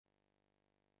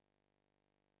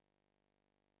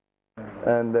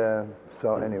And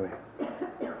so anyway.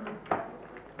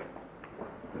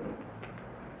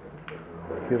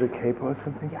 Do you have a cape or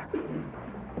something? Yeah.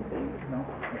 No.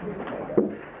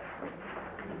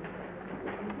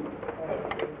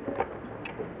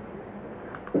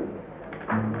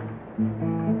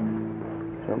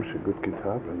 Some a good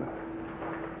guitar player.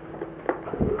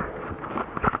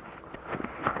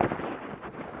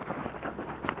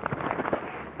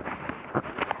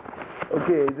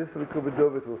 Okay, this is the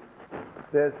Dovitul.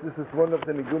 This is one of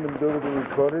the Nigunim Dovitul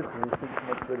recorded, and he thinks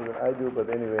much better than I do, but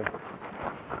anyway.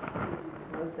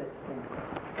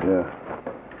 Yeah.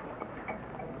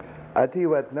 I tell you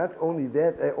what, not only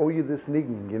that, I owe you this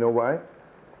Nigun. You know why?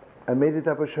 I made it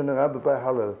up a Shana Rabba by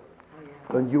Hallel.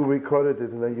 Then you recorded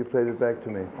it and then you played it back to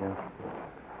me. Yeah.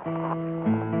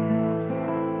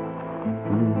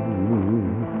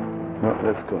 No,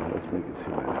 let's go. Let's make it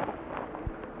see better.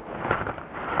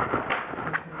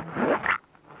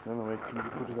 No, wait, can you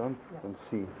put it on? On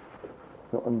C.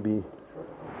 No, on B.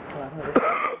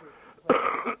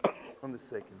 On the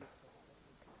second.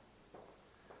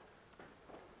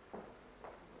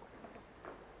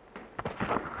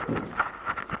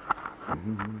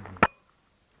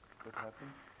 What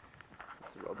happened?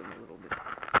 It's rubbing a little bit.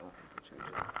 I'll have to change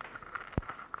it.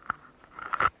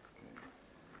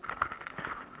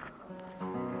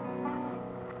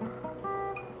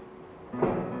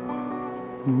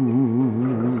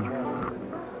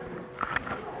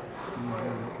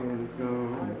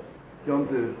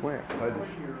 Where?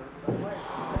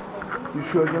 You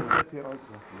sure just get here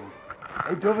also?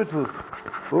 Hey, Dovitul,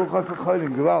 wo gaat voor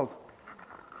Geulen? Geweld.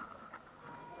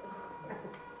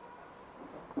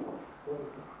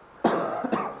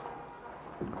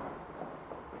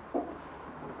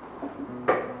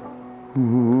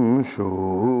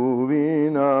 Shovi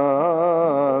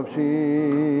nafshi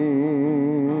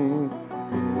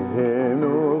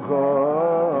henu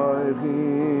chaychi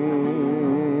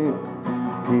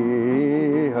ki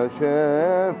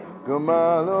Hashem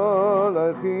gamal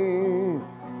olaychi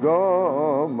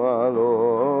gamal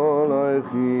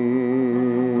olaychi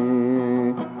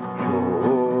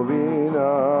shovi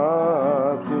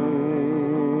nafshi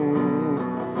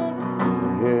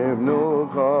henu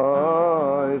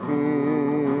chaychi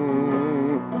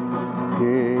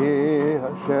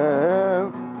Hashem,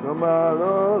 Gamal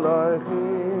Olaychi,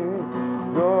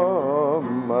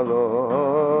 Gamal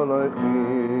Olaychi,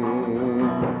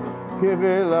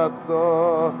 Kirilakto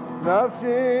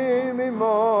Nafshi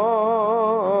Mimo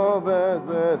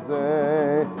Vezeze,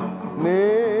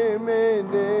 Nimidimo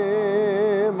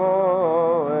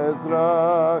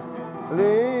Ezrach,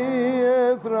 Li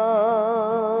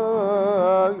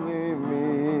Ezrach, Nimi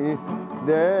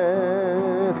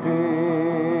Dechi.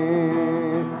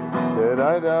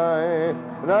 Rai rai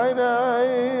rai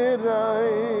rai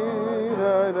rai rai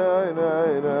rai rai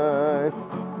rai rai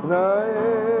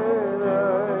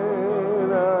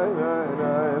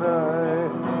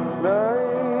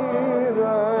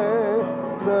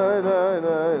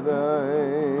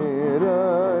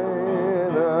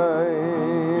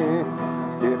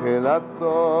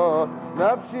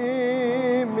nafshi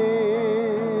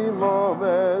mimo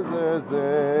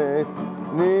vezeze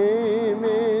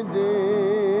nimidi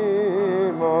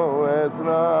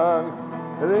Ezrach,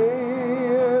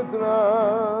 Ezrach,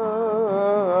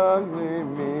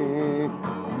 Nimi,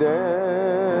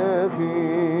 Dechi,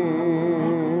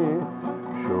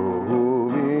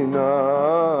 Shovi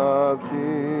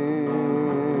nafshi,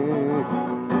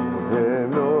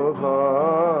 Hemno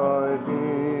chaychi,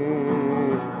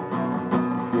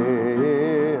 Ki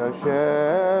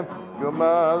Hashem,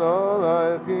 Gamal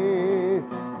olaychi,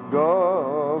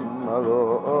 Gamal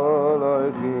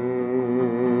olaychi.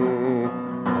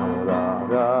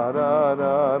 Da da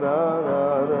da da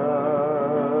da da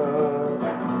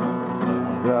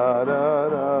da da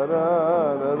da da da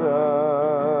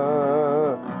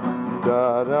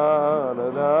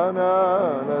da da da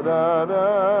da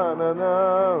da da da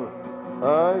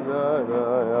ay da da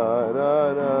da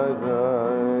da da da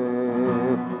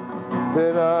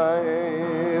Hey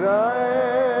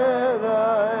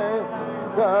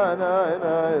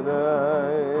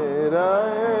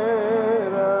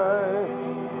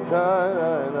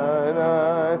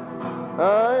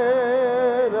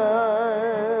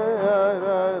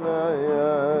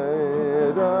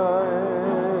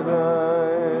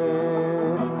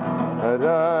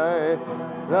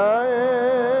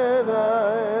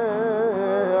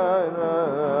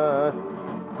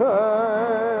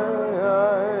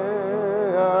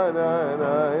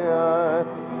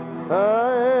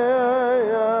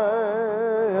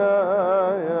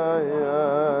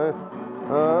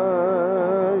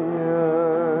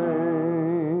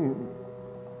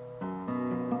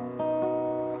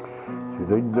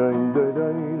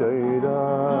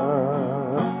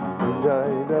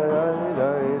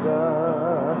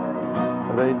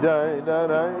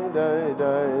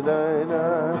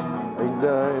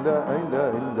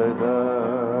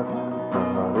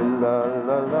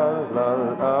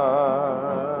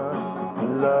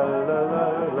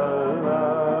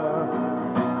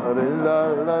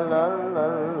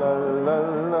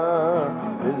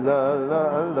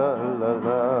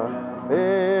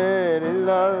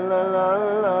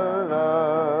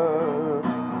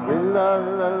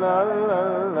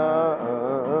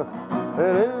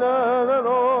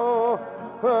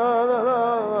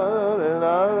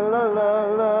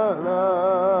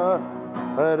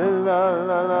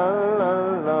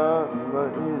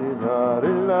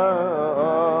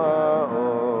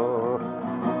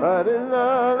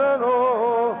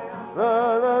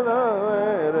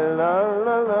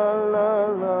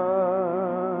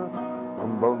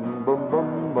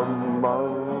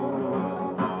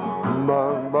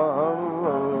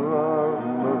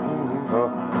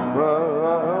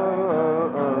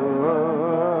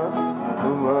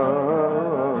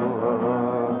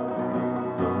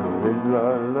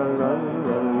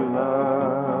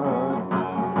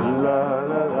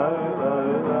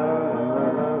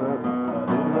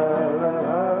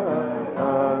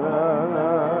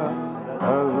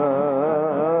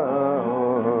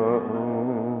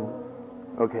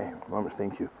Okay, Mama,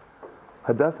 thank you.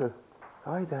 Hadassah,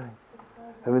 hi, darling.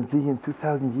 Haven't seen you in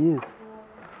 2,000 years.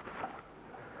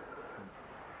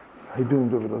 How you doing,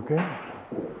 David? Okay?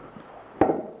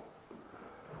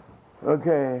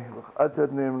 Okay.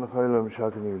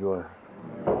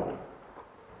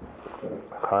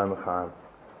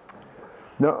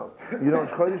 No, you know,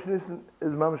 Chodesh Nisan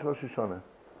is Mamash Rosh Hashanah.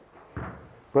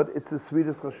 But it's the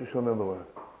sweetest Rosh Hashanah in the world.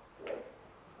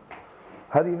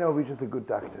 How do you know which is a good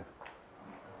doctor?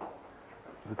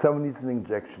 If someone needs an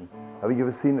injection, have you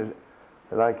ever seen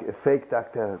a fake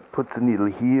doctor puts a needle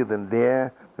here, then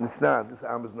there, and it's not, this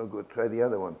arm is no good, try the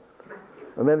other one.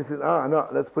 And then he says, no,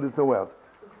 let's put it somewhere else.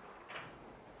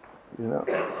 You know?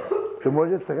 The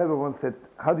Moshe Rebbe once said,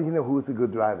 how do you know who is a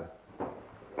good driver?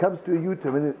 Comes to a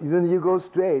U-turn, when you go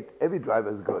straight, every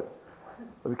driver is good.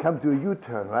 But it comes to a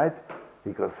U-turn, right?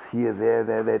 Because here,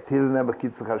 there, till never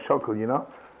kids have shokol, you know?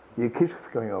 Your kish is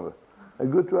going over. A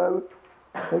good driver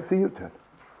makes a U-turn.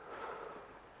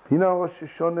 You know, Rosh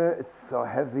Hashanah, it's so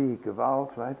heavy,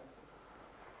 gewalt, right?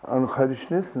 On Chodesh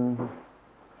Nisan,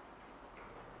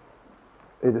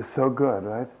 it is so good,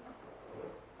 right?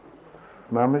 It's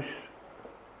mamish,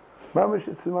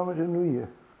 it's mamish a new year.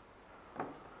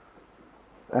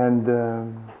 And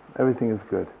everything is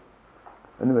good.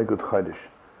 Anyway, good Chodesh.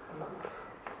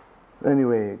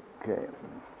 Anyway, okay,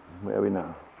 where are we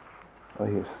now? Oh,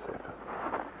 here's the Sefer.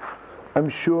 I'm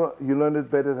sure you learned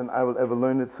it better than I will ever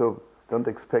learn it, so don't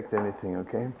expect anything,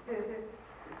 okay?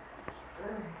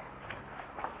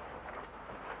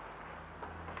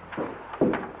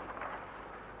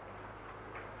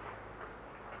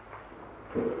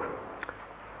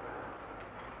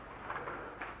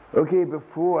 Okay,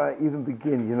 before I even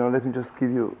begin, you know, let me just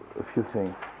give you a few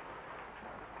things.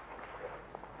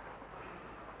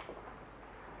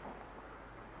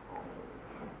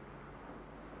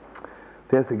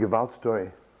 There's a Gewalt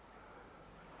story.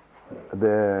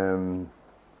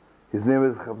 His name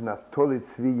is Rav Naftali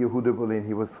Tzvi Yehuda Bolin.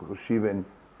 He was Roshiva in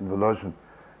Volozhin.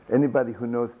 Anybody who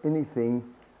knows anything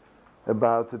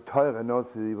about the Torah knows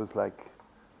that he was like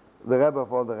the Rebbe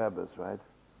of all the Rebbes, right?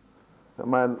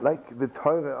 Like the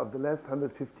Torah of the last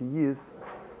 150 years,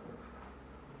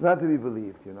 not to be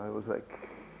believed, you know. It was like,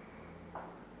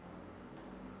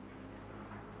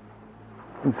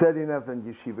 and sad enough, and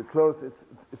yeshiva closed.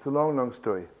 It's a long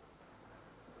story.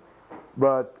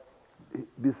 But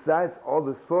besides all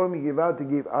the sforim he gave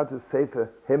out the Sefer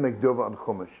Hemek Dova on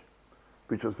Chumash,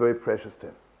 which was very precious to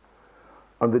him.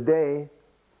 On the day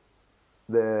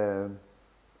the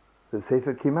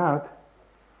Sefer came out,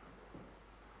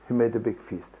 he made a big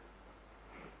feast.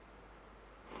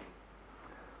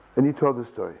 And he told the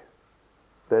story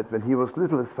that when he was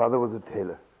little, his father was a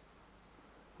tailor.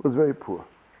 He was very poor.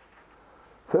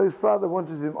 So his father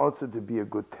wanted him also to be a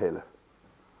good tailor.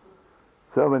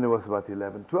 So when he was about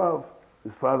 11, 12,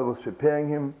 his father was preparing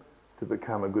him to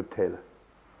become a good tailor.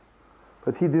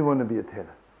 But he didn't want to be a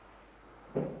tailor.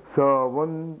 So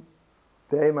one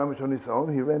day, mamish on his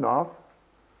own, he ran off.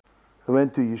 He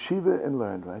went to yeshiva and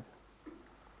learned, right?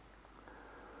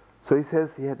 So he says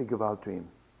he had a Gewalt dream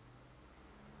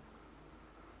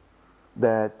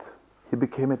that he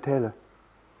became a tailor.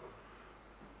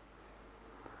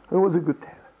 He was a good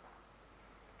tailor.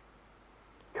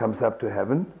 Comes up to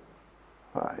heaven.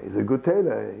 He's a good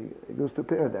tailor. He goes to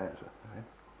paradise. Right?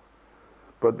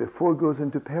 But before it goes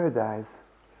into paradise,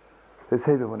 they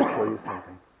say, we want to show you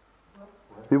something.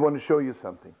 We want to show you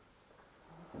something.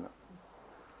 You know.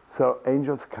 So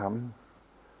angels come,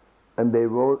 and they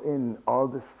roll in all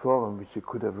this form which you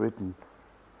could have written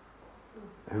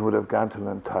if you would have gone to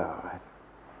learn Torah, right?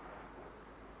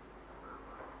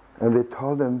 And they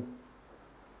told them,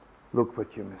 look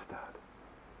what you missed out.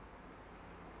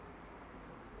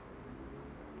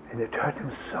 And it hurt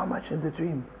him so much in the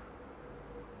dream.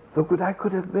 Look what I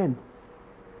could have been.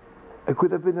 I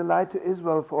could have been a light to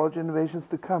Israel for all generations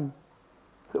to come.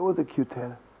 So it was a cute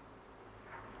tale.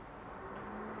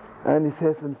 And he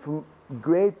says, and from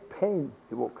great pain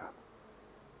he woke up.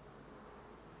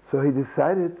 So he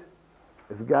decided,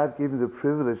 if God gave him the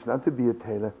privilege not to be a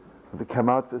tailor, but to come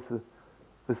out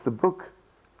with the book,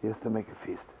 he has to make a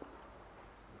feast.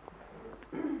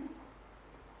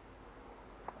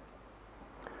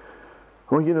 I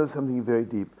want you to know something very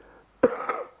deep.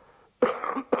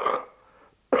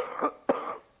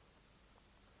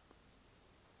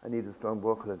 I need a strong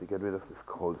broccoli to get rid of this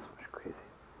cold. It's crazy.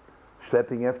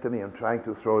 Schlepping after me, I'm trying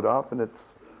to throw it off, and it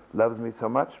loves me so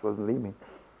much, it doesn't leave me.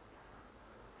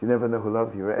 You never know who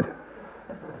loves you, right?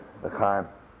 L'chaim.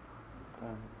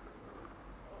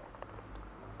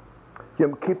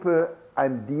 Yom Kippur,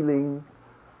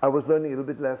 I was learning a little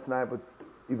bit last night, but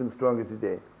even stronger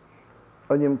today.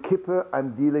 On Yom Kippur,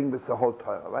 I'm dealing with the whole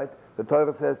Torah, right? The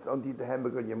Torah says, don't eat the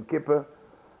hamburger on Yom Kippur.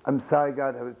 I'm sorry,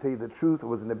 God, I will tell you the truth. I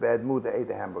was in a bad mood, I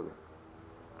ate a hamburger.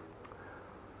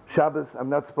 Shabbos, I'm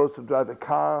not supposed to drive a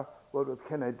car. What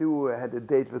can I do? I had a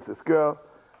date with this girl,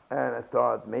 and I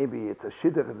thought maybe it's a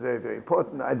shidduch, it's very, very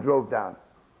important. I drove down.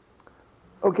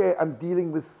 Okay, I'm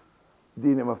dealing with the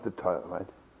name of the Torah, right?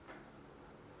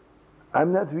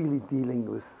 I'm not really dealing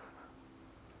with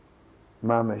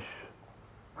mamish,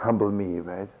 humble me,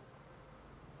 right?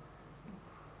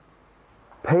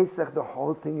 Pesach, the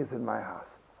whole thing is in my house.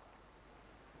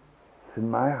 It's in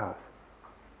my house.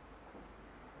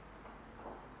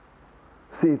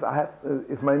 See,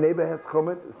 if my neighbor has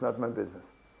chomet, it's not my business.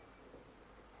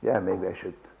 Yeah, maybe I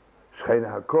should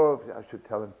Shchena Hakov, I should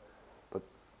tell him, but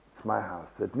it's my house.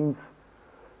 That means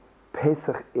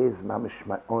Pesach is mamish,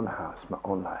 my own house, my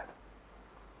own life.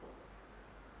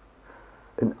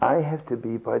 And I have to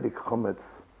be by the chomets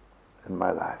in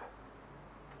my life.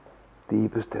 The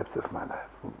deepest steps of my life.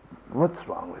 What's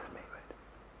wrong with me, right?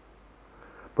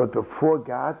 But before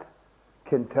God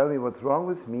can tell me what's wrong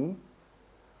with me,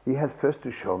 he has first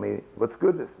to show me what's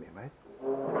good with me, right?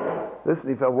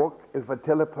 Listen, if I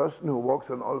tell a person who walks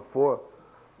on all four,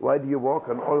 why do you walk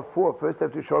on all four? First I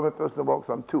have to show him a person who walks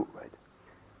on two, right?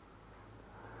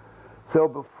 So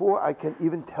before I can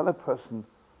even tell a person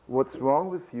what's wrong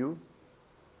with you,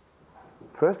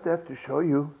 first I have to show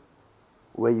you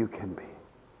where you can be.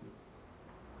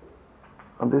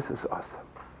 And this is awesome.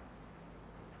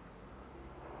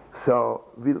 So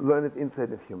we'll learn it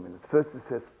inside a few minutes. First it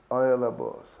says, Oil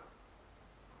Labos.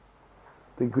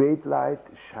 The great light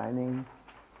is shining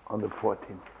on the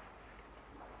 14th.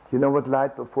 You know what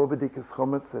light before B'dikas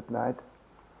Chometz at night?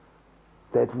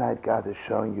 That night God is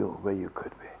showing you where you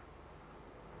could be.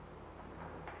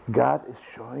 God is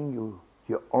showing you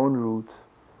your own roots,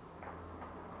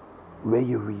 where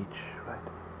you reach, right?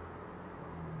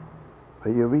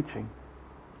 Where you're reaching.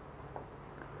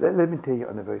 Let me tell you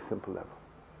on a very simple level.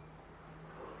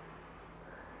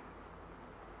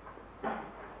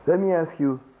 Let me ask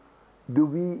you, do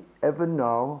we ever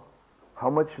know how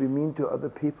much we mean to other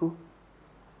people?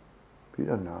 We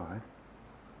don't know, right?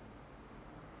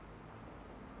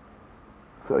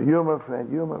 So you're my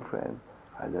friend,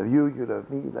 I love you, you love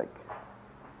me, like,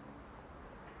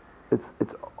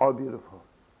 it's all beautiful.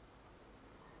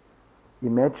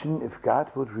 Imagine if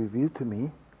God would reveal to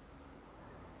me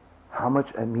how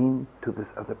much I mean to this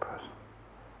other person.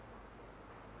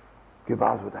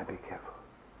 Gewalt would I be careful.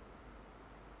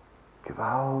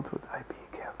 Gewalt would I be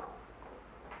careful.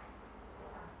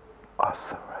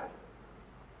 Awesome, right?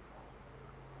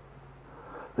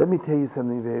 Let me tell you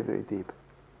something very, very deep.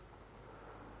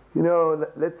 You know,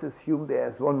 let's assume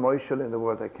there's one Moishel in the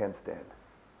world I can't stand.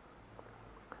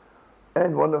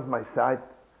 And one of my side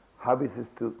hobbies is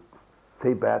to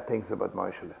say bad things about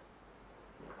Moishel.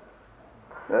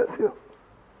 That's you.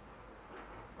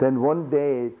 Then one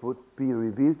day it would be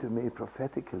revealed to me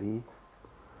prophetically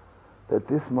that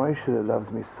this Moishel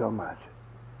loves me so much.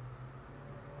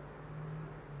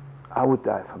 I would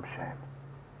die from shame.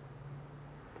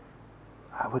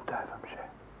 I would die from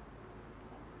shame.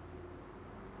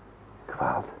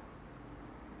 Gewalt.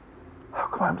 How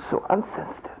come I'm so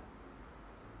unsensitive?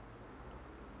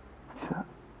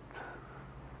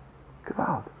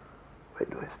 Gewalt. Where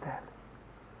do I stand?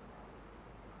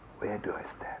 Where do I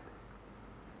stand?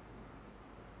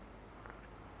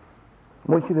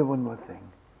 I want you to know one more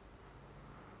thing.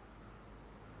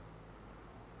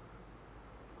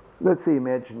 Let's say,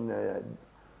 imagine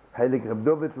Heilig Reb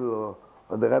David or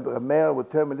the Rebbe Meir would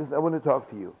tell me, listen, I want to talk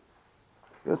to you.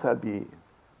 Yes, I'll be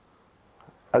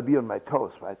on my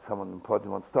toes, right? Someone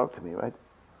important wants to talk to me, right?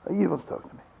 He wants to talk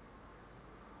to me.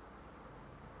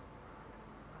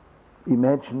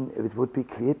 Imagine if it would be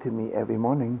clear to me every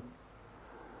morning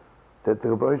that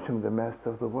the Rebbe Shem, the Master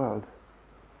of the world,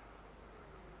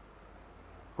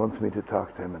 wants me to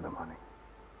talk to him in the morning.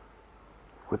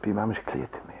 Would be mamish clear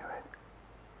to me, right?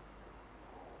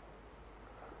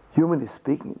 Humanly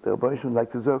speaking, the Rebbe Shem,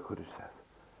 like the Zohar Kodesh says,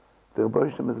 the Rebbe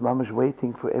Shem is mamish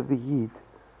waiting for every Yid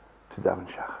to daven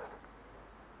Shachar.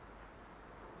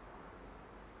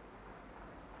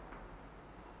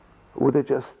 Would I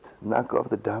just knock off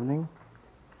the davening?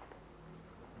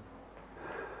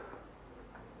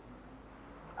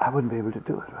 I wouldn't be able to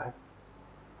do it, right?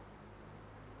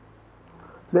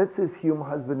 Let's assume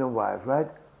husband and wife, right?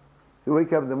 You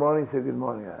wake up in the morning, say good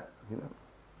morning, you know.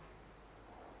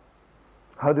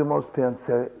 How do most parents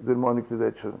say good morning to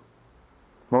their children?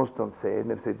 Most don't say it,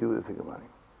 and if they do, they say good morning.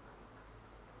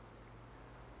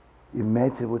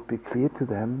 Imagine it would be clear to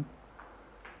them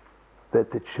that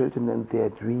the children in their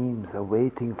dreams are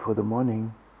waiting for the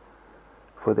morning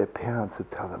for their parents to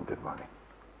tell them good morning.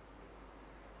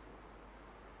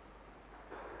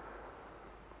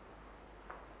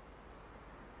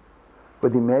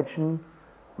 But imagine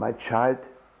my child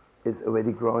is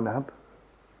already grown up,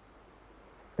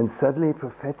 and suddenly,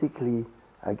 prophetically,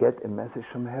 I get a message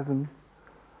from heaven.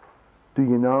 Do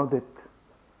you know that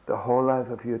the whole life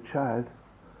of your child,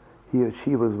 he or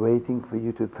she was waiting for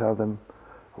you to tell them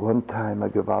one time a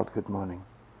gewalt good morning?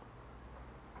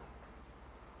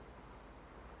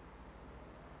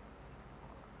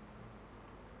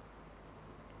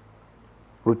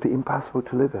 It would be impossible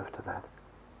to live after that.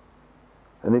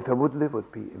 And if I would live, it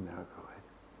would be a miracle,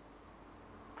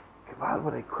 right? Gewalt,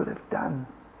 what I could have done.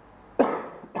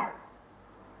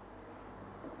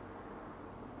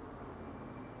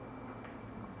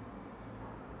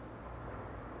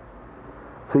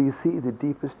 So you see the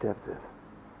deepest depth is.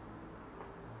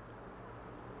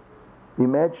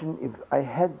 Imagine if I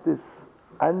had this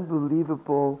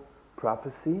unbelievable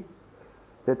prophecy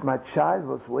that my child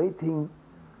was waiting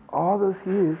all those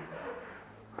years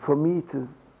for me to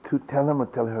tell him or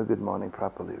tell her good morning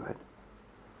properly, right?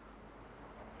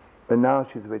 And now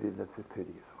she's waited, let's say, 30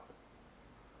 years old.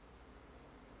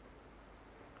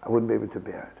 I wouldn't be able to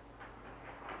bear it.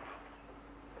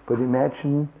 But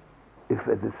imagine if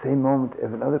at the same moment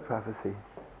of another prophecy,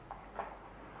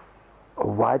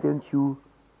 or why don't you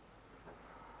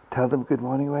tell them good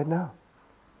morning right now?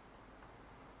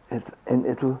 And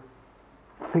it'll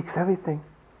fix everything.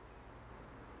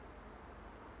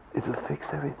 It'll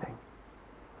fix everything.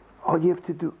 All you have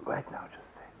to do right now,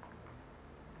 just say.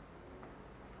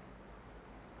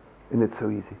 And it's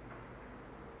so easy.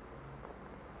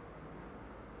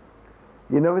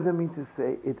 You know what I mean to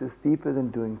say? It is deeper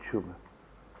than doing tshuva.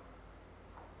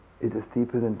 It is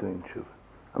deeper than doing tshuva.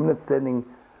 I'm not standing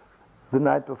the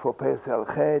night before Pesach,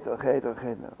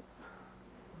 no.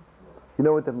 You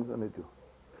know what I'm going to do?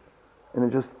 And I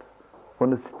just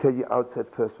want to tell you outside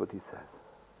first what he says.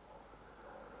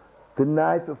 The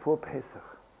night before Pesach,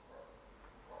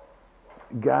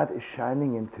 God is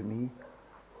shining into me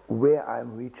where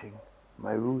I'm reaching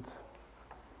my roots.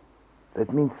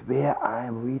 That means where I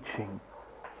am reaching,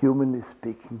 humanly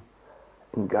speaking,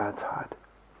 in God's heart.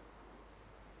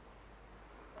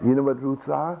 You know what roots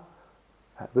are?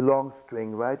 The long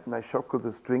string, right? And I shockle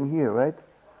the string here, right?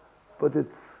 But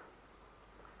it's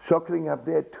shockling up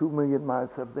there 2 million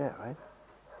miles up there, right?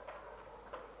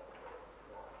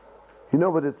 You know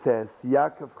what it says?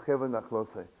 Yaakov chevel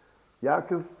nachlosei.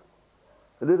 Yaakov,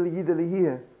 a little yideli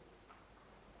here.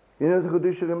 You know what the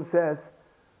Chudusharim says?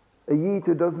 A yid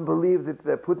who doesn't believe that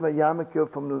I put my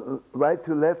yarmulke from the right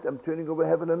to left, I'm turning over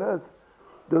heaven and earth,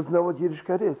 doesn't know what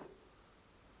Yiddishkeit is.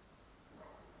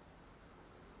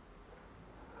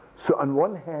 So on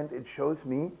one hand, it shows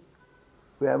me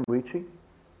where I'm reaching.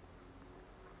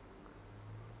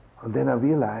 And then I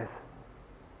realize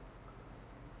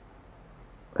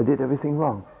I did everything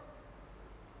wrong.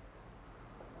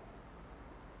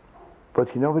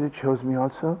 But you know what it shows me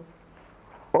also?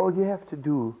 All you have to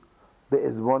do, there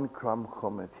is one crumb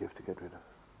chomet you have to get rid of.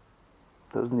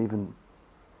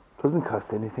 Doesn't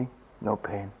cost anything, no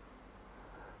pain.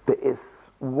 There is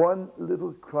one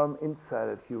little crumb inside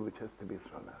of you which has to be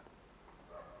thrown out.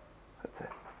 That's it.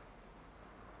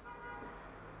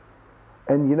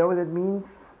 And you know what it means?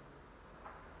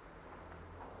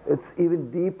 It's even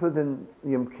deeper than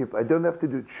Yom Kippur. I don't have to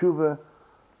do tshuva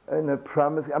and a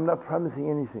promise. I'm not promising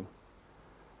anything.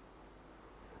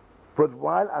 But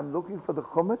while I'm looking for the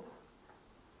chometz,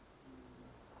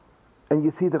 and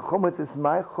you see the chometz is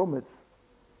my chometz,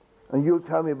 and you'll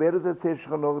tell me, where does it say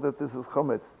Shulchan Aruch that this is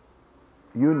chometz?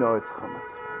 You know it's chometz,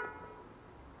 right?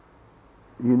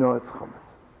 You know it's chometz.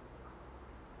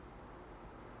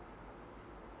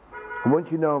 I want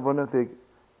you to know one of the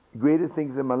greatest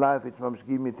things in my life, which Mamash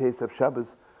gave me a taste of Shabbos,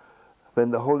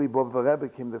 when the Holy Bob Rebbe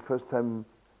came the first time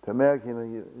to America.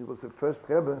 He was the first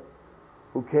Rebbe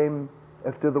who came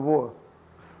after the war.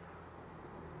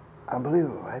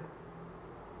 Unbelievable, right?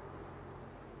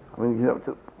 I mean,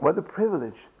 what a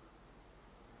privilege.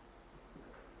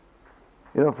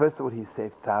 First of all, he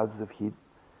saved thousands of Yidden.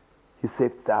 He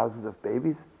saved thousands of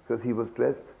babies because he was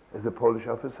dressed as a Polish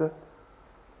officer,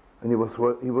 and he was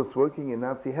working in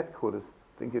Nazi headquarters.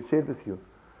 I think I shared with you.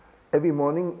 Every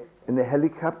morning in a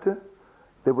helicopter,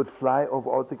 they would fly over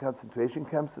all the concentration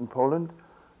camps in Poland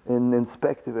and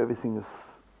inspect if everything is,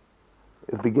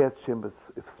 if the gas chambers,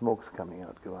 if smoke's coming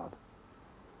out, go out.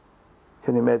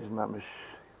 Can you imagine, Mamish?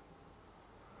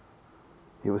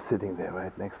 He was sitting there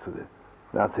right next to the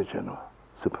Nazi general,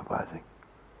 supervising.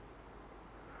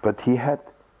 But he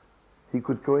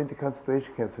could go into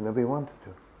concentration camps whenever he wanted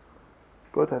to.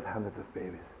 Brought out hundreds of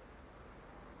babies.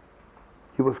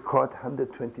 He was caught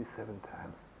 127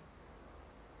 times.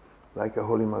 Like a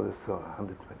Holy Mother saw,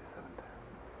 127 times.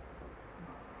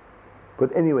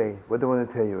 But anyway, what I want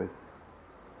to tell you is,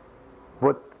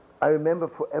 what I remember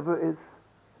forever is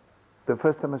the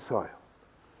first time I saw him.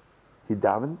 He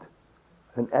davened,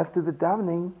 and after the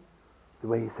davening, the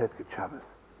way he said Good Shabbos.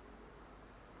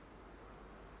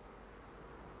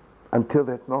 Until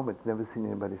that moment, never seen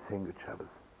anybody saying Good Shabbos.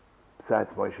 Besides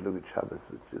Moshe Good Shabbos,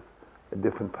 which is a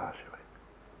different parsha, right?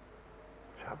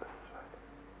 Shabbos, right?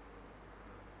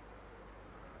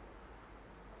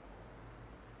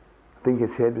 I think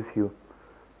I shared with you,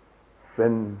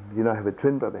 when, I have a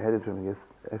twin brother, I had a twin, I guess,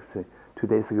 actually, 2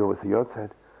 days ago was a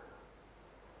Yortzeit,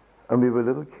 and we were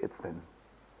little kids then.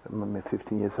 I'm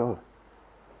 15 years old.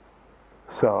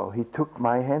 So he took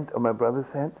my hand or my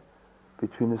brother's hand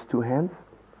between his two hands.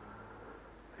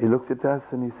 He looked at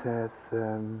us and he says,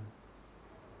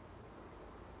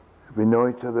 we know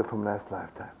each other from last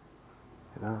lifetime,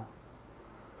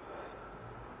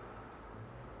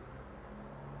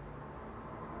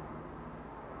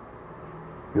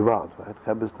 Gewalt, right?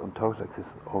 Rebbes don't talk like this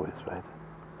always, right?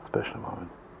 Special moment.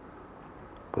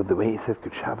 But the way he said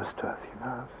Good Shabbos to us,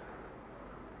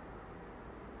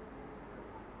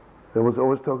 I was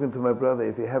always talking to my brother,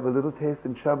 if you have a little taste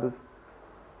in Shabbos,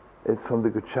 it's from the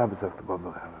Good Shabbos of the Baba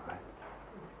Rebbe, right?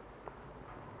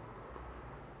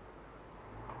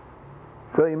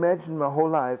 So imagine my whole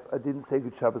life I didn't say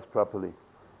Good Shabbos properly.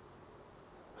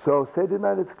 So Seder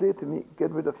night, it's clear to me,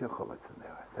 get rid of your chometz in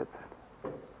there, right? That's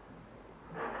it.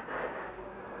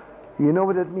 You know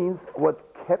what that means?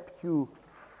 What kept you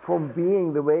from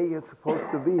being the way you're supposed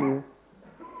to be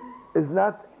is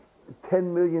not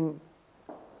 10,000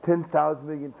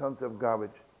 million tons of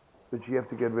garbage, which you have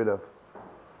to get rid of.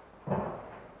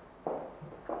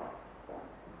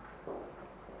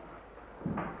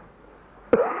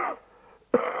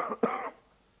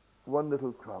 One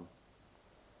little crumb.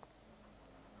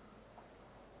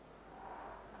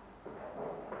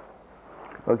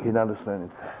 Okay, now let's learn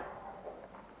inside.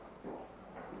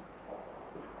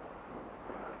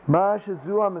 Ma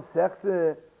shezua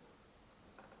mesechta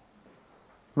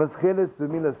maschilas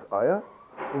b'milas oya.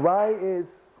 Why is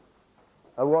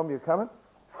Aram, you coming?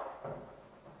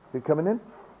 You coming in?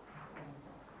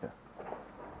 Yeah.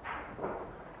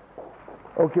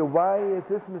 Okay, why is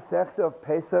this mesechta of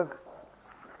Pesach?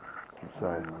 I'm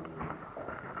sorry.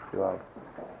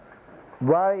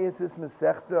 Why is this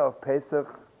mesechta of Pesach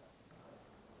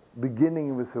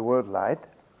beginning with the word light?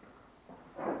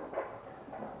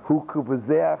 Hu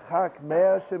kubzeh achak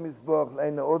me'er shemizboch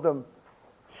le'ena odam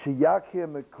sheyakir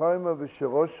mekoyma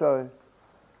v'sheroshay.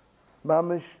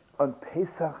 Mamish, on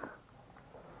Pesach,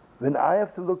 when I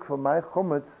have to look for my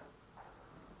chometz,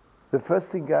 the first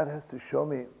thing God has to show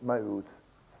me my roots.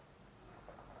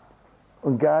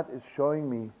 And God is showing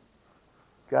me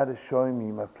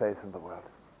my place in the world,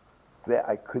 where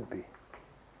I could be.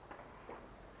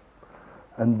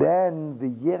 And then the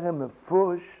Yerem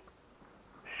Mefush,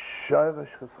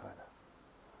 Shoresh Chesroina.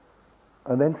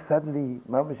 And then suddenly,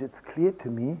 Mamish, it's clear to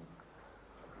me,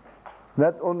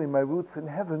 not only my roots in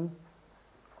heaven,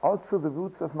 also the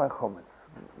roots of my chometz.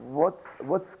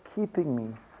 What's keeping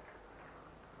me?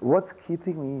 What's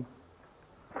keeping me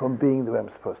from being the way I'm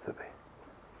supposed to be?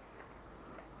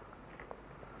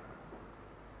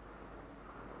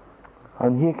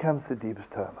 And here comes the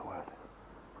deepest Torah in the world.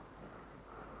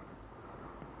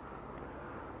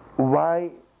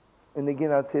 Why, and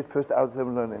again I'll say it first outside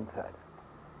and learn inside.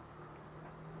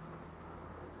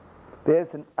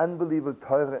 There's an unbelievable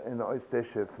Torah in the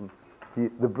Oisteshe from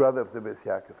the brother of the Beis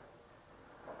Yaakov.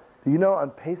 Do you know on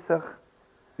Pesach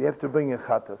we have to bring a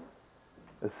chatos,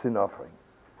 a sin offering.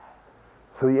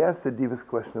 So he asked the deepest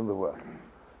question in the world.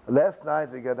 Last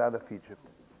night we got out of Egypt.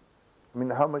 I mean,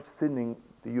 how much sinning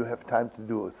do you have time to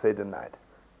do, say the night?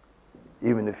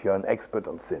 Even if you're an expert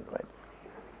on sin, right?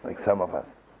 Like some of us.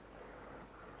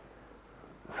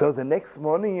 So the next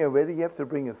morning you're ready, you have to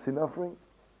bring a sin offering?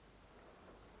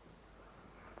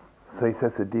 So he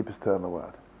says the deepest Torah in the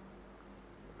world.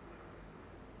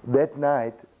 That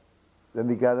night, when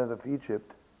we got out of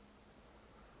Egypt,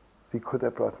 we could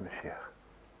have brought Mashiach.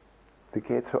 The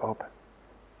gates were open.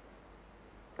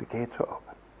 The gates were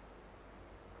open.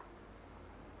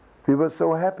 We were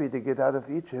so happy to get out of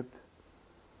Egypt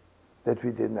that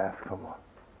we didn't ask for more.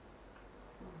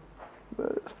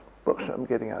 I'm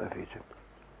getting out of Egypt.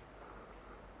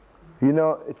 You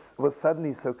know, it was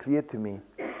suddenly so clear to me.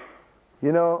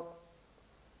 You know,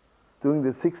 during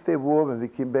the 6-day war, when we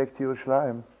came back to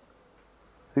Yerushalayim,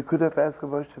 we could have asked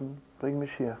Rabbi Hashem, bring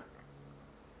Mashiach.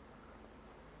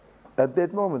 At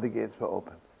that moment, the gates were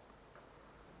open.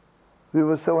 We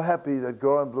were so happy that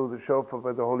Goran blew the shofar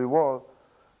by the Holy Wall,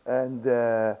 and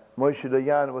Moshe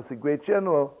Dayan was a great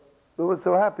general. We were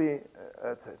so happy.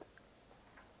 That's it.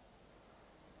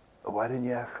 Why didn't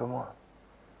you ask for more?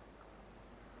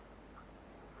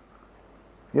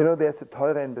 You know, there's a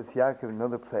Torah in Beis Yaakov,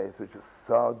 another place, which is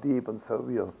so deep and so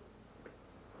real.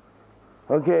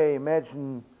 Okay,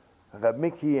 imagine Rab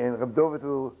Miki and Rab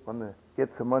Dovidel want to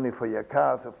get some money for your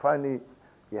car, so finally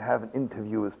you have an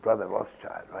interview with Brother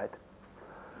Rothschild, right?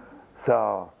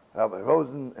 So Rabbi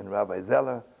Rosen and Rabbi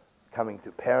Zeller coming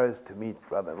to Paris to meet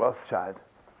Brother Rothschild.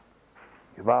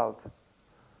 Gewalt.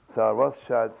 So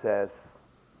Rothschild says,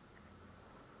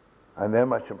 I'm very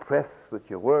much impressed with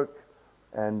your work,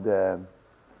 and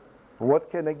what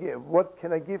can I give? What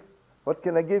can I give? What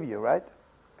can I give you, right?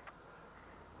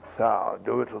 So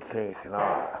Dovidel thinks, you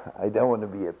know, I don't want to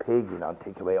be a pig, you know,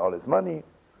 take away all his money.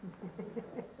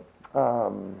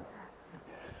 What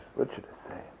should I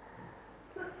say?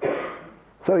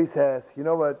 So he says, you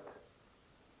know what?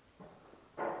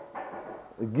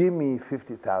 Give me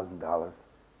 $50,000.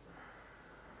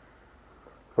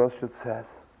 Rothschild says,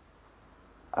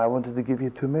 I wanted to give you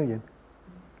 $2 million.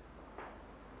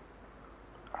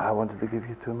 I wanted to give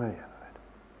you $2 million. Right?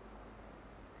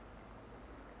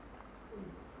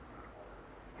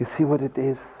 You see what it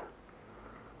is?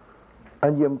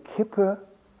 On Yom Kippur,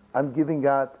 I'm giving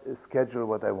God a schedule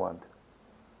what I want.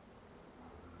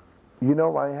 You know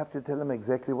why I have to tell him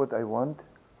exactly what I want?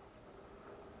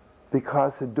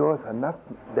 Because the doors are not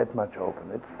that much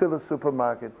open. It's still a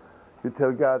supermarket. You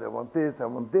tell God, I want this, I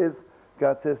want this.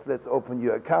 God says, let's open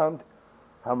your account,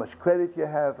 how much credit you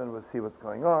have, and we'll see what's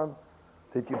going on.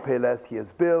 Did you pay last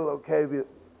year's bill? Okay,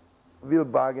 we'll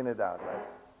bargain it out, right?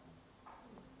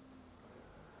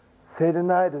 Seder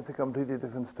night is a completely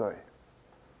different story.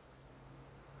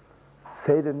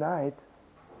 Seder night,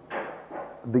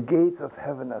 the gates of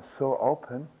heaven are so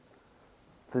open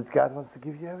that God wants to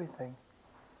give you everything.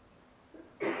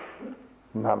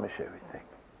 Mamish everything.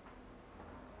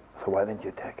 So why didn't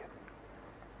you take it?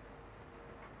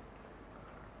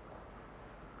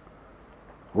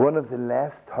 One of the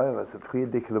last Torahs, the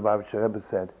Friedrich Lubavitcher Rebbe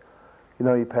said, you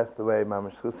know, he passed away,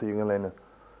 Mamish Russo Jungelene,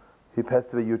 he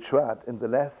passed away Yud Shvat, and the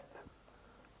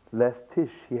last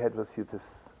tish he had was Yutis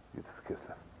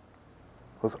Kislev.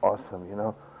 It was awesome, you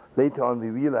know. Later on we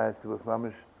realized it was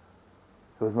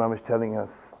Mamish telling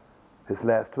us his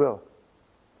last will.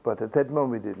 But at that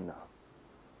moment we didn't know.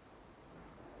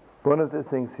 One of the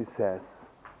things he says,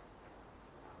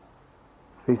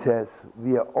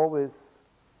 we are always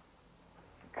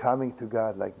coming to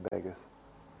God like beggars.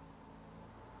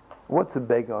 What's a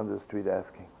beggar on the street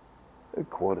asking? A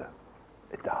quarter,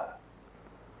 $1.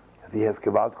 If he has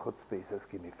gewalt chutzpah, he says,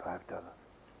 give me $5.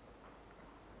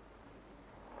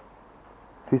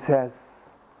 He says,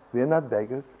 we are not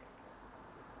beggars.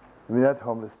 We're not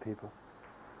homeless people.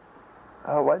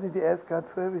 Why did he ask God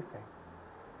for everything?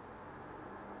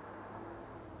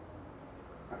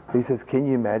 He says, can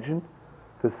you imagine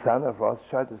the son of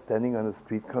Rothschild is standing on a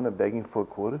street corner begging for a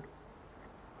quarter?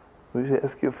 We should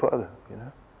ask your father, you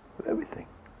know, for everything.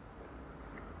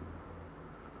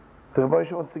 The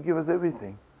Rebbe wants to give us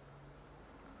everything.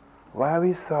 Why are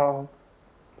we so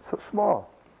small?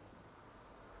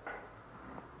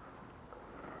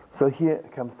 So here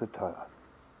comes the Torah.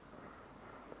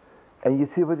 And you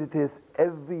see what it is?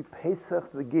 Every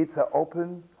Pesach, the gates are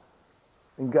open,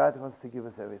 and God wants to give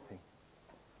us everything.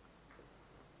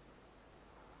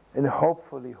 And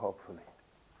hopefully,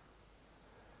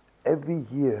 every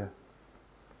year,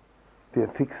 we are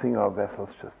fixing our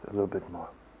vessels just a little bit more.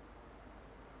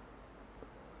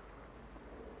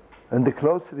 And the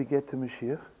closer we get to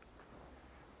Mashiach,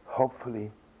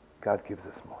 hopefully, God gives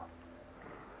us more.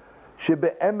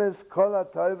 שבאמס כל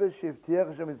הטובה שהבטיח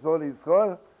שמצוו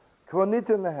לישראל כבר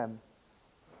ניתן להם.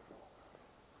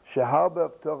 שהרבה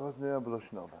הבטחות נראה בלא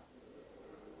שנובה.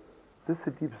 This is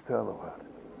the deep story of the world.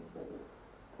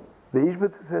 The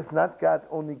Ishbitzer says, not God,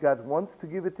 only God wants to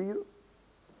give it to you.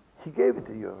 He gave it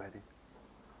to you already.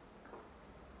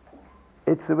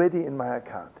 It's already in my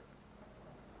account.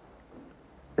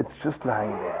 It's just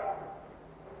lying there.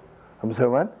 I'm sorry,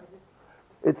 what?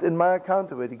 It's in my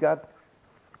account already. God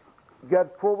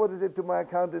forwarded it to my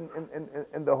account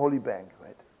in the Holy Bank,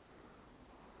 right?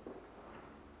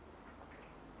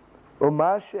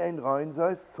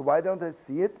 So why don't I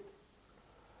see it?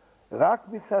 Because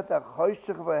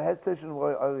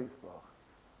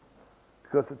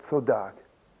it's so dark.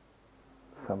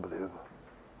 It's unbelievable.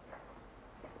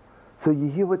 So you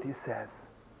hear what he says.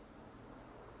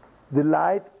 The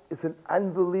light is an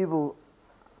unbelievable,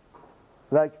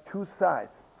 like two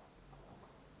sides.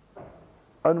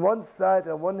 On one side,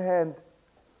 on one hand,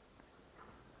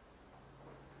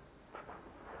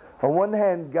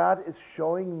 God is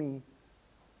showing me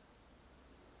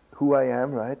who I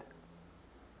am, right?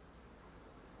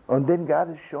 And then God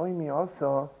is showing me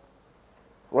also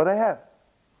what I have.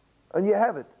 And you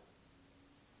have it.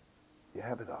 You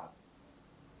have it all.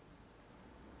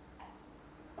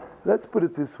 Let's put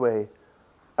it this way.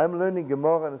 I'm learning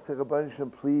Gemara and I say, Rabbi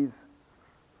Shem, please,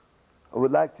 I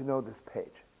would like to know this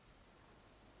page.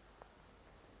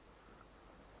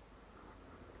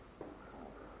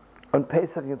 On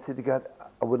Pesach, you can say to God,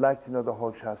 I would like to know the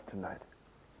whole Shas tonight.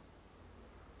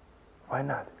 Why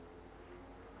not?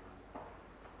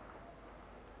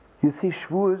 You see,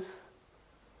 Shavuos,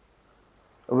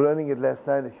 I was learning it last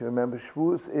night, if you remember,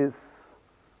 Shavuos is,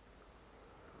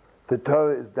 the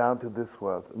Torah is down to this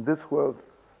world. In this world,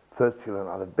 first you learn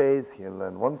Aleph Beis, you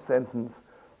learn one sentence,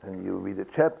 then you read a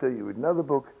chapter, you read another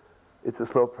book. It's a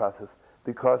slow process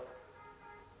because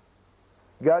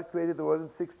God created the world in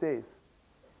 6 days.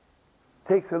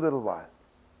 Takes a little while.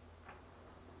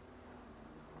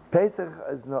 Pesach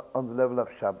is not on the level of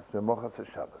Shabbos. Memochas is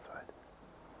Shabbos, right?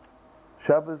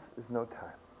 Shabbos is no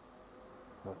time.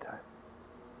 No time.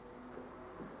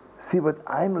 See what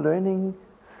I'm learning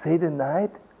Seder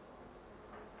night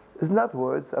is not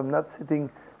words. I'm not sitting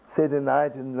Seder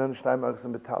night and learn Steinmarks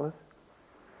and Metallis.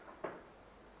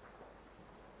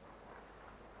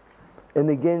 And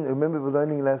again, remember we were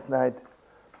learning last night,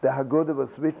 the Haggadah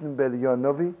was written by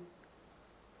Yonovi.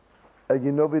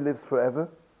 Yonovi lives forever.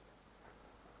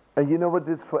 And you know what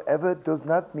this forever does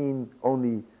not mean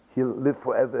only he'll live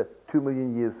forever 2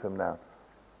 million years from now.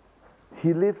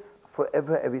 He lives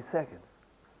forever every second.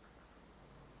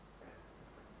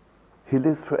 He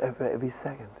lives forever every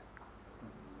second.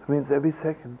 It means every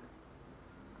second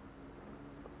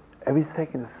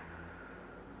is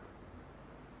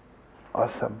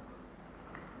awesome.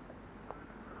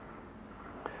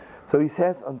 So he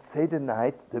says on Seder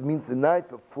night, that means the night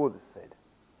before the Seder,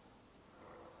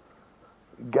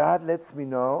 God lets me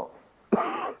know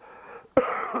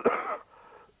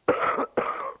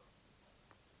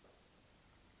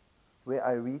where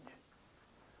I reach.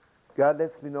 God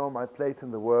lets me know my place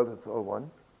in the world, it's all one.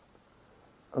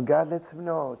 And God lets me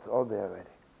know it's all there already.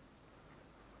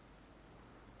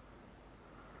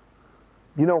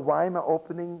 You know why am I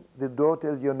opening the door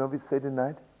till Yonovi Seder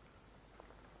night?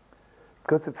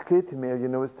 Because it's clear to me,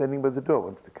 Yonovi is standing by the door,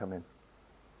 wants to come in.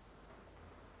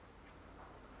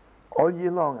 All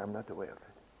year long, I'm not aware of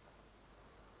it.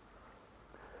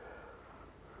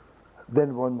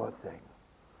 Then one more thing.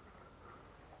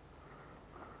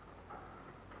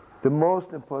 The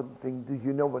most important thing, do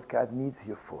you know what God needs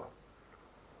you for?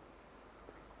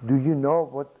 Do you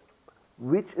know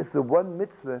which is the one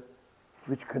mitzvah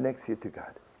which connects you to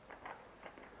God?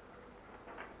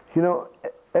 You know,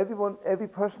 every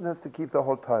person has to keep the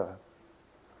whole Torah.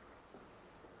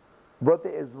 But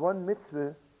there is one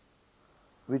mitzvah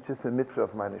which is the mitzvah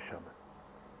of my neshama.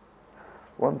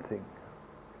 One thing.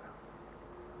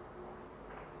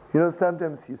 You know,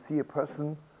 sometimes you see a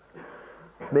person,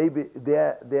 maybe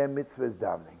their mitzvah is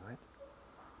davening, right?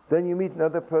 Then you meet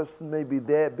another person, maybe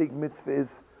their big mitzvah is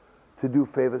to do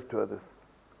favors to others.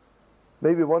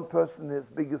 Maybe one person, his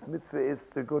biggest mitzvah is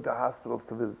to go to hospitals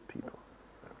to visit people.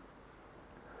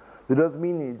 That doesn't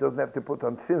mean he doesn't have to put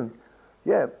on tefillin.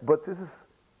 Yeah, but this is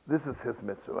this is his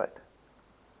mitzvah, right?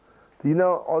 Do you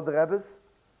know all the Rebbes?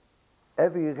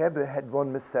 Every Rebbe had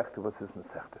one Masechta, was his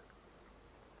Masechta.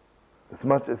 As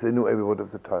much as they knew every word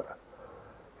of the Torah.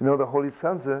 You know, the Holy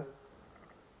Sanzer,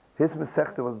 his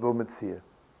Masechta was Bo Metzir.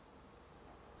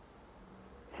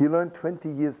 He learned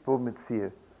 20 years Bo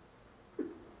Metzir.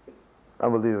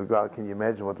 Unbelievable, God, can you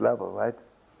imagine what level, right?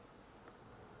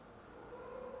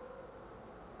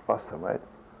 Awesome, right?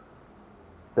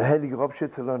 The Heilige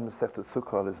Robshitzer learned Masechta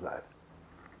Sukkah all his life.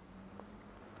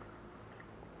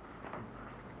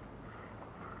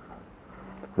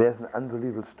 There's an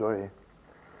unbelievable story.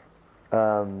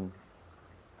 The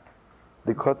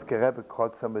Kotzker Rebbe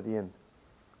called somebody in.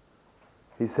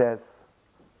 He says,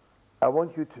 I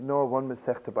want you to know one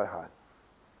Masechta by heart.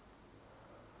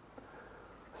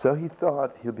 So he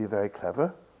thought he'll be very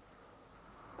clever.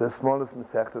 The smallest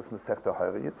Masechta is Masechta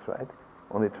Horayitz, right?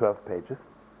 Only 12 pages.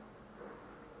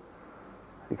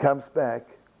 He comes back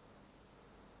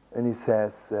and he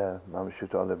says, Mama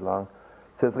should all live long.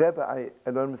 Says, Rebbe, I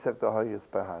learned Masechta Horayitz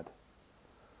by heart.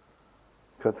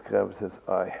 Kotzker Rebbe says,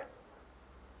 Oi.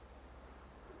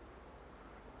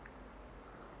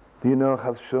 Do you know,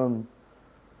 Chas Shon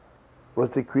was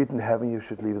decreed in heaven you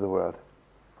should leave the world.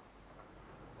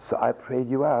 So I prayed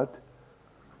you out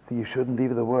that you shouldn't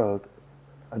leave the world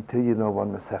until you know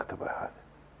one Masechta by heart.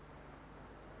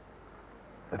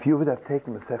 If you would have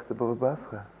taken Masechta Bava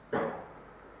Basra,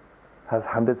 has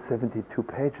 172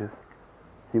 pages,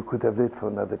 you could have lived for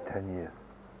another 10 years.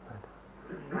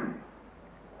 Right?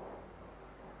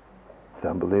 It's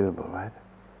unbelievable, right?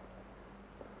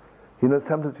 You know,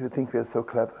 sometimes we think we are so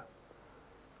clever.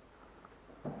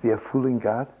 We are fooling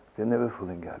God. We are never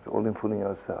fooling God. We're only fooling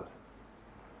ourselves.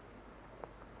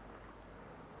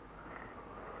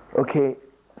 Okay,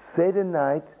 Seder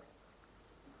night,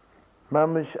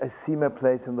 Mamish, I see my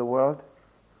place in the world.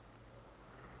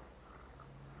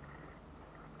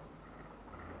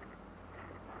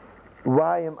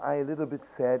 Why am I a little bit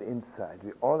sad inside?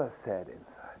 We all are sad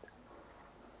inside.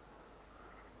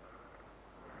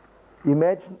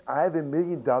 Imagine I have $1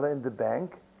 million in the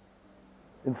bank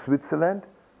in Switzerland,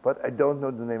 but I don't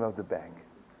know the name of the bank.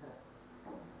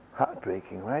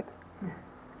 Heartbreaking, right?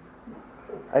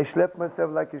 I schlep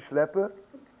myself like a schlepper,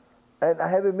 and I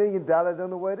have $1 million, I don't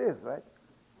know where it is, right?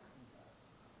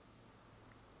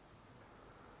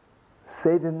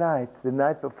 Seder night, the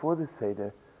night before the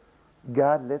Seder,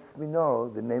 God lets me know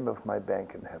the name of my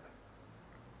bank in heaven.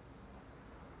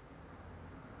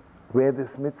 Where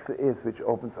this mitzvah is, which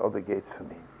opens all the gates for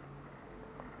me.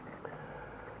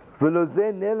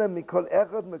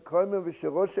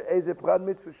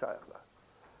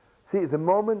 See, the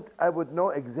moment I would know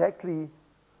exactly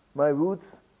my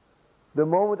roots, the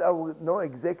moment I would know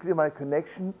exactly my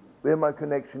connection, where my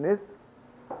connection is,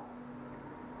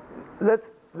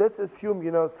 let's assume,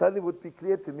 suddenly it would be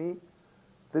clear to me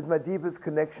that my deepest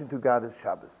connection to God is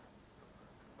Shabbos.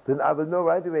 Then I will know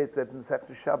right away that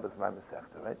Masechta Shabbos, my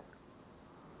Masechta, right?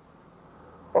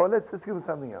 Or let's assume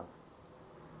something else.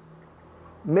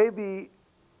 Maybe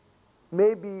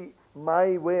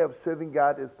my way of serving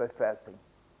God is by fasting.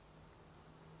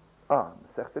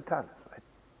 Masechta Tanis, right?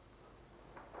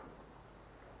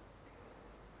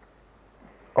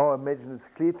 Or imagine it's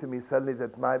clear to me suddenly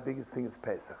that my biggest thing is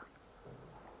Pesach.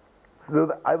 So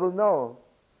that I will know,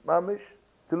 Mamish,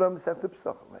 to learn Masechta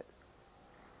Pesach, right?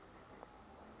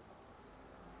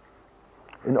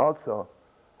 And also,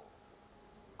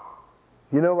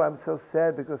 you know why I'm so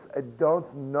sad? Because I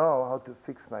don't know how to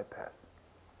fix my past.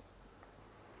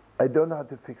 I don't know how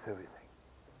to fix everything.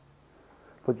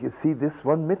 But you see, this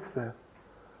one mitzvah,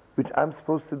 which I'm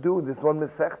supposed to do, this one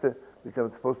Masechta, which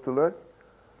I'm supposed to learn,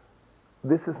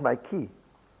 this is my key.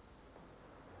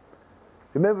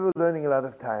 Remember, we're learning a lot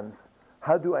of times,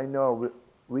 how do I know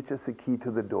which is the key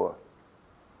to the door?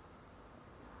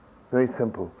 Very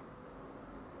simple.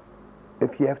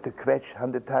 If you have to quetch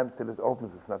 100 times till it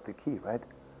opens, it's not the key, right?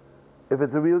 If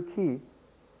it's a real key,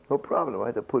 no problem,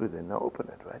 right? I put it in, now open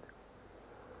it, right?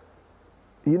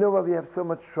 You know why we have so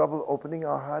much trouble opening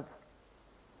our hearts?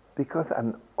 Because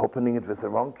I'm opening it with the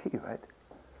wrong key, right?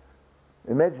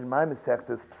 Imagine my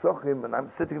Masechta is Psochim, and I'm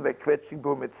sitting there quetching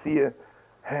Bo Metzir.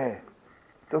 Hey,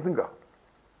 it doesn't go.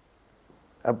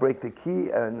 I break the key,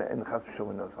 and Chas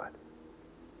v'Shalom knows what.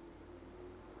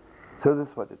 So this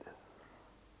is what it is.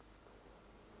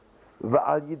 We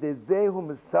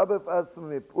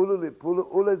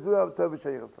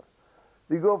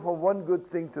go from one good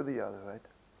thing to the other, right?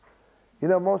 You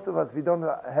know, most of us, we don't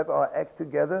have our act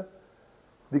together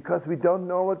because we don't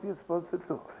know what we're supposed to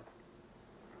do, right?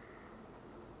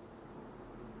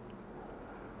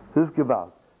 This is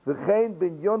Gewalt.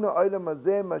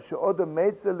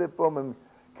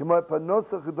 כמו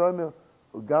פרנסה כדומה,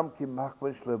 וגם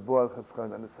כמחמש לבוא על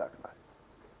חסכון הנסקנה.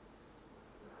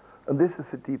 And this is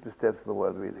the deepest depths of the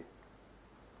world, really.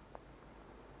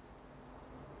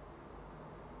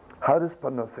 How does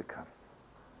Parnasa come?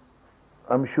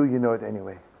 I'm sure you know it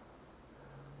anyway.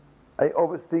 I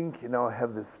always think, I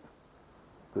have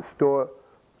the store,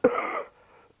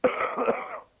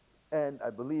 and I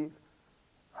believe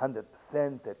 100%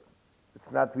 that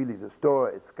it's not really the store,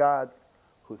 it's God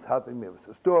who's helping me with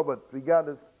the store, but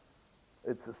regardless,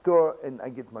 it's a store and I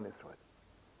get money through it.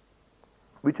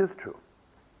 Which is true.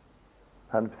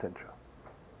 100% true.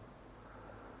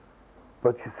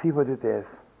 But you see what it is.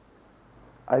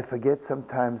 I forget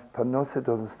sometimes Parnasa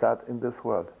doesn't start in this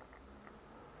world.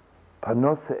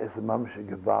 Parnasa is a mamash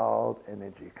gewalt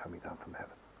energy coming down from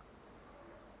heaven.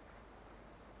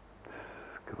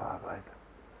 Gewalt, right?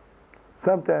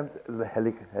 Sometimes the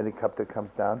helicopter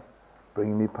comes down,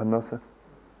 bringing me Parnasa.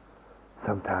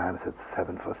 Sometimes it's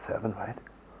 747, right?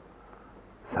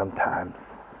 Sometimes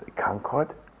a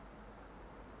Concorde.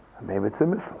 Maybe it's a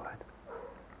missile, right?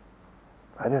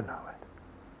 I don't know, right?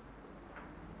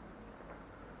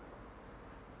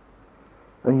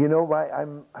 And you know why I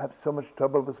have so much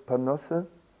trouble with Parnasa?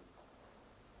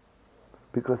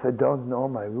 Because I don't know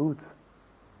my roots.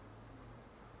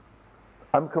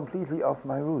 I'm completely off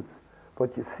my roots.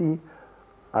 But you see,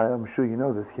 I'm sure you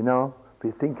know this,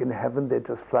 we think in heaven they're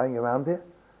just flying around there.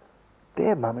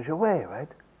 They're mamish away, right?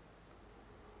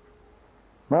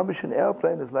 Mamish, an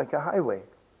airplane is like a highway.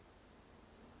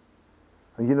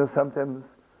 And sometimes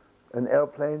an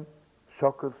airplane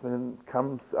shocks when it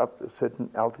comes up a certain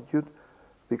altitude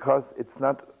because it's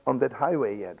not on that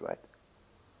highway yet, right?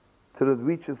 Till it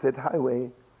reaches that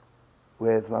highway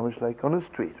where it's mamish like on a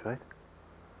street, right?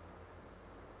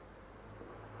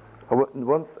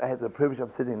 Once I had the privilege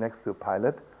of sitting next to a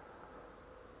pilot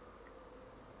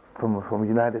from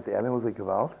United Airlines, was a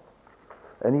gewalt,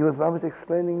 and he was mamish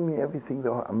explaining me everything,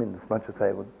 though, as much as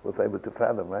I was able to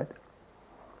fathom, right?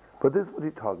 But this is what he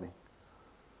told me.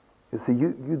 You see,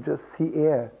 you just see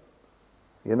air.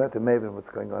 You're not amazed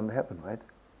what's going on in heaven, right?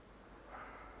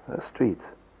 The streets.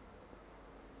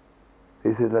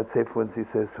 He said, let's say, for instance,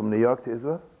 he says, from New York to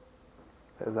Israel,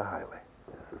 there's a highway,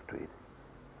 there's a street.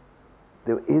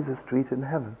 There is a street in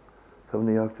heaven from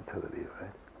New York to Tel Aviv,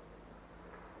 right?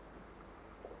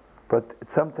 But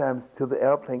sometimes, till the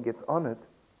airplane gets on it,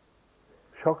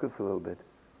 shock us a little bit.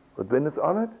 But when it's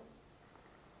on it,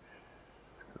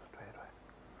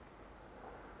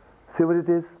 see what it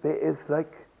is? There is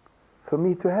like, for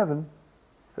me to heaven,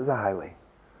 there's a highway.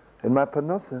 And my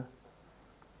Parnasa,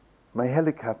 my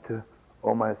helicopter,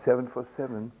 or my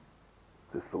 747,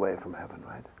 this is the way from heaven,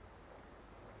 right?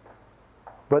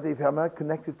 But if I'm not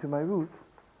connected to my roots,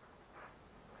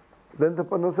 then the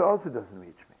Parnasa also doesn't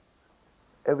reach me.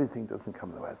 Everything doesn't come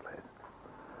in the right place.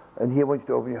 And here I want you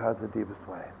to open your heart the deepest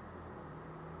way.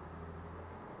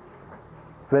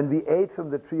 When we ate from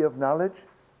the tree of knowledge,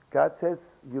 God says,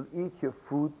 you'll eat your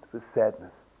food with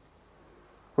sadness.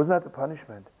 It was not a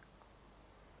punishment.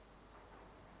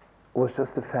 It was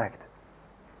just a fact.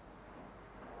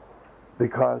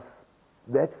 Because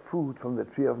that food from the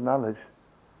tree of knowledge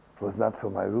was not for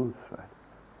my roots, right?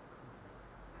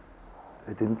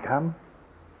 It didn't come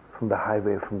from the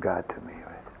highway from God to me,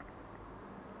 right?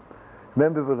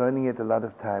 Remember, we're learning it a lot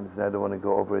of times, and I don't want to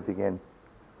go over it again.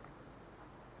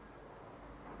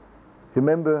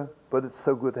 Remember, but it's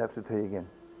so good to have to tell you again,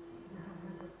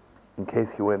 in case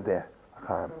you weren't there.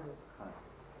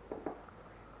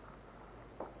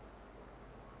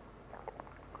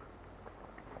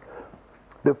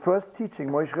 The first teaching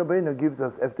Moshe Rabbeinu gives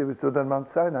us after we stood on Mount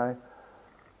Sinai,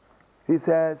 he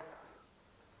says,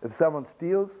 if someone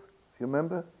steals, if you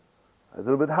remember, a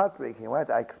little bit heartbreaking, right?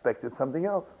 I expected something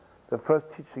else. The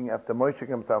first teaching after Moshe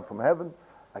comes down from heaven,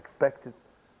 I expected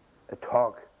a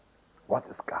talk. What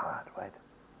is God, right?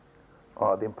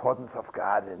 Or the importance of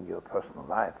God in your personal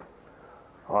life.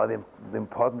 Or the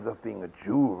importance of being a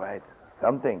Jew, right?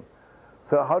 Something.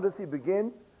 So how does he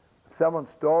begin? If someone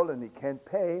stole and he can't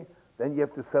pay, then you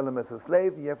have to sell him as a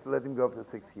slave, you have to let him go after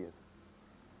 6 years.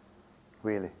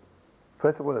 Really.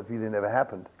 First of all, it really never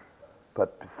happened.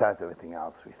 But besides everything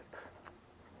else,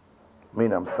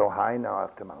 really. I'm so high now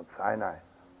after Mount Sinai.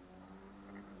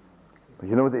 But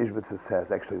you know what the Ishbitzer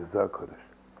says? Actually, the Zohar Kodesh.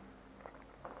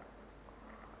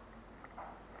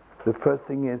 The first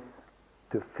thing is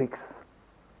to fix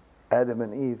Adam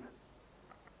and Eve.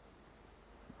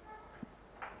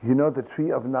 You know, the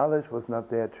tree of knowledge was not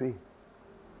their tree.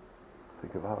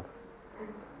 Think about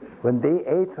it. When they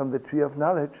ate from the tree of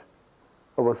knowledge,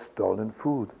 it was stolen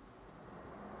food.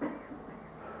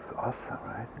 It's awesome,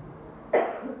 right?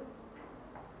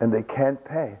 And they can't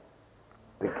pay.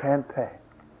 They can't pay.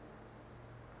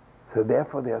 So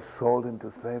therefore they are sold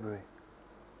into slavery.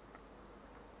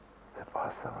 I said, oh,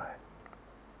 that's all right.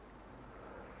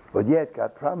 But yet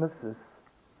God promises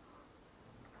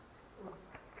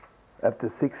after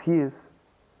 6 years,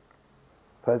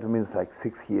 Passover means like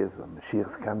 6 years when Mashiach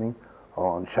is coming, or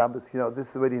on Shabbos, this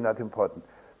is really not important.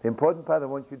 The important part I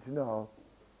want you to know,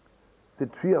 the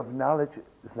tree of knowledge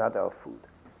is not our food.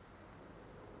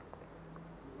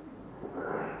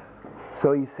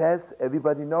 So he says,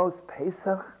 everybody knows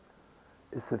Pesach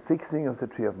is the fixing of the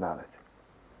tree of knowledge.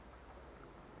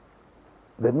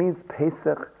 That means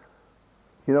Pesach,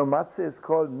 matzah is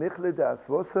called Michle de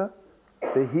Asvosa,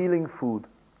 the healing food.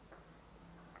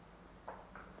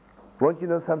 Want you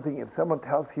know something? If someone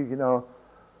tells you,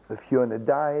 if you're on a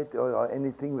diet or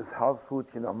anything with health food,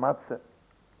 matzah,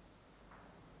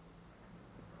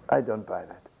 I don't buy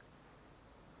that.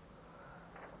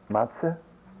 Matzah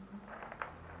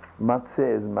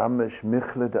is mamish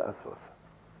michle de asvos.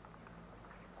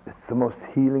 It's the most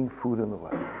healing food in the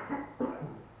world.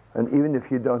 And even if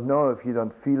you don't know, if you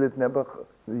don't feel it, never,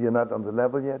 you're not on the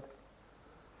level yet.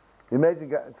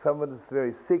 Imagine someone is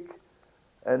very sick,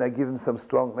 and I give him some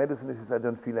strong medicine. He says, I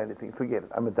don't feel anything. Forget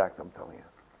it. I'm a doctor, I'm telling you.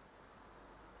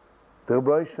 The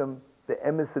Rebbe Shem, the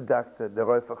emes doctor, the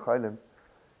Roifer Cholim,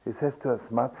 he says to us,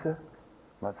 matzah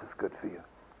is good for you.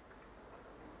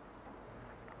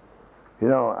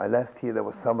 Last year there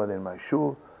was someone in my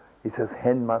shul, he says,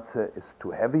 hen matzah is too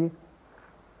heavy,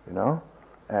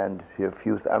 and he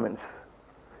refused. It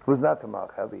was not a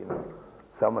mark heavy,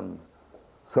 Someone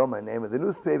saw my name in the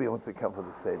newspaper, he wants to come for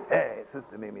the same. Hey,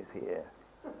 Sister Mimi's here.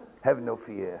 Have no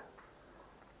fear.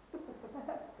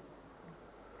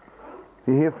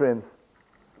 You hear, friends?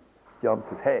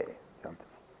 Hey,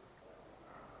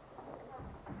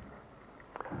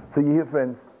 So you hear,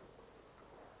 friends?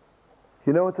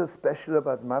 You know what's so special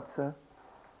about matzah?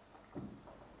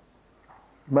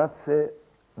 The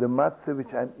matzah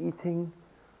which I'm eating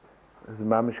is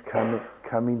mamish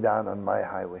coming down on my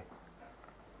highway.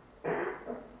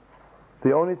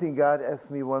 The only thing God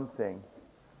asked me one thing.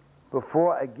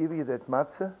 Before I give you that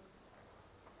matzah,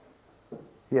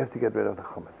 you have to get rid of the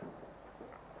chametz.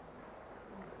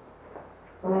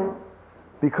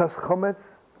 Because chametz,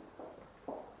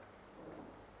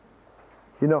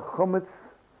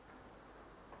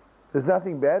 there's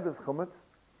nothing bad with chametz,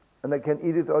 and I can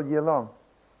eat it all year long.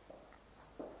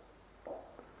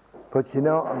 But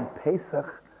on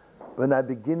Pesach, when I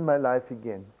begin my life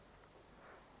again,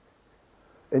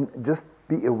 and just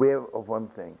be aware of one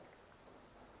thing,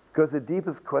 because the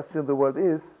deepest question of the world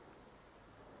is,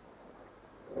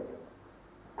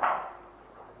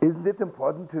 isn't it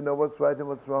important to know what's right and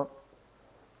what's wrong?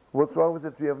 What's wrong with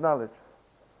the tree of knowledge?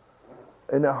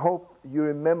 And I hope you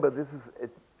remember this is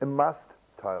a must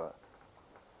Torah.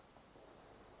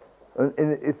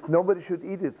 And if nobody should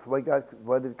eat it, why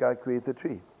did God create the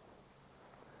tree?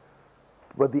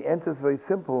 But the answer is very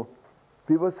simple.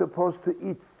 We were supposed to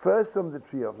eat first from the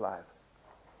tree of life,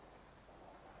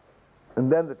 and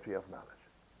then the tree of knowledge.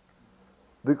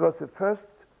 Because the first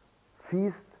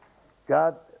feast,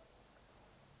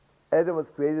 Adam was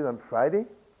created on Friday,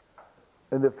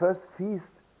 and the first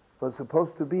feast was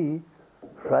supposed to be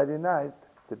Friday night,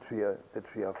 the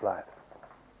tree of life.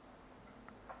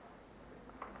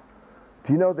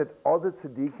 Do you know that all the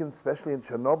tzaddikim, especially in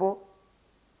Chernobyl,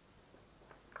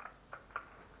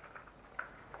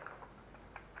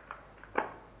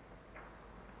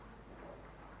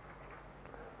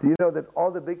 do you know that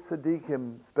all the big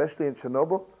tzaddikim, especially in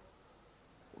Chernobyl,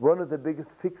 one of the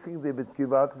biggest fixing they would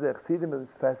give out to the Chassidim is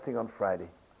fasting on Friday.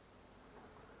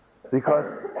 Because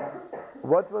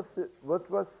what was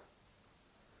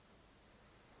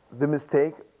the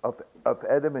mistake of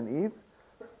Adam and Eve?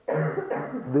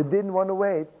 They didn't want to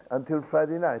wait until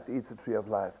Friday night to eat the tree of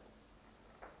life.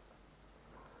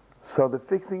 So the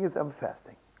fixing is, I'm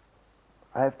fasting.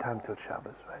 I have time till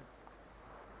Shabbos, right?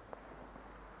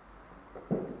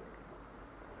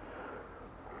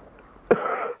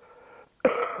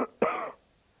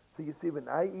 So you see, when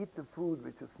I eat the food,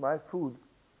 which is my food,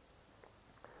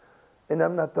 and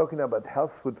I'm not talking about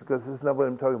health food, because this is not what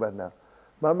I'm talking about now.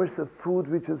 Mamish, the food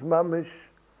which is mamish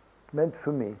meant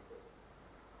for me.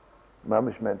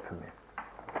 Mamish meant for me.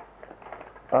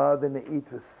 Then I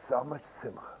eat with so much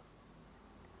simcha.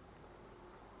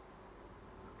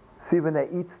 See, when I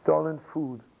eat stolen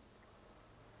food,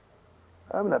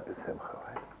 I'm not besimcha,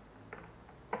 right?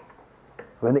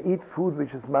 When I eat food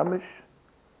which is mamish,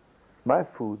 my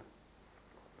food,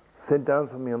 sent down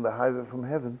for me on the highway from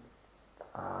heaven,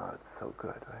 it's so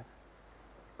good, right?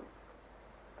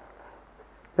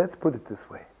 Let's put it this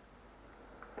way.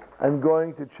 I'm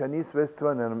going to a Chinese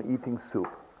restaurant and I'm eating soup.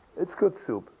 It's good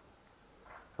soup.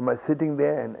 Am I sitting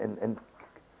there and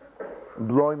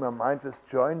blowing my mind with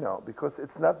joy? No, because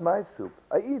it's not my soup.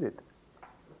 I eat it.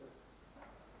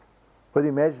 But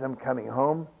imagine I'm coming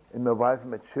home and my wife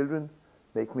and my children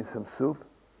make me some soup.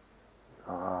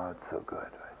 Oh, it's so good,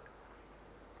 right?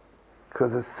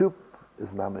 Because the soup is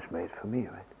mamish made for me,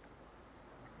 right?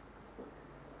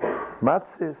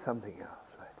 Matzah is something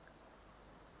else, right?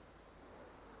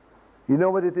 You know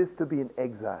what it is to be in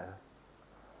exile?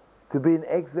 To be in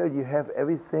exile, you have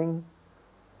everything,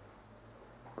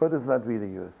 but it's not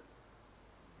really yours.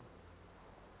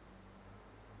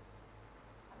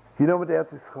 You know what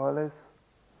Eretz Yisrael is?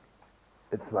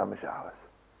 It's mamish ours.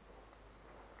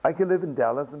 I can live in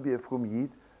Dallas and be a frum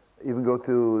Yid, even go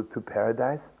to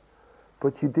paradise,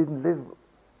 but you didn't live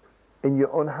in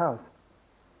your own house.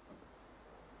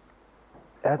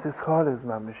 Eretz Yisrael is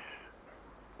mamish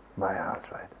my house,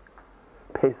 right?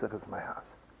 Pesach is my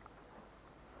house.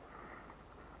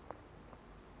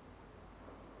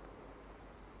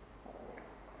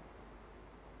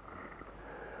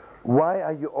 Why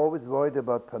are you always worried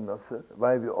about Parnassah?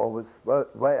 Why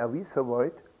are we so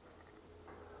worried?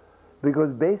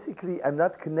 Because basically I'm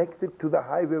not connected to the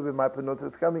highway where my Parnassah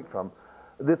is coming from.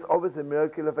 That's always a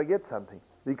miracle if I get something.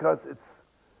 Because it's,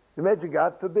 imagine,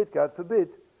 God forbid,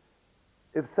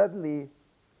 if suddenly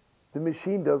the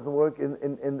machine doesn't work in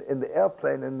the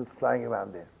airplane and it's flying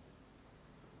around there.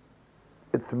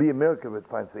 It's to be a miracle if it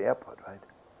finds the airport, right?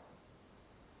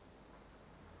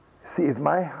 See, if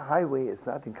my highway is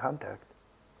not in contact,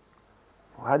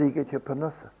 how do you get your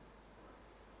Parnassah?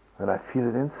 And I feel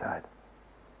it inside.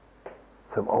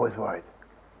 So I'm always worried.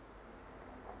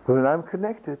 But when I'm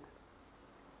connected,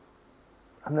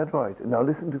 I'm not worried. Now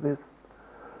listen to this.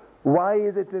 Why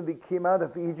is it when we came out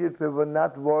of Egypt we were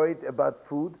not worried about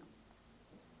food?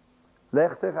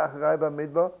 It's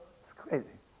crazy.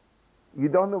 You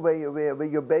don't know where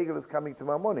your bagel is coming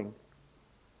tomorrow morning.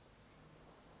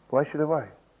 Why should I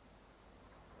worry?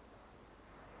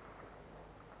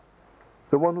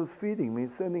 The one who's feeding me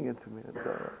is sending it to me. That's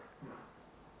all right.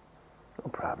 No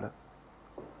problem.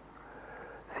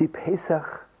 See,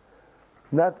 Pesach,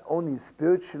 not only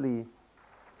spiritually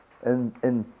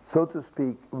and so to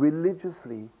speak,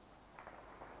 religiously,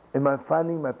 am I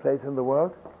finding my place in the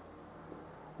world?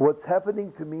 What's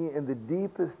happening to me in the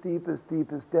deepest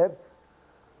depths,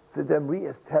 that I'm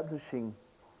re-establishing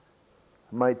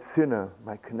my tzina,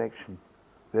 my connection,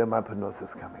 where my Parnassah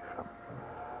is coming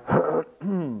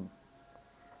from.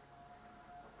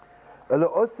 אלא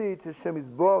עושי את השם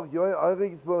יסבור, יוי אורי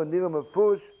יסבור, נראה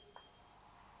מפוש,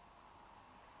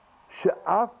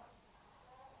 שאף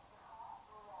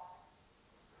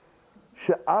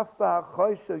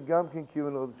בהחוישה גם כן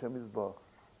כיוון עוד השם יסבור.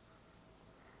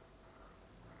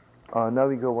 Oh, now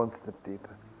we go one step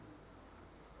deeper.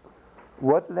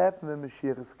 What will happen when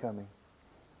Mashiach is coming?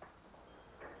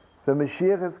 When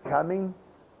Mashiach is coming,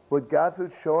 what God will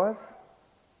show us,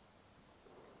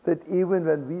 that even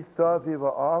when we thought we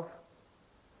were off,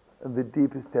 in the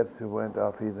deepest depths we weren't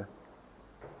off either.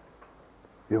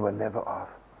 We were never off.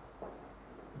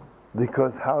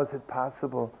 Because how is it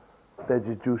possible that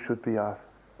a Jew should be off?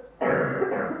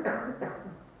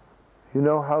 You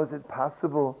know, how is it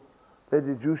possible that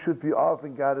a Jew should be off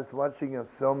and God is watching us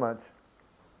so much?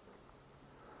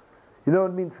 You know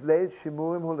what it means, Leil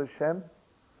Shimurim Hul Hashem?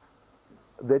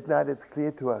 That night it's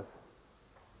clear to us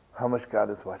how much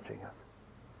God is watching us.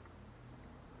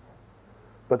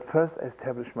 But first I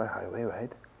establish my highway,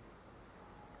 right?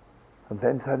 And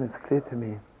then suddenly it's clear to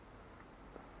me.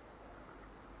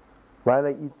 While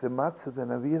I eat the matzah,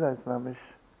 then I realize, mamish,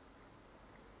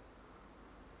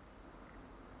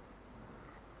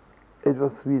 it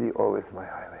was really always my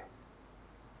highway.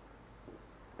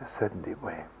 In a certain deep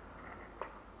way.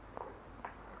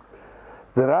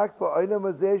 ורק בעולם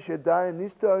הזה שעדיין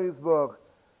נסתר יסבוך,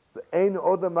 ואין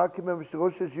עוד המקים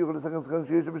בשרושו שיוכל לסכם סכם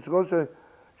שיש בשרושו,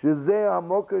 שזה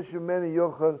המוקר שמני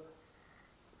יוכל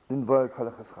לנבוא כל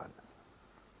החסכנס.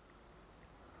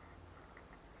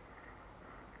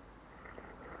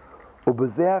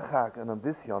 ובזה החג, and on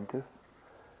this yontif,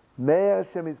 Meir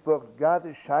Hashem Yisborach, God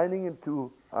is shining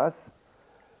into us,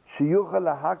 שיוכל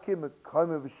להקים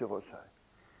מקומו בשרושו.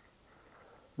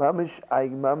 Mamish,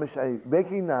 I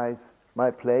recognize my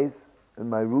place and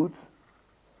my roots.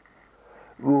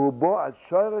 And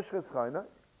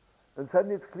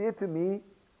suddenly it's clear to me,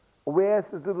 where's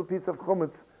this little piece of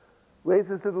chumetz? Where's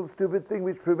this little stupid thing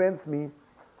which prevents me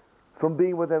from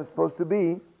being what I'm supposed to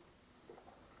be?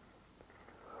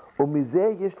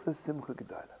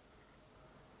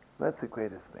 That's the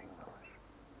greatest thing.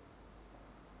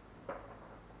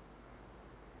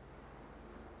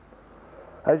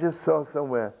 I just saw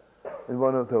somewhere in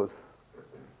one of those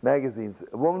magazines,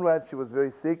 a woman writes she was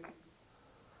very sick.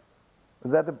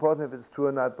 It's not important if it's true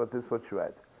or not, but this is what she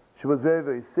writes. She was very,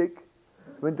 very sick,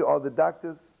 went to all the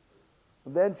doctors,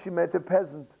 and then she met a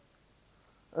peasant.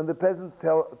 And the peasant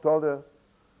told her,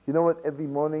 you know what, every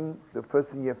morning the first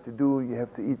thing you have to do, you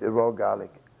have to eat a raw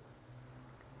garlic.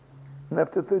 And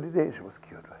after 30 days she was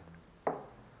cured, right?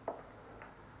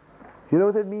 You know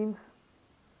what that means?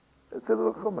 It's a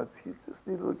little chumash. You just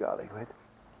need a little garlic, right?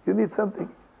 You need something.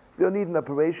 You don't need an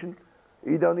operation.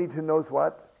 You don't need who knows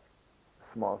what.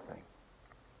 A small thing.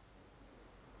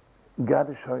 God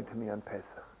is showing to me on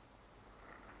Pesach.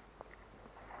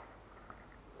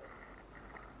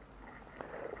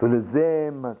 ולזה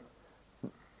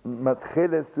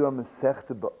מתחיל עשו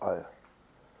המסכת באויר.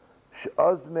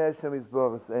 שעוז מהשם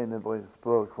יסבור עשיין ובו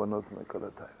יסבור כבר נוסן לכל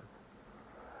הטייבס.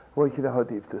 I want you to know how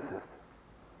deep this is.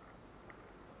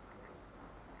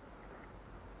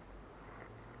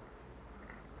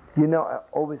 You know, I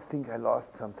always think I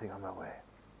lost something on my way.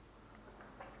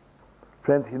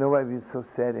 Friends, you know why we're so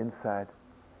sad inside?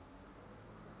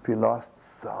 We lost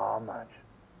so much.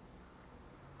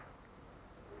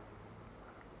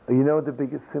 You know what the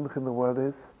biggest simcha in the world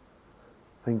is?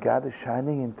 When God is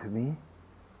shining into me,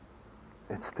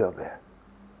 it's still there.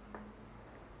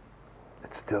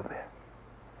 It's still there.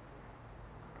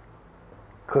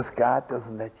 Because God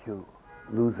doesn't let you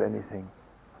lose anything.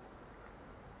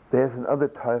 There's another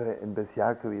Torah in Bes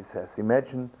Yaakov, he says,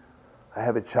 imagine I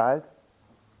have a child,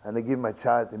 and I give my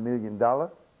child $1 million,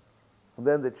 and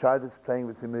then the child is playing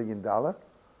with $1 million, and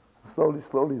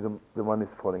slowly the money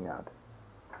is falling out.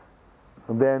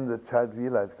 And then the child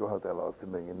realized, God, I lost $1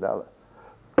 million.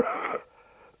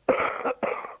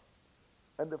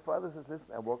 And the father says, listen,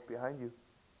 I walked behind you.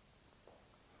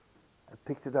 I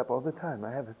picked it up all the time,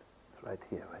 I have it. It's right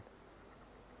here, right?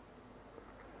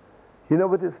 You know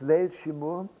what is Leil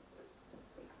Shimurim?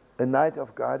 A night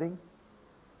of guarding?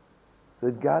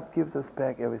 That God gives us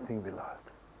back everything we lost.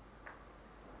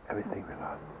 Everything we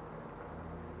lost.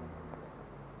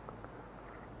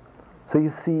 So you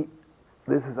see,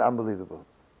 this is unbelievable.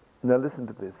 Now listen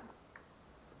to this.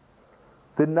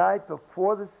 The night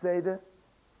before the Seder,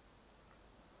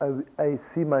 I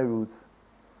see my roots.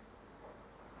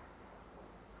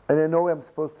 And I know where I'm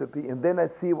supposed to be. And then I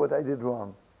see what I did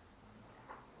wrong.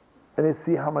 And I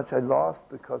see how much I lost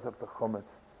because of the chumetz.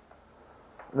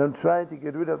 And I'm trying to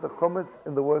get rid of the chumetz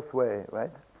in the worst way,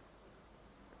 right?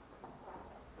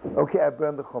 Okay, I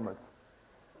burn the chumetz.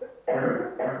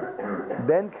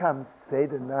 Then comes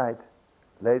Seder night,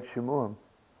 Leil Shimurim.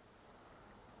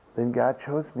 Then God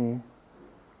shows me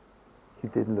you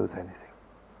didn't lose anything.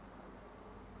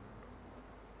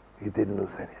 You didn't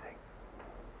lose anything.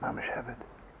 Mamash have it.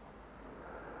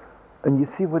 And you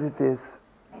see what it is?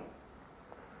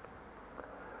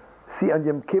 See, on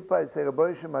Yom Kippur, I say,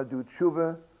 Rabbi Hashem, I'll do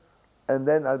tshuva, and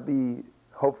then I'll be,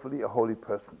 hopefully, a holy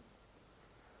person.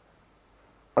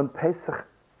 On Pesach,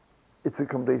 it's a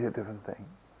completely different thing.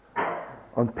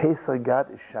 On Pesach,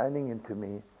 God is shining into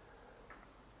me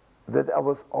that I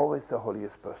was always the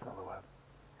holiest person in the world.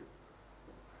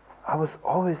 I was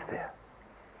always there.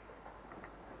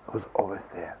 I was always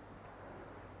there.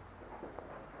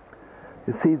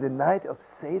 You see, the night of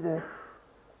Seder,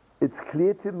 it's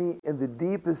clear to me in the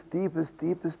deepest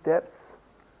depths.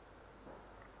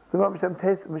 The moment I'm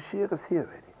tasting, Mashiach is here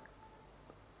already.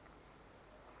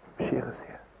 Mashiach is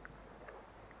here.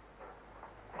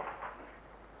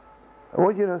 I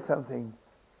want you to know something.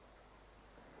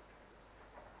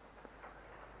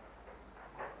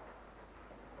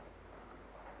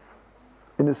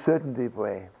 In a certain deep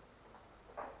way.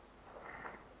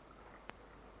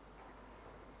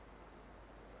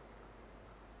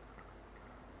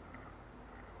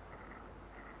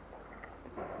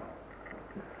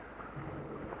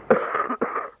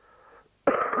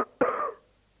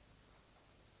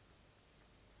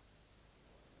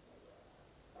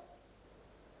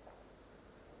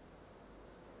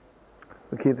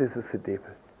 Okay, this is the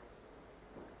deepest.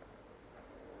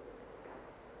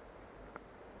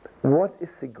 What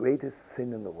is the greatest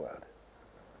sin in the world?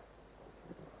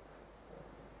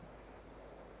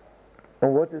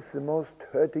 And what is the most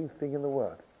hurting thing in the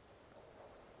world?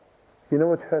 You know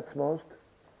what hurts most?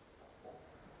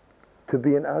 To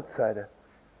be an outsider.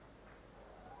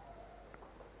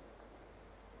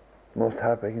 Most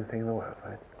heartbreaking thing in the world,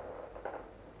 right?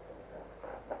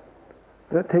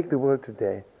 You know, take the world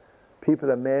today.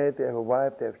 People are married, they have a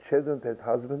wife, they have children, they have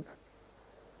husbands.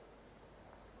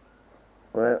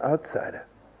 Well, an outsider.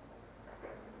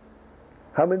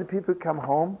 How many people come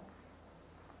home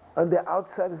and they're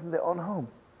outsiders in their own home?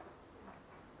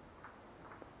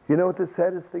 You know what the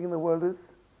saddest thing in the world is?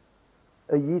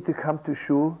 A Yid to come to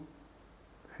shul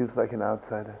feels like an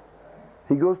outsider.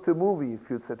 He goes to a movie, he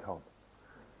feels at home.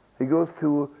 He goes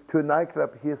to a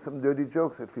nightclub, hears some dirty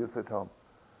jokes, he feels at home.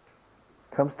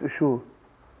 Comes to shul,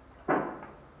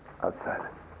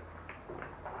 outsider.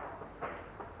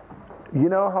 You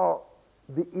know how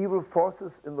the evil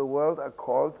forces in the world are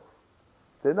called?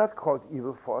 They're not called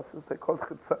evil forces, they're called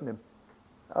chitzonim,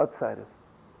 outsiders.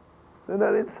 They're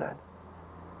not inside.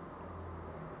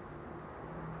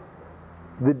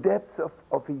 The depths of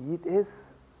a Yid is,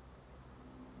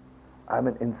 I'm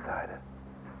an insider.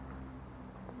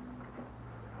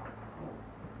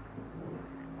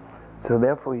 So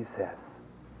therefore he says,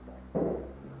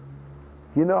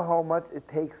 you know how much it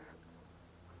takes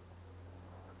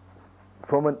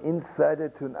from an insider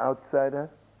to an outsider?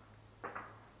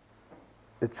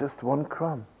 It's just one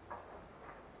crumb.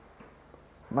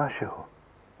 Mashu.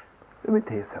 Let me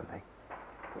tell you something.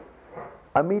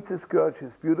 I meet this girl,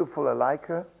 she's beautiful, I like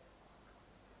her,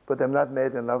 but I'm not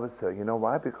made in love with her. You know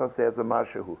why? Because there's a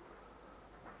mashu.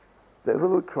 There's a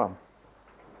little crumb.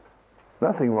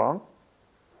 Nothing wrong.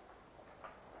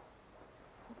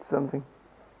 Something.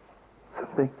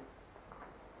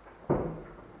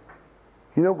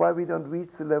 You know why we don't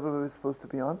reach the level we're supposed to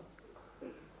be on?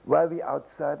 Why are we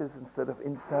outsiders instead of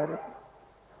insiders?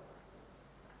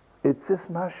 It's this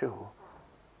mashu.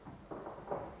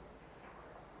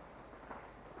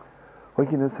 Well,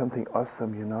 you know something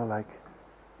awesome, you know, like,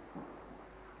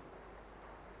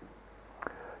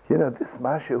 you know, this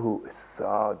mashu is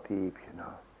so deep, you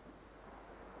know.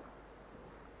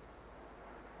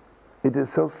 It is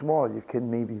so small, you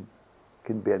can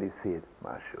barely see it,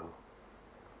 mashu,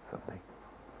 something.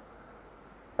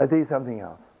 I'll tell you something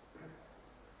else.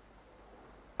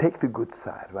 Take the good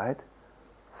side, right?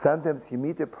 Sometimes you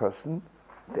meet a person,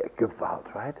 they're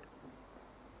gewalt, right?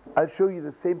 I'll show you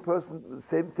the same person, the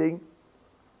same thing,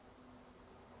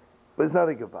 but it's not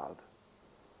a gewalt.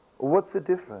 What's the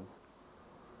difference?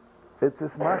 It's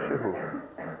this mashu.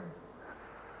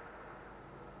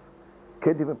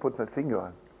 Can't even put my finger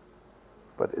on,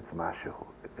 but it's mashu.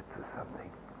 It's a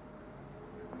something.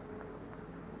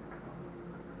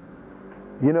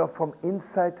 You know, from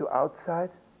inside to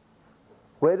outside,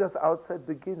 where does outside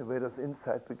begin? Where does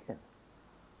inside begin?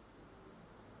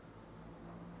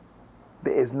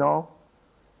 There is no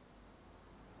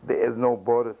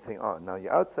border saying, oh, now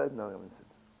you're outside, now you're inside.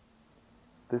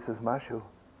 This is mashu.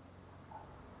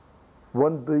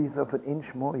 1/1000th of an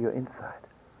inch more, you're inside.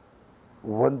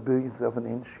 1/100000th of an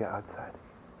inch, you're outside.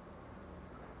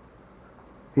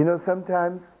 You know,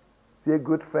 sometimes we're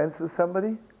good friends with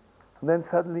somebody, and then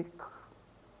suddenly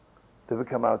they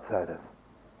become outsiders.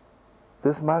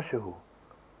 This mashu,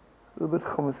 a little bit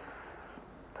hummus,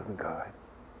 doesn't go right.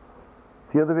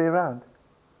 The other way around.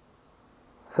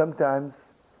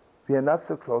 Sometimes we are not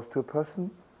so close to a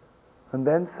person, and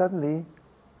then suddenly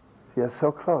we are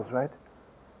so close, right?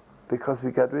 Because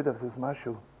we got rid of this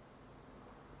mashu.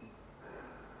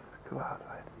 Go out,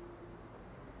 right?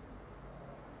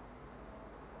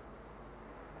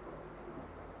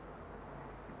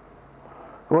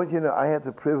 Well, you know, I had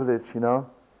the privilege, you know,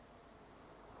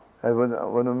 I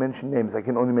want to mention names, I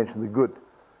can only mention the good.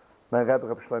 My Rabbi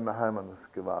Shlomo Harman was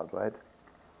gewalt, right?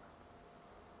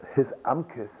 His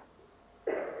amkes,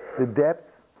 the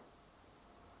depths,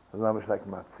 was like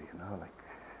matzi, you know, like,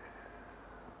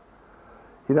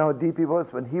 you know how deep he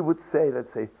was? When he would say,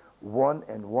 let's say, 1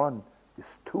 and 1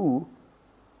 is 2,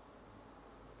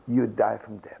 you would die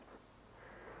from depth.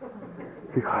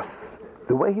 Because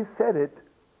the way he said it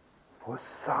was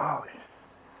so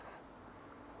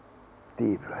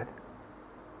deep, right?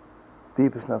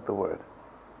 Deep is not the word.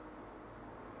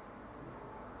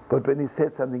 But when he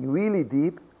said something really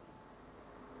deep,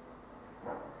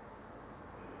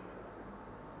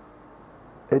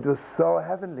 it was so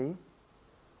heavenly.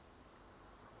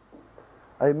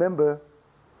 I remember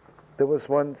there was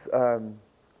once,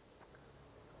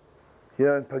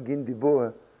 here in Pagin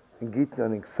Dibur, in Gitna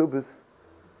and in Ksubis,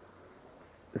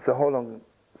 it's a whole long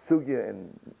sugya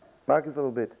and Marcus a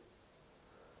little bit.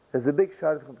 There's a big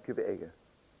shot from Kive'ega.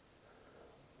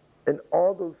 And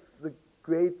all those, the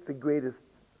greatest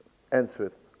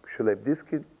answered, Shaleb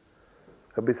Diskin,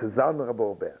 Rabbi Sazal and Rabbi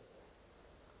Ober.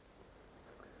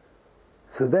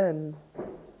 So then,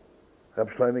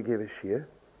 Rabbi Shlomo gave a shir,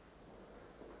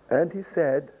 and he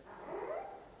said,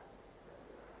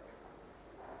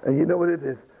 and you know what it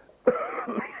is?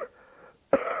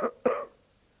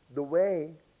 the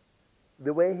way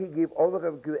he gave over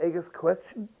Rabbi Kive'ega's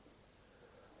question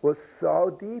was so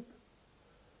deep,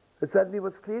 it suddenly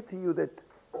was clear to you that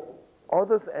all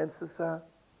those answers are,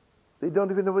 they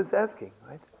don't even know what he's asking,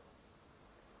 right?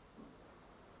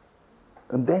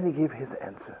 And then he gave his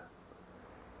answer.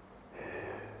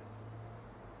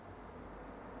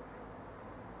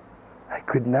 I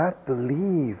could not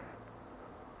believe.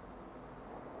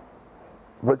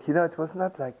 But you know, it was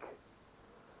not like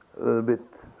a little bit,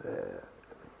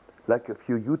 like a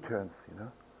few U-turns, you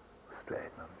know,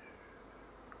 straight.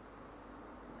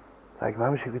 Like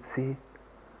Mamish, you could see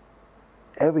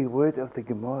every word of the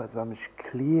Gemara is Mamish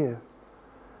clear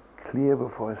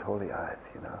before his holy eyes,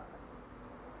 you know.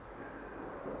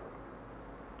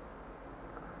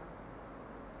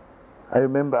 I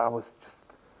remember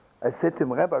I said to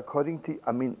him, Rebbe, according to,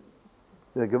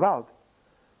 the Gewalt,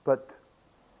 but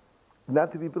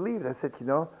not to be believed. I said, you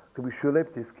know, to be sure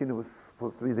this kid was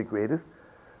supposed to be the greatest.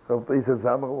 So he's a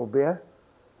Zamar or Bear.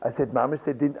 I said, Mamish,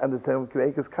 they didn't understand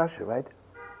Kveik's Kasha, right?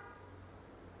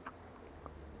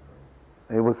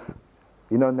 It was,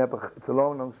 you know, it's a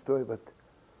long story, but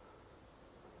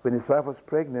when his wife was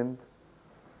pregnant,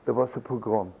 there was a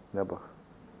pogrom, Nebuch,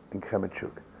 in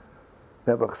Kremenchuk.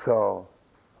 Nebuch saw,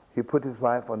 he put his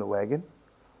wife on a wagon,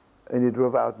 and he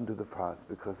drove out into the forest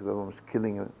because they were almost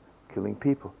killing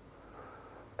people.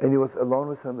 And he was alone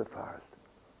with her in the forest.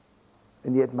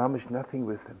 And he had mamish nothing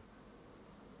with him.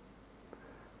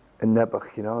 And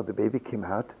Nebuch, you know, the baby came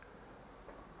out,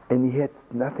 and he had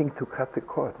nothing to cut the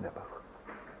cord, Nebuch.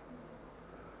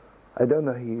 I don't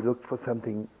know, he looked for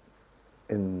something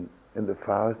in the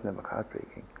forest, Nebuch,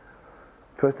 heartbreaking.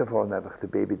 First of all, Nebuch, the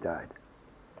baby died.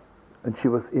 And she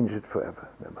was injured forever,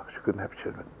 Nebuch. She couldn't have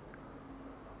children.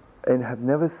 And I've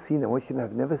never seen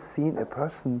a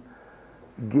person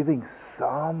giving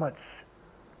so much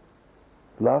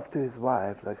love to his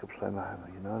wife like a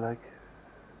Shlomo, you know, like,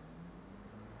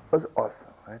 it was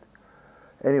awesome, right?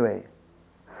 Anyway,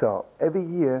 so every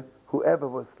year, whoever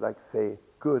was, like, say,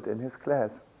 good in his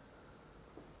class,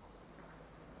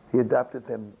 he adopted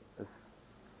them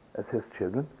as his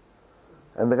children,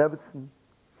 and the Rebbetzin,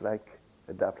 like,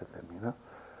 adopted them, you know.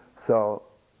 So,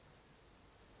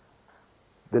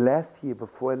 the last year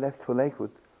before I left for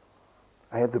Lakewood,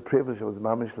 I had the privilege, I was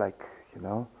mamish like, you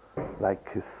know, like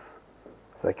his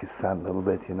son a little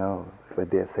bit, you know, if I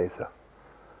dare say so.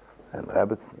 And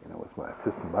Rebbetzin, you know, was my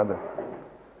assistant mother.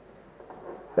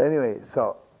 But anyway,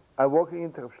 so I'm walking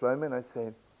into Rav Shlomo and I say,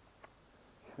 you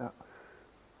know,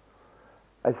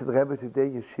 I said, Rebbe, today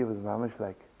yeshiva was mamish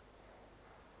like,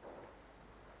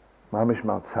 mamish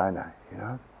Mount Sinai, you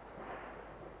know.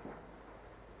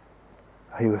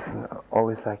 He was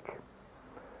always like,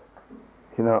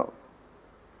 you know,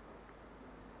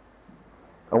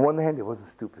 on one hand he wasn't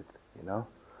stupid, you know.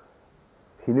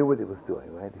 He knew what he was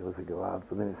doing, right? He was a Gewalt,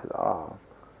 but then he said, oh,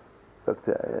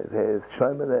 Dr.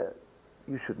 Shlomo,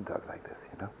 you shouldn't talk like this,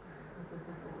 you know.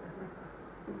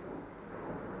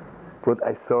 But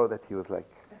I saw that he was like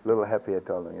a little happy I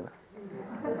told him, you know.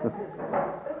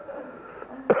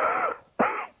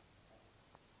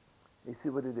 You see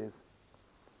what it is?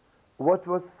 What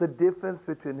was the difference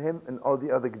between him and all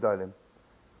the other Gedolim?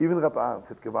 Even Rab Aaron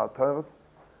said Gewalt Teures,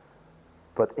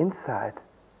 but inside,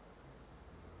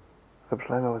 Rab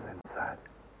Shlomo was inside.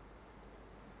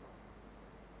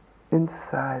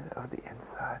 Inside of the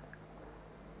inside.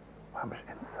 How much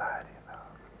inside, you know?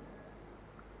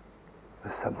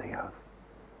 There's something else.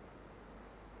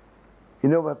 You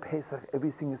know, by Pesach,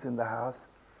 everything is in the house.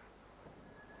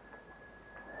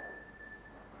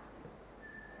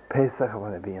 Pesach, I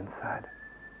want to be inside.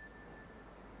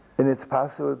 And it's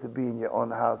possible to be in your own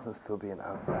house and still be an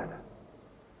outsider.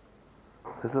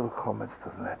 This little chometz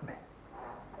doesn't let me.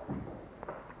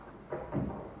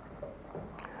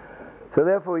 So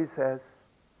therefore he says,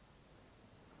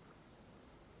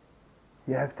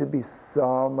 you have to be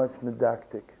so much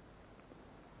medactic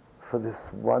for this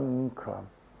one crumb.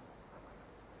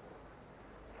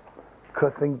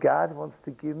 Because when God wants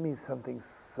to give me something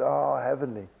so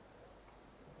heavenly,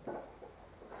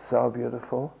 so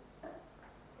beautiful.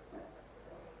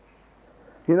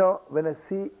 You know, when I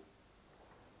see,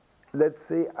 let's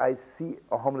say I see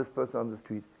a homeless person on the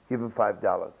street, give him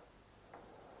 $5.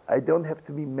 I don't have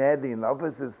to be madly in love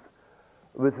with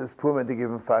this poor man to give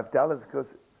him $5, because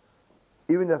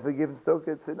even if I give him stoke,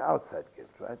 it's an outside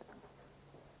gift, right?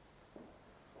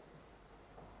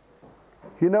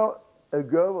 You know, a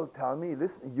girl will tell me,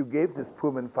 listen, you gave this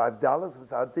poor man $5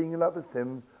 without being in love with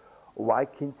him. Why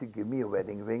can't you give me a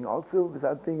wedding ring also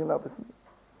without being in love with me?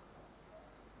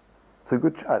 It's a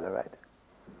good child, right?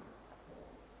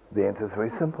 The answer is very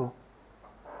simple.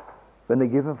 When I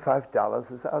give him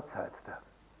 $5, it's outside stuff.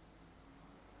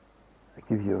 I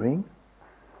give you a ring,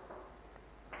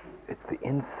 it's the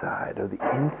inside of the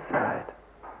inside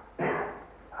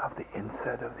of the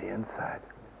inside of the inside.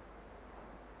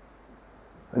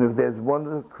 And if there's one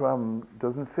little crumb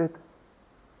doesn't fit,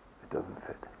 doesn't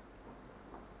fit.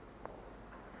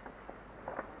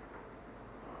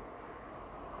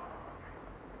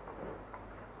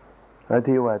 I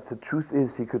tell you what, the truth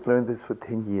is you could learn this for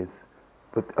 10 years.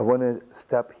 But I want to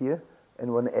stop here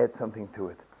and want to add something to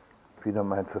it, if you don't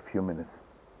mind, for a few minutes.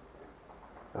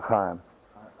 Chaim.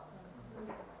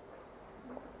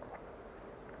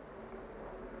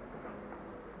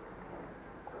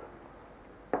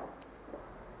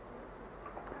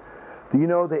 Do you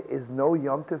know there is no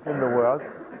Yom Tov in the world?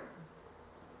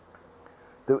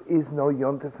 There is no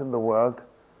Yom Tov in the world.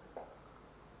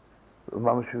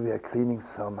 Mama, we are cleaning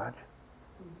so much.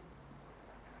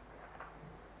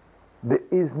 There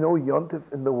is no Yom Tov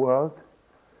in the world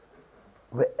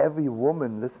where every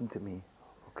woman, listen to me,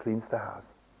 cleans the house.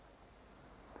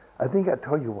 I think I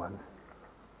told you once.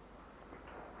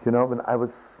 You know, when I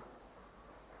was,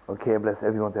 okay, bless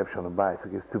everyone to have Shalom Bayis,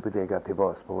 okay, stupidly I got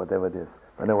divorced, but whatever it is.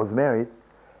 When I was married,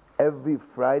 every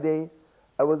Friday,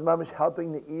 I was mamish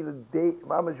helping the Ela day,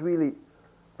 mamish really,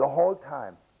 the whole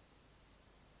time.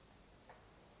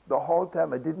 The whole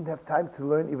time I didn't have time to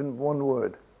learn even one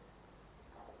word.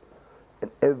 And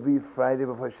every Friday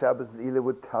before Shabbos, Ela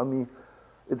would tell me,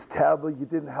 it's terrible, you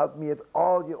didn't help me at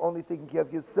all, you're only taking care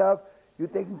of yourself, you're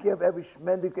taking care of every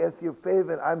shmendik as your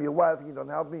favor, and I'm your wife, and you don't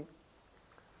help me.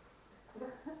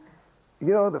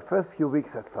 You know, the first few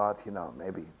weeks I thought, you know,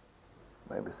 maybe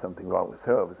something wrong with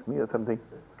her or with me or something.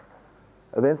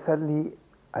 And then suddenly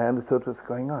I understood what's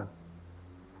going on.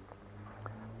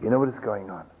 You know what is going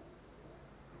on?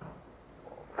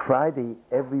 Friday,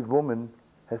 every woman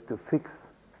has to fix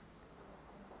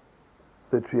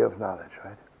the tree of knowledge,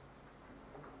 right?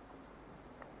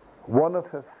 One of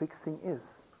her fixing is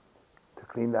to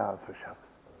clean the house for Shabbos.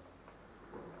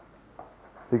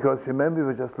 Because remember, we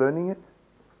were just learning it.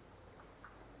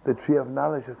 The tree of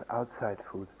knowledge is outside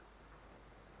food.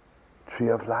 Tree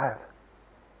of life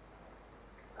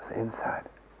is inside.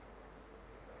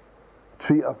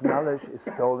 Tree of knowledge is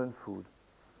stolen food.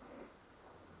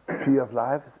 Tree of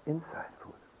life is inside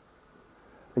food.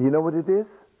 And you know what it is?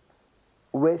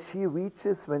 Where she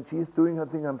reaches when she's doing her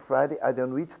thing on Friday, I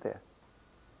don't reach there.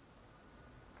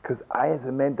 Because I, as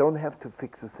a man, don't have to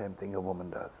fix the same thing a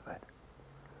woman does, right?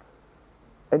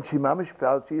 And she mamish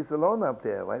felt she is alone up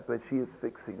there, right? But she is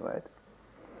fixing, right?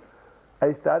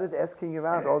 I started asking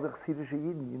around all the Chassidish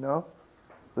Yidden, you know,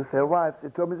 with their wives. They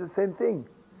told me the same thing.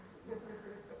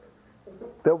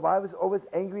 Their wife was always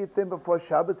angry at them before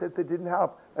Shabbos that they didn't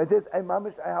help. I said, I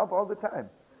mamish, I help all the time.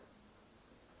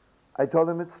 I told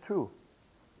them it's true.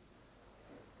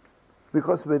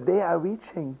 Because where they are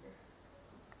reaching,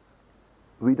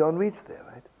 we don't reach there,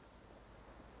 right?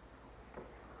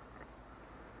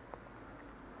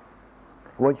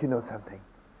 I want you to know something.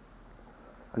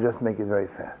 I'll just make it very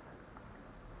fast.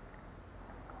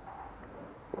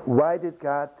 Why did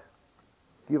God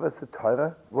give us the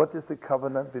Torah? What is the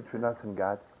covenant between us and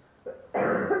God?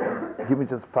 Give me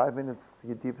just 5 minutes,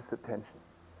 your deepest attention.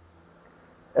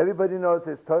 Everybody knows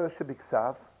there's Torah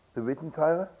Shebiksav, the written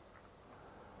Torah,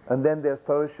 and then there's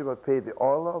Torah Shebapeh, the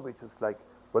oral law, which is like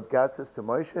what God says to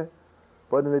Moshe,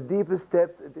 but in the deepest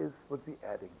depths it is what we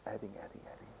adding.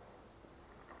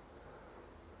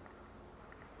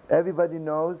 Everybody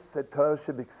knows that Torah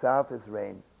Shebiksav is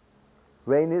rain.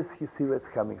 Rain is, you see where it's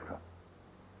coming from.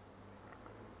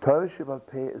 Torah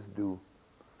Shebapeh is dew.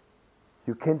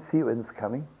 You can't see when it's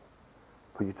coming,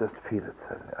 but you just feel it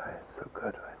suddenly. Oh, it's so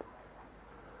good, right?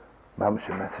 Mamash,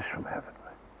 a message from heaven,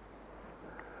 right?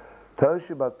 Torah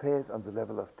Shebapeh is on the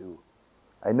level of dew.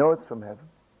 I know it's from heaven.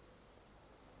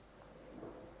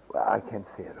 Well, I can't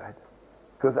see it, right?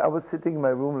 Because I was sitting in my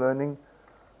room learning,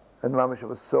 and Mamash, I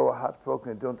was so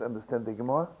heartbroken, I don't understand the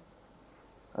Gemara.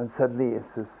 And suddenly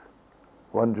it's this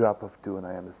one drop of dew, and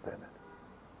I understand it.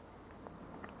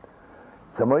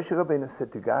 So Moshe Rabbeinu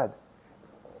said to God,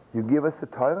 you give us the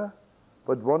Torah,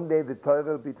 but one day the Torah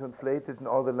will be translated in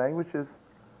all the languages,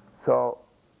 so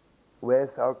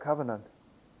where's our covenant?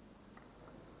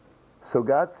 So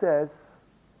God says,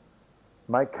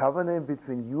 my covenant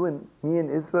between you and me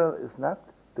and Israel is not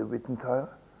the written Torah.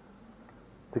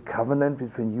 The covenant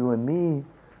between you and me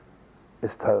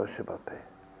is Torah Shebapeh.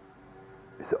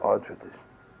 It's all tradition.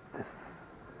 This is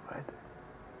right.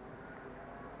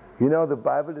 You know, the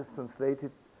Bible is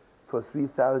translated for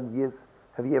 3,000 years.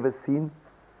 Have you ever seen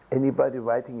anybody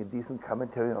writing a decent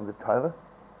commentary on the Torah?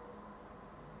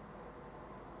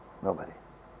 Nobody.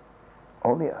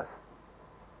 Only us.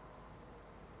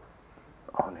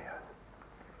 Only us.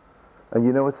 And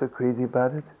you know what's so crazy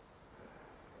about it?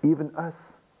 Even us,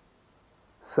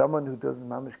 someone who doesn't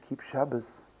mamish keep Shabbos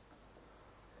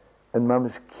and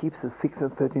mamish keeps the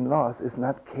 613 laws is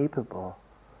not capable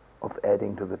of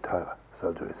adding to the Torah,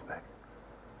 so to respect.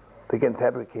 They can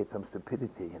fabricate some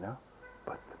stupidity,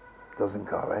 but it doesn't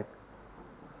go, right?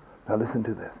 Now listen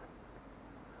to this.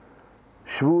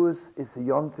 Shavuos is the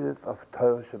yontiv of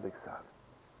Torah Shabbat.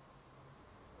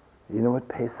 You know what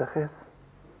Pesach is?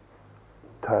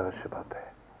 Torah Shabbat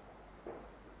Peh.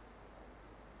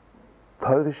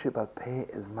 Torah Shabbat Peh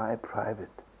is my private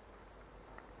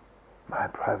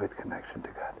connection to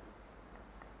God.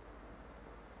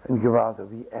 And Gewalda,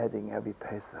 we adding every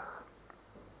Pesach.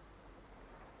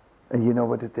 And you know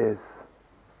what it is?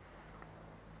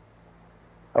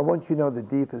 I want you to know the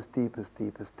deepest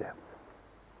depths.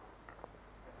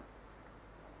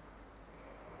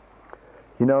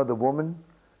 You know, the woman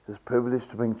is privileged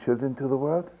to bring children to the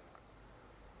world.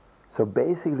 So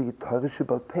basically, Torah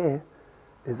Shabbat Peh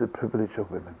is a privilege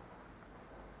of women.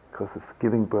 Because it's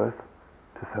giving birth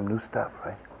to some new stuff,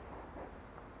 right?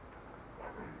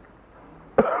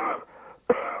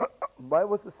 Why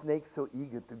was the snake so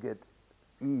eager to get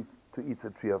Eve to eat the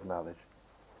tree of knowledge?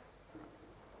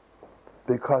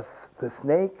 Because the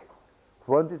snake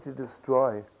wanted to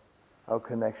destroy our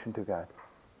connection to God.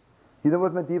 You know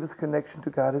what my deepest connection to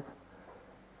God is?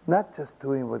 Not just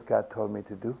doing what God told me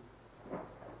to do.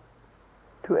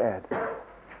 To add.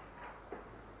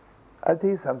 I'll tell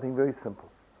you something very simple.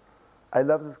 I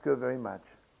love this girl very much.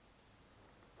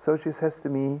 So she says to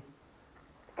me,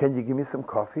 can you give me some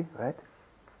coffee, right?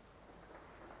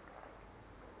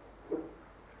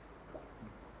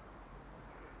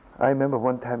 I remember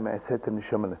one time I said to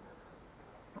Nishomana,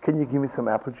 can you give me some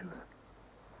apple juice?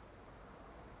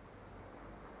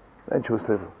 And she was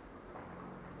little.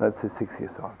 Let's say 6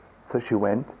 years old. So she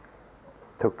went,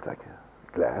 took like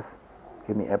a glass,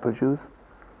 gave me apple juice,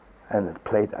 and a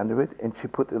plate under it, and she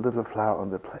put a little flour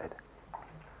on the plate.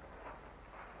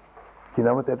 You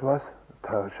know what that was?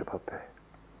 Torah Shabbat Peh.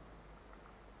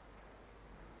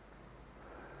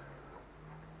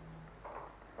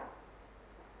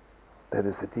 That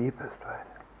is the deepest, right?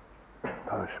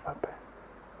 Torah Shabbat Peh.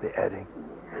 The adding.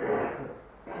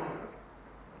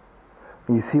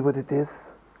 You see what it is?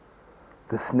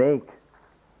 The snake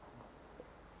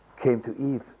came to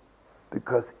Eve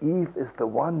because Eve is the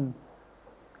one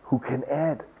who can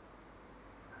add.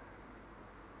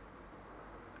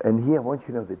 And here I want you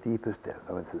to know the deepest depth.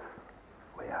 I want this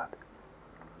way out.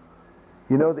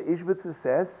 You know, the Ishbitzer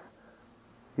says,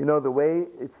 you know, the way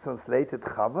it's translated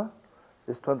Chava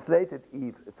is translated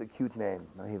Eve. It's a cute name.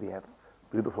 Now here we have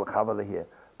beautiful Chavala here.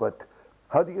 But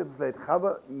how do you translate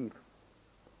Chava? Eve.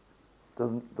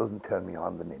 Doesn't turn me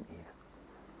on the name Eve.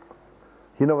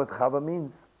 You know what Chava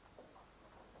means?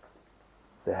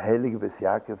 The Heilige Bes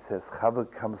Yaakov says Chava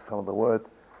comes from the word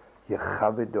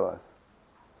Yechavedos.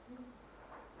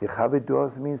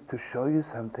 Yechavedos means to show you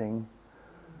something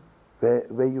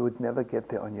where you would never get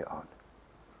there on your own.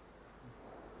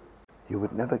 You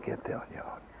would never get there on your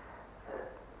own.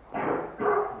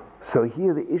 So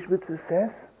here the Ishbitzer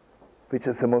says, which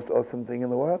is the most awesome thing in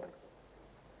the world,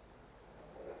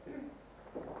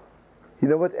 you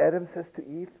know what Adam says to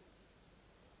Eve?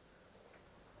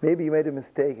 Maybe you made a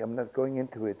mistake, I'm not going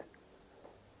into it.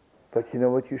 But you know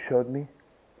what you showed me?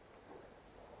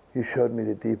 You showed me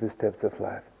the deepest depths of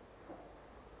life.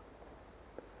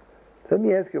 Let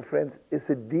me ask you, friends, is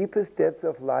the deepest depths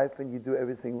of life when you do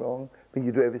everything wrong, when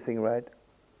you do everything right?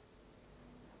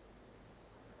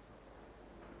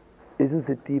 Isn't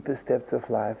the deepest depths of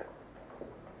life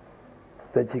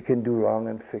that you can do wrong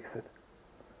and fix it?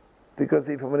 Because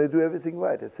if I'm going to do everything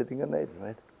right, it's sitting on Eden,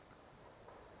 right?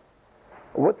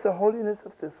 What's the holiness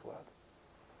of this world?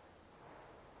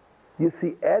 You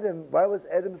see, Adam, why was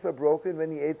Adam so broken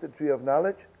when he ate the tree of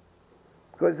knowledge?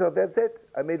 Because he thought, that's it.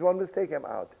 I made one mistake, I'm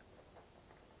out.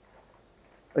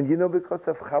 And you know, because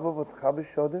of Chava, what Chava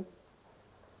showed him?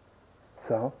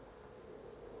 So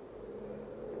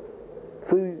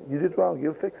you did wrong,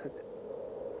 you'll fix it.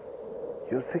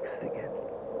 You'll fix it again.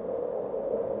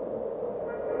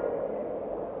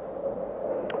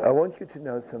 I want you to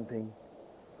know something.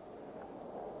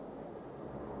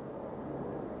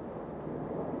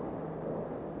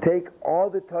 Take all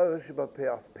the Torah Shabbat Peh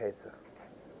of Pesach.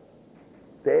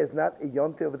 There is not a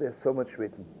yontif where there's so much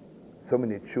written. So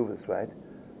many tshuvas, right?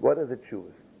 What are the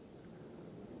tshuvas?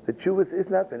 The tshuvas is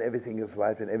not when everything is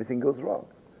right, when everything goes wrong.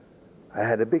 I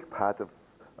had a big pot of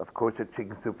kosher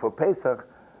chicken soup for Pesach,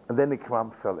 and then a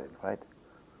crumb fell in, right?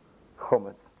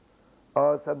 Chometz.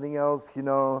 Or something else, you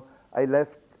know, I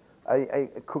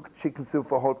cooked chicken soup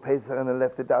for whole Pesach and I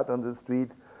left it out on the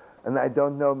street, and I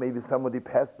don't know, maybe somebody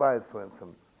passed by and threw in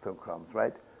some crumbs,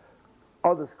 right?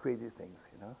 All those crazy things,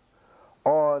 you know.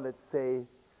 Or let's say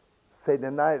the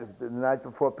night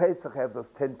before Pesach, I have those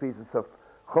 10 pieces of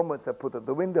chomutz I put at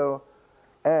the window,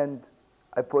 and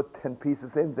I put 10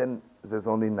 pieces in, then there's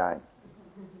only 9.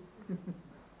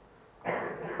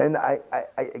 And I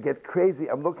get crazy.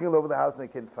 I'm looking all over the house and I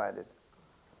can't find it.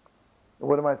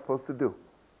 What am I supposed to do?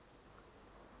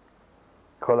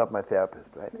 Call up my therapist,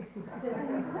 right?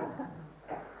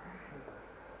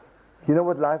 You know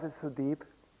what life is so deep?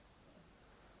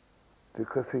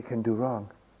 Because we can do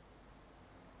wrong.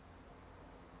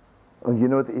 And you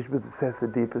know what the Ishbitzer says, the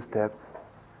deepest depths?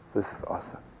 This is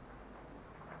awesome.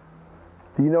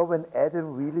 Do you know when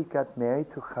Adam really got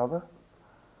married to Chava?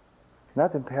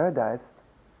 Not in paradise.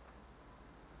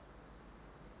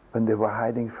 When they were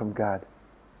hiding from God.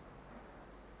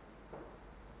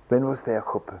 When was their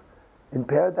chuppah? In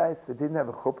paradise, they didn't have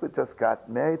a chuppah, just God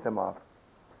married them off.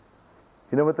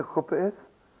 You know what the chuppah is?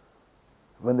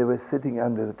 When they were sitting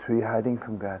under the tree hiding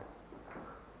from God.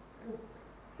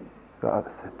 God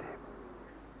is so deep.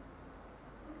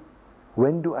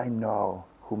 When do I know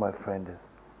who my friend is?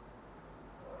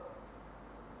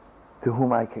 To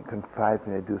whom I can confide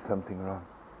when I do something wrong.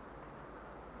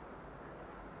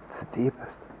 It's the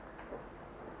deepest.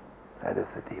 That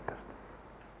is the deepest.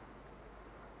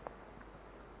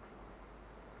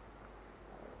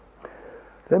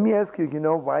 Let me ask you,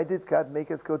 why did God make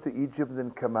us go to Egypt and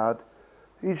then come out?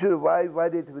 Why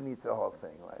did we need the whole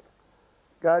thing, right?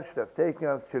 God should have taken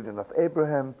us, children of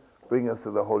Abraham, bring us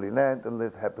to the Holy Land and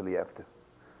live happily after.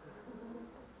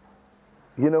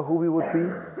 You know who we would be?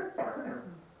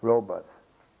 Robots.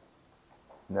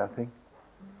 Nothing.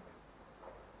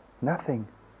 Nothing.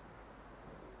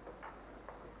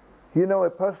 You know, a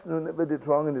person who never did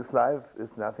wrong in his life is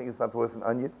nothing, it's not worth an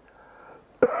onion.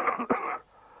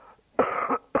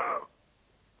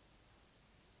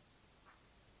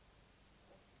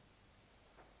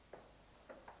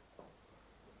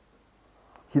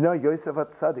 Yosef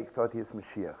HaTzadik thought he is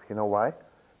Mashiach. You know why?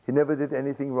 He never did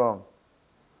anything wrong.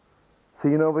 So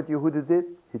you know what Yehuda did?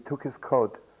 He took his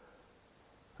coat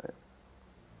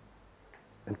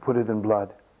and put it in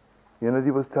blood. You know what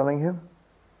he was telling him?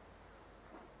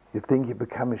 You think you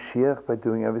become a Mashiach by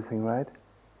doing everything right?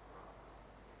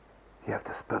 You have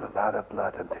to spill a lot of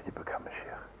blood until you become a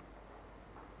Mashiach.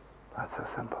 That's so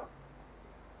simple.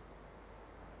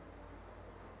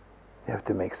 You have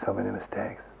to make so many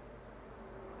mistakes.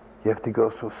 You have to go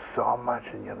through so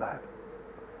much in your life.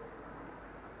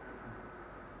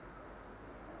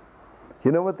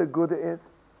 You know what the Haggadah is?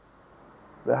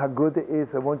 The Haggadah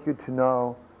is, I want you to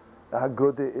know, the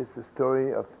Haggadah is the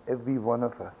story of every one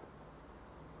of us.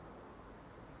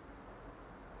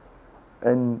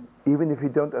 And even if you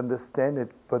don't understand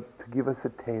it, but to give us a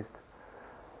taste,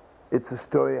 it's a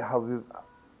story how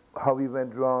we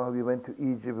went wrong, how we went to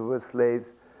Egypt, we were slaves,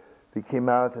 we came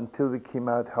out, until we came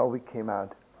out, how we came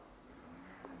out.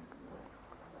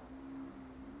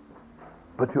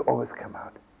 But we always come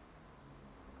out.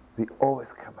 We always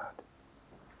come out.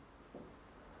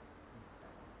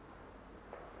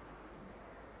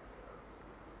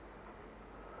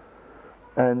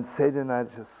 And Seder night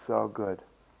is just so good.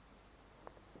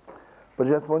 But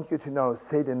I just want you to know,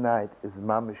 Seder night is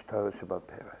Mamish Torah Shabbat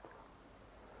Peret.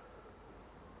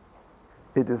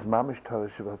 It is Mamish Torah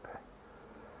Shabbat Peret.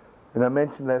 And I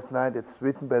mentioned last night, it's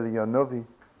written by the Yonovi.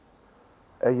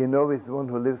 Yonovi is the one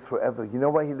who lives forever. You know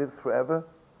why he lives forever?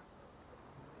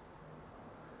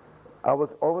 I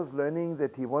was always learning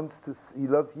that he loves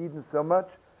Yidden so much,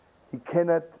 he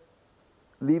cannot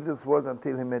leave this world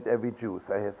until he met every Jew,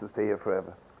 so he has to stay here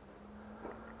forever.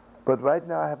 But right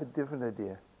now I have a different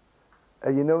idea.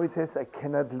 He says, I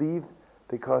cannot leave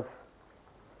because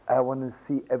I want to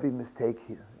see every mistake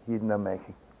Yidden are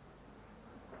making.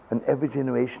 And every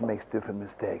generation makes different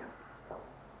mistakes.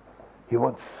 He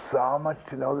wants so much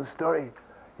to know the story.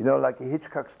 Like a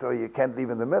Hitchcock story, you can't leave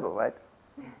in the middle, right?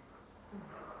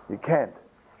 You can't.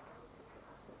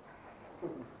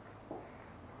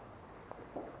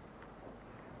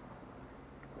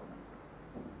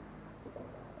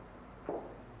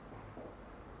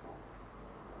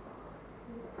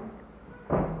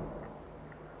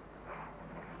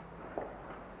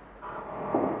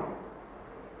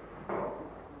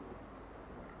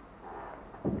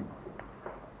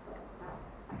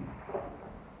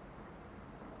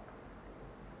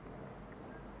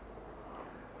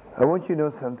 I want you to know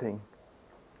something.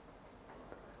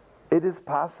 It is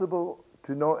possible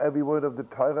to know every word of the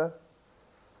Torah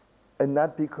and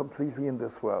not be completely in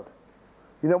this world.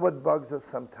 You know what bugs us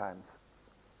sometimes?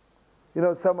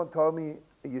 Someone told me,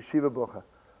 a yeshiva bucher,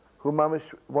 who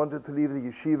mamish wanted to leave the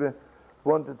yeshiva,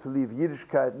 wanted to leave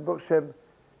Yiddishkeit, and Baruch Hashem,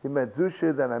 he met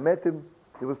Zusha, then I met him,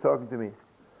 he was talking to me.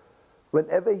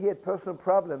 Whenever he had personal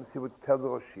problems, he would tell the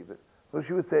Rosh Yeshiva. Rosh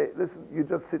Yeshiva would say, listen, you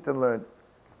just sit and learn.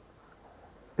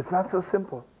 It's not so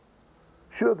simple.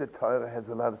 Sure, the Torah has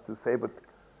a lot to say, but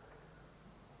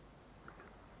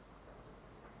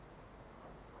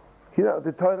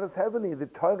the Torah is heavenly. The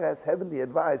Torah has heavenly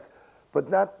advice, but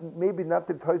maybe not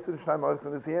the Torah Shalom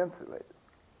Aleichem is the answer, right?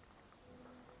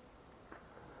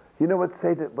 You know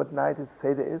what night is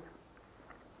Seder is?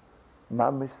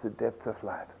 Mamish, the depths of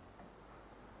life.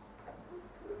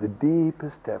 The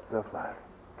deepest depths of life.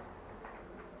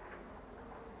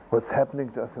 What's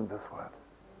happening to us in this world.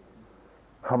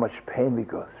 How much pain we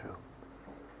go through.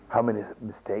 How many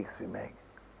mistakes we make.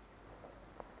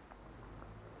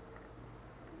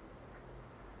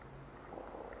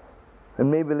 And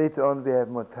maybe later on we have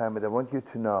more time, but I want you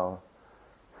to know,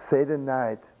 Seder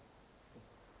night,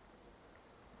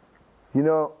 you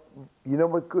know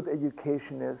what good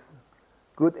education is?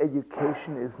 Good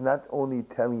education is not only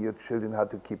telling your children how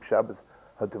to keep Shabbos,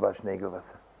 how to wash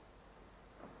Nägelwasser.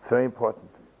 It's very important.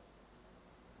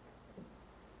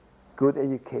 Good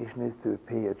education is to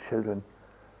prepare your children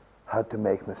how to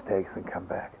make mistakes and come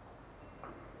back.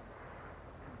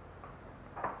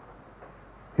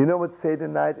 You know what Seder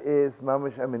night is?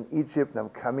 Mamash, I'm in Egypt and I'm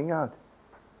coming out.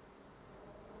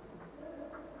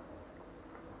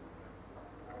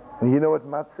 And you know what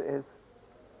matzah is?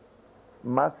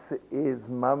 Matzah is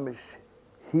mamish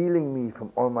healing me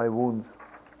from all my wounds.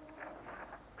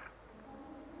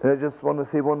 And I just want to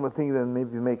say one more thing, then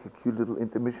maybe make a cute little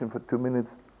intermission for 2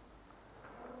 minutes.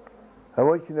 I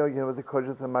want you to know what the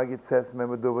Kodesh Magid says.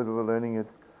 Remember, when we were learning it.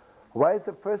 Why is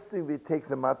the first thing we take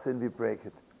the matzah and we break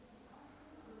it?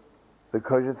 The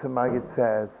Kodesh Magid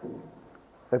says,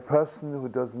 a person who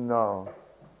doesn't know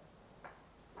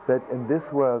that in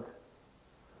this world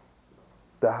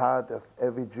the heart of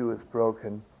every Jew is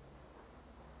broken,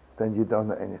 then you don't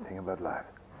know anything about life.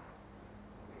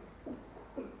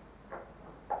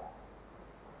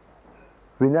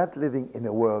 We're not living in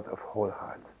a world of whole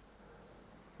hearts.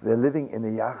 We're living in a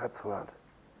Yachatz world.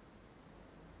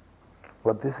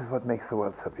 But this is what makes the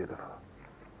world so beautiful.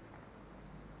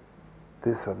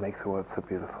 This is what makes the world so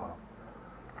beautiful.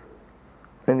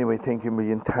 Anyway, thank you a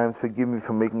million times. Forgive me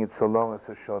for making it so long or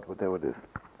so short, whatever it is.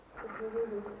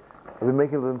 We'll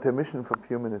make a little intermission for a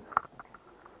few minutes.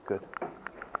 Good.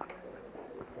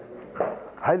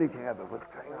 Hi, Rabbi, what's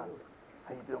going on?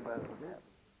 How you doing, brother?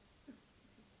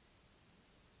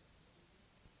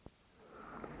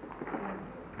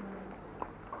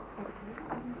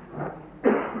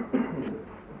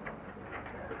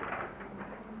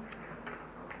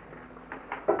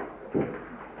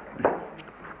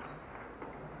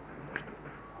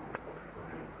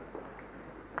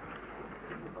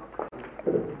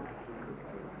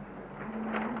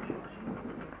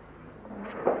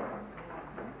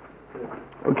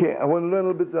 Okay, I want to learn a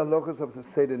little bit the halachos of the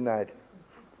Seder night.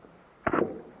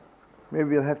 Maybe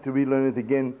we'll have to relearn it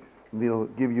again. We'll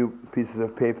give you pieces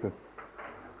of paper.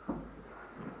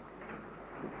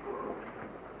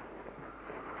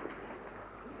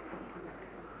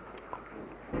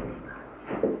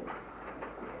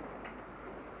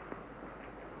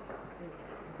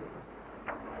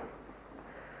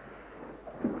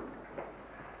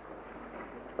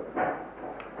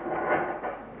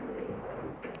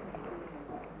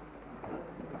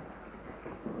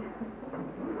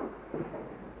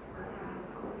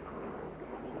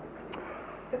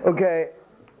 Okay,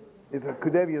 if I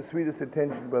could have your sweetest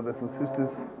attention, brothers and sisters.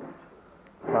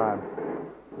 Time.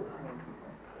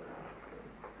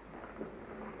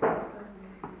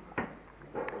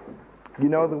 You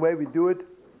know the way we do it?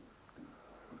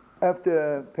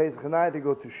 After Pesach night, I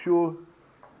go to shul.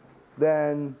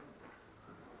 Then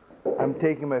I'm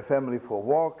taking my family for a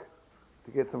walk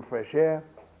to get some fresh air.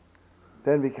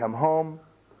 Then we come home,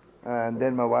 and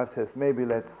then my wife says, maybe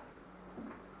let's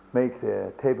make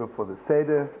the table for the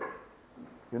Seder,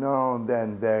 and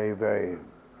then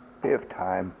we have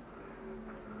time.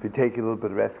 We take a little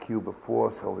bit of rescue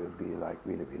before, so we'll be like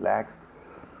really relaxed.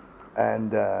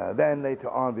 And then later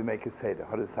on we make a Seder.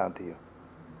 How does it sound to you?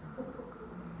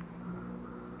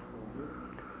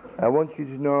 I want you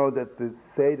to know that the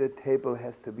Seder table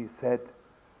has to be set,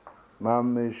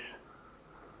 mamish,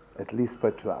 at least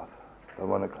by 12, by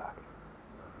 1 o'clock.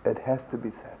 It has to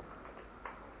be set.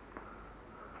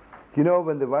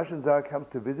 When the Russian Tsar comes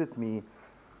to visit me,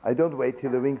 I don't wait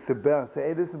till he rings the bell. Say,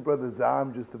 hey, listen, Brother Tsar,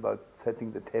 I'm just about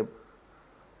setting the table.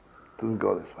 It doesn't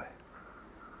go this way.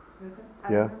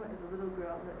 I remember as a little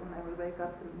girl that when I would wake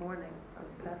up in the morning of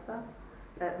Pesach,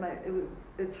 that it was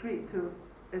a treat to,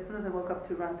 as soon as I woke up,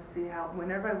 to run to see how,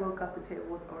 whenever I woke up, the table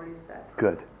was already set.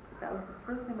 Good. That was the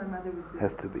first thing my mother would do.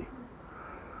 Has to be.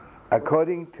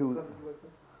 According to...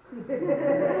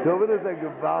 David is a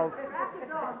Gewalt.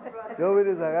 David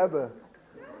is a Rebbe.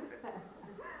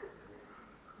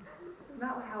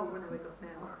 not how we're gonna wake up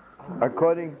now.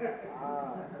 According,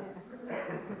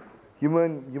 you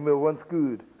were once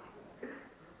good.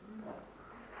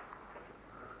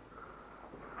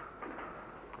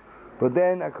 But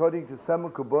then, according to some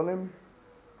Kabbalim,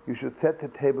 you should set the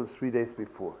table 3 days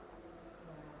before.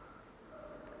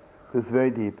 This is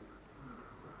very deep.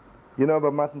 You know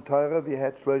about Matan Torah, we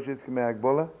had Shloshis Yemei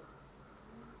Hagbola.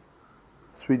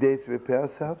 3 days to prepare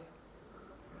ourselves.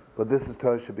 But this is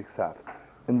Torah Shebiksav.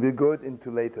 And we'll go into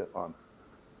later on.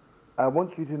 I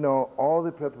want you to know all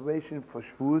the preparation for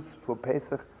Shavuos, for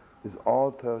Pesach, is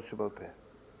all Torah Shebal Peh.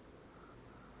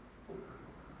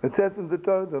 It says in the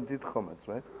Torah, don't eat chometz,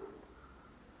 right?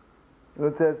 And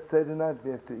it says, Seder night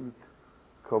we have to eat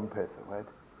Korban Pesach, right?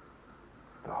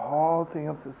 The whole thing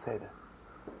of the Seder.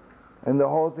 And the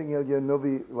whole thing, you'll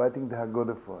Novi writing the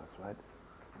Haggadah for us, right?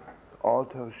 All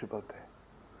Torah Shebal Peh.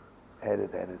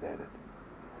 Added.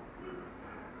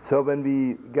 So when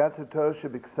we got to Torah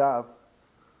Shebiksav,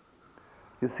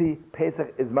 you see,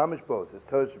 Pesach is mamish both. It's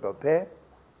Torah Shebal Peh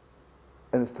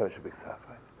and it's Torah Shebiksav,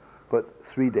 right? But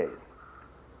 3 days.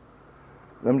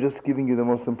 I'm just giving you the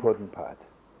most important part.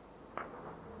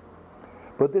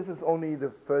 But this is only the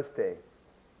first day.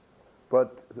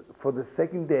 But for the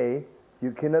second day,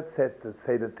 you cannot set the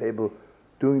Seder table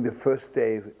during the first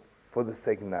day for the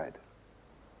second night.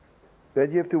 Then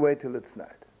you have to wait till it's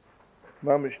night.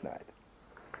 Mamish night.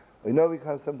 We know we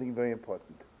have something very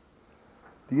important.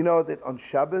 Do you know that on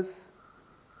Shabbos,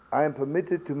 I am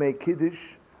permitted to make Kiddush?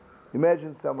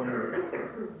 Imagine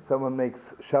someone makes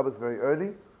Shabbos very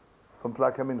early, from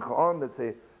Plaka Mincha on, let's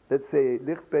say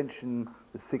Lichtbenchen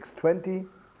is 6:20,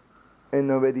 and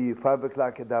already 5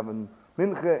 o'clock I daven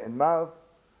Mincha and Marv,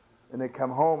 and I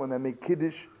come home and I make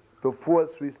Kiddush before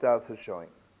 3 stars are showing.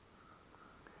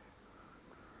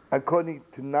 According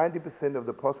to 90% of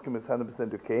the poskim, it's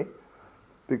 100% okay,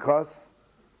 because,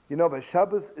 you know, by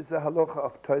Shabbos is a halacha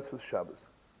of Tosfos Shabbos,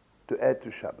 to add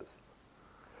to Shabbos.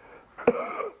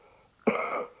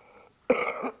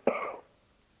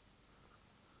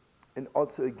 And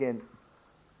also again,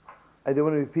 I don't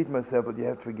want to repeat myself, but you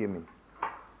have to forgive me.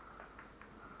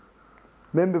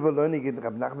 Remember, we're learning it,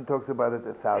 Rab Nachman talks about it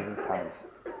 1,000 times.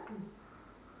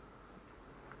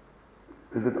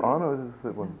 Is it on or is it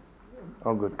the one?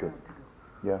 Oh, good.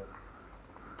 Yeah.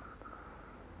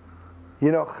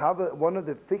 You know, Chava, one of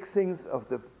the fixings of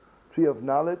the tree of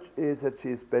knowledge is that she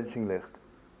is benching licht.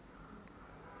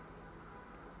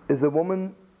 Is a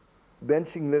woman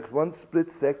benching licht 1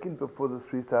 split second before the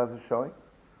 3 stars are showing?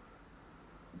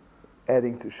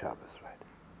 Adding to Shabbos, right?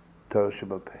 Torah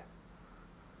Shebal Peh.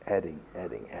 Adding.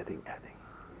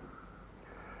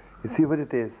 You see what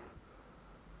it is?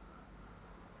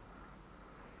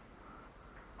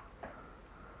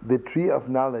 The tree of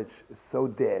knowledge is so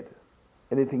dead.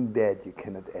 Anything dead you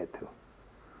cannot add to.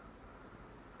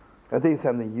 I'll tell you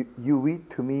something. You read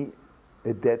to me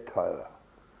a dead Torah.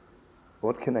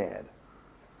 What can I add?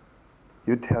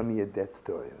 You tell me a dead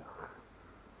story.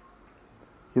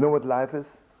 You know what life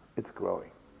is? It's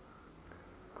growing.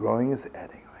 Growing is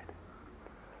adding, right?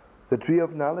 The tree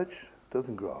of knowledge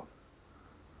doesn't grow.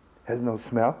 Has no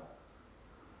smell.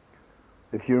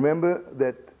 If you remember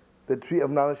that the tree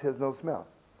of knowledge has no smell.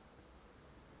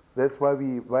 That's why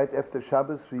we, right after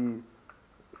Shabbos, we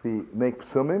make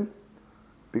psumim,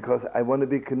 because I want to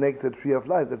be connected to the tree of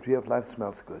life. The tree of life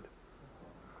smells good.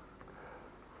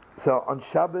 So on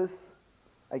Shabbos,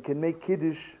 I can make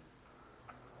Kiddush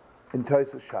in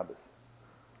Tosfos Shabbos.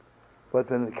 But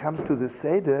when it comes to the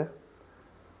Seder,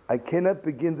 I cannot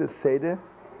begin the Seder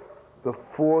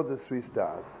before the 3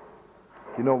 stars.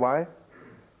 You know why?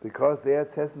 Because there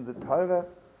it says in the Torah,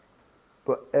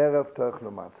 but Erev Tochlo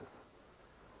Matzos.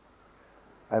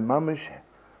 I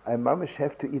mamish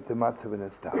have to eat the matzah when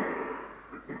it's done.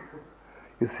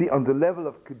 You see, on the level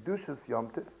of Kedushas Yom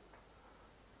Tov,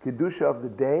 Kedusha of the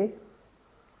day,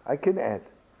 I can add.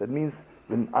 That means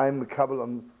when I'm Kabbalah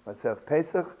on myself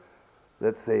Pesach,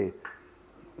 let's say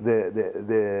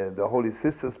the Holy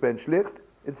Sisters bench licht,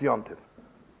 it's Yom Tov.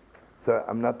 So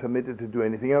I'm not permitted to do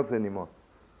anything else anymore.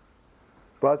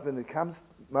 But when it comes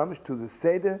mamish to the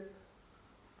Seder,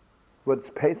 what's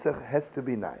Pesach has to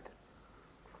be night.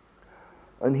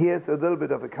 And here's a little bit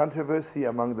of a controversy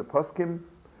among the poskim.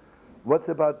 What's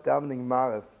about davening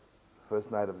Maariv,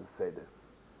 first night of the Seder?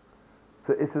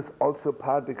 So is this also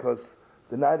part, because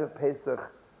the night of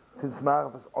Pesach, since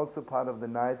Maariv is also part of the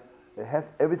night,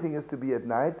 everything has to be at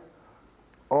night,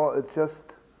 or it's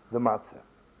just the matzah?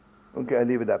 Okay, I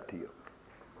leave it up to you.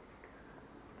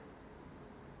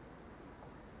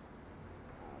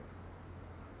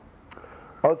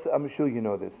 Also, I'm sure you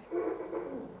know this.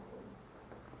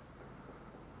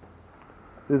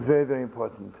 This is very, very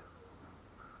important.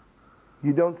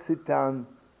 You don't sit down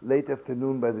late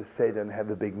afternoon by the Seder and have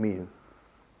a big meal.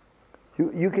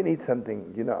 You can eat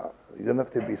something, you know. You don't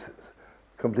have to be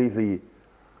completely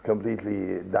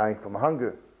dying from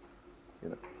hunger, you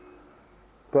know.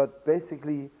 But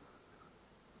basically,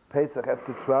 Pesach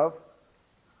after 12,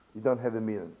 you don't have a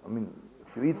meal. I mean,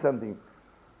 if you eat something,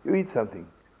 you eat something.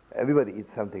 Everybody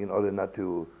eats something in order not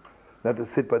to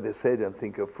sit by the Seder and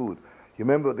think of food. You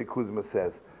remember what the Kuzma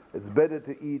says? It's better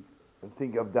to eat and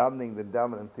think of davening than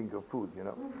daven and think of food, you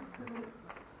know?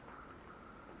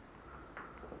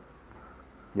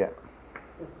 Yeah.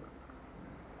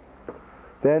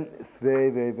 Then it's very,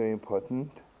 very, very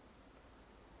important.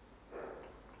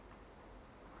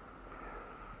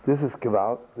 This is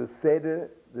Gewalt. The Seder,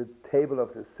 the table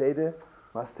of the Seder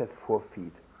must have 4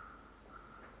 feet.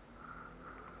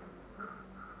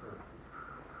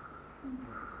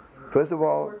 First of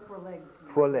all, 4 legs.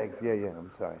 4 legs. Yeah,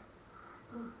 I'm sorry.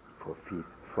 4 feet,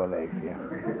 4 legs. Yeah.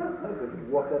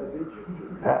 Walk out of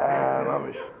Egypt.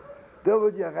 Mamish.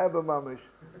 David Yarabba Mamish.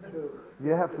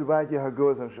 You have to write your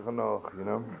Hagos and Shechanoch, you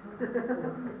know.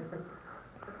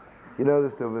 You know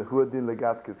this, the Huadin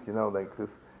Legatkis, you know, like this.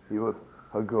 He was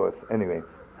Hagos. Anyway.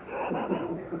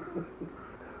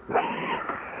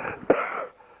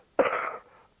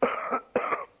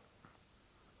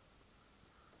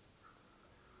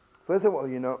 First of all,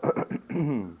 you know,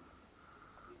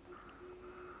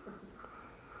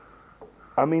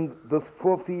 I mean, those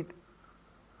 4 feet,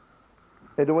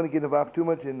 I don't want to get involved too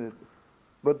much in it,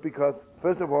 but because,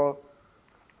 first of all,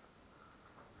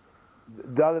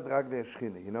 Dalet Ragle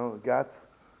Shchine, you know, God's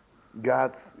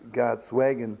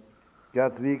wagon,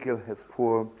 God's vehicle has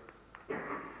 4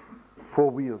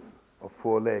 wheels or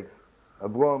 4 legs.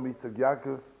 Abraham, Yitzchak,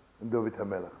 Yaakov, and David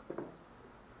HaMelech.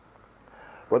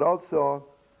 But also,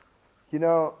 you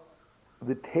know,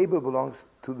 the table belongs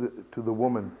to the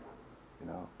woman, you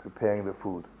know, preparing the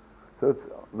food. So it's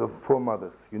the 4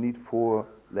 mothers. You need 4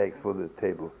 legs for the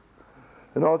table.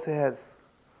 And also has,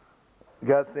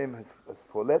 God's name has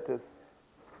 4 letters.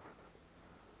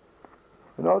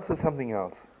 And also something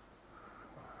else.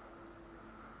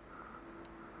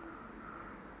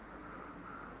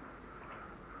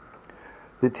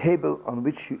 The table on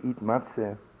which you eat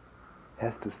matzah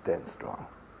has to stand strong.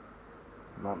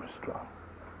 Mama strong.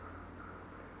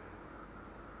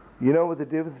 You know what the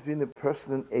difference between a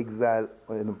person in exile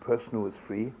and a person who is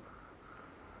free?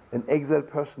 An exiled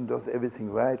person does everything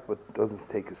right, but doesn't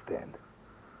take a stand.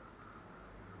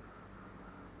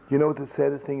 You know what the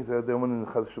saddest thing is? I don't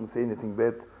want to say anything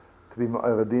bad to be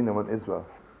Ma'aradin on Israel.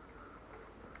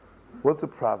 What's the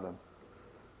problem?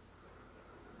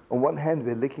 On one hand,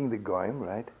 we're licking the goyim,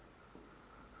 right?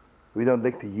 We don't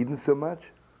lick the Yidden so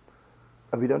much,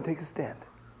 and we don't take a stand.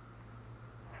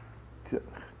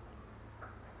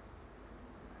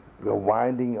 We're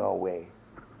winding our way.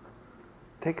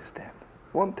 Take a stand.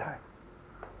 One time.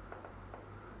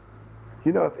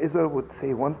 You know, if Israel would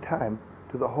say one time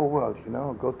to the whole world, you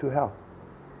know, go to hell.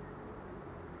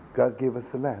 God gave us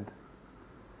the land.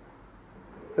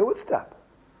 They would stop.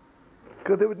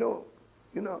 Because they would know,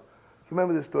 you know. You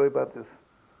remember the story about this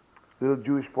little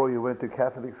Jewish boy who went to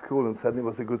Catholic school and suddenly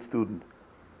was a good student?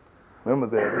 Remember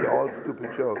the all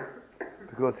stupid joke?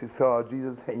 Because he saw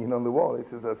Jesus hanging on the wall. He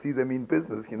says, I see they mean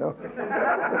business, you know.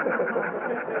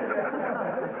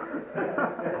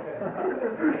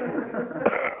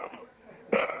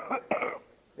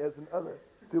 There's another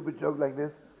stupid joke like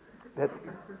this, that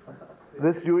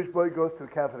this Jewish boy goes to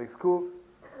Catholic school,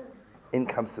 in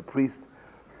comes the priest.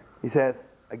 He says,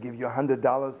 I give you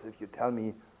 $100 if you tell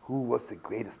me who was the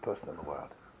greatest person in the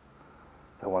world.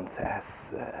 So one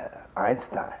says,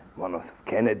 Einstein, one was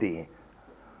Kennedy,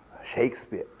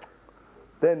 Shakespeare.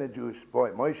 Then a Jewish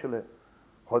boy, Moishele,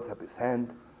 holds up his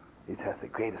hand. He says, the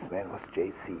greatest man was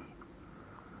J.C.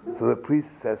 So the priest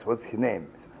says, what's your name?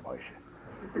 He says, Moshe.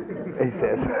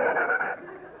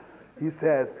 He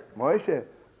says, Moshe,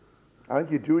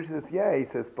 aren't you Jewish? He says, yeah. He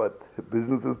says, but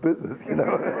business is business, you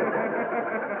know.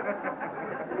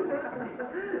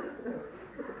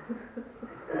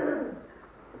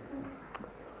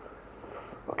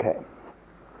 Okay.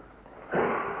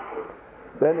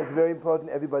 Then it's very important,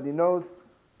 everybody knows,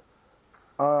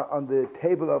 on the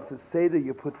table of the Seder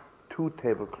you put 2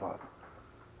 tablecloths.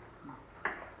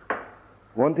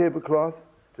 1 tablecloth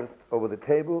just over the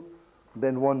table,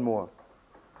 then 1 more.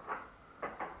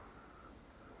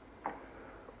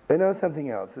 I know something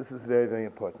else, this is very, very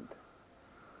important.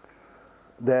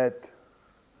 That,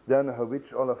 I don't know how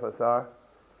rich all of us are,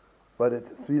 but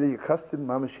it's really a custom,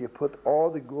 Mamish, you put all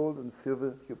the gold and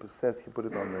silver you possess, you put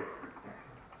it on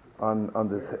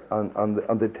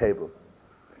the table.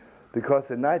 Because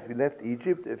the night we left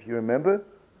Egypt, if you remember,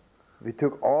 We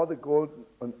took all the gold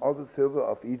and all the silver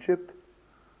of Egypt,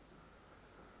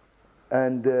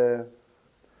 and you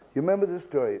remember the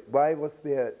story. Why was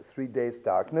there 3 days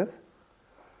darkness?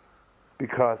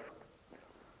 Because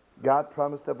God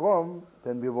promised Abraham,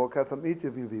 then we walk out from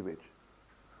Egypt, we'll be rich.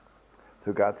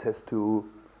 So God says to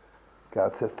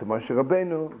Moshe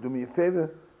Rabbeinu, do me a favor,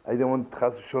 I don't want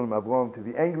Chas v'Sholom Abraham to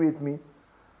be angry at me.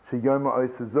 Sheyoma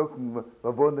ois zuzoken,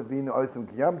 vavone v'ine ois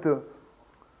kiyamto,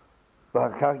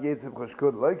 v'hakach yetzim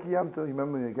choshkot loy kiyamto.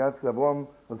 Remember when God said Abraham,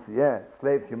 and said, yeah,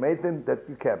 slaves you made them, that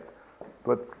you kept.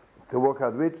 But to walk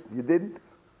out rich, you didn't.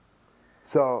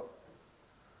 So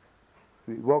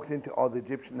we walked into all the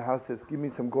Egyptian houses, give me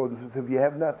some gold. And so we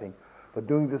have nothing. But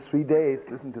during the 3 days,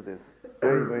 listen to this,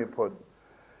 very, very important.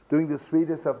 During the 3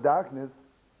 days of darkness,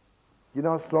 you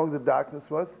know how strong the darkness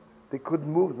was? They couldn't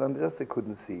move, none of us they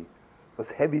couldn't see. It was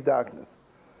heavy darkness.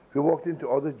 We walked into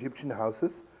all the Egyptian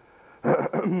houses,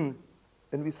 and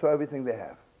we saw everything they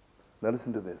have. Now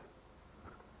listen to this.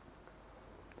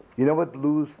 You know what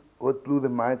blew the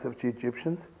minds of the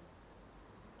Egyptians?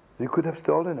 They could have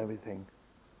stolen everything.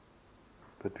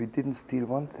 But we didn't steal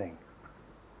one thing.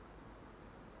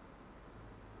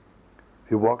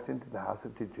 We walked into the house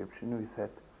of the Egyptian and we said,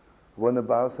 I want to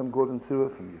borrow some gold and silver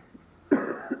from you.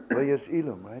 Vayesh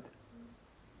Elam, right?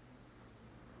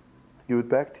 Give it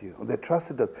back to you. And they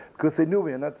trusted us because they knew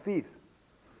we are not thieves.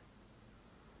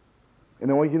 And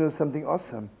I want you to know something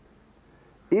awesome.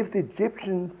 If the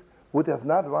Egyptians would have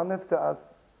not run after us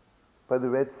by the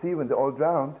Red Sea when they all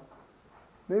drowned,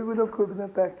 maybe we would have given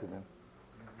that back to them.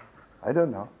 I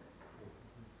don't know.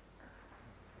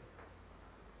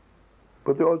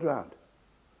 But they all drowned.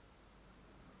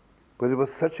 But it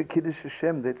was such a Kiddush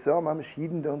Hashem that said, oh, Mamish,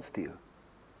 Yidden don't steal.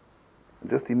 And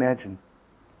just imagine,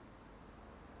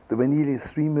 there were nearly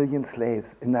 3 million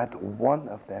slaves, and not one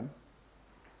of them,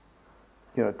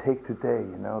 take today,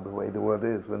 the way the world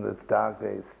is, when it's dark,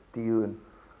 they steal, and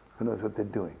who knows what they're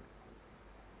doing.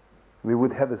 We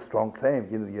would have a strong claim,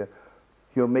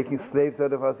 you're making slaves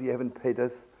out of us, you haven't paid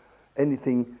us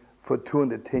anything for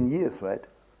 210 years, right?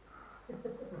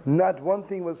 Not one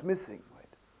thing was missing, right?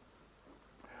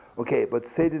 Okay, but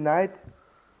Seder night,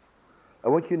 I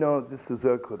want you to know this is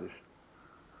Zer Kodesh.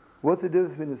 What's the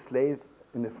difference between a slave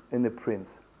and a prince?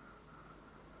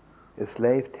 A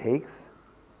slave takes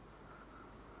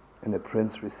and a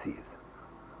prince receives.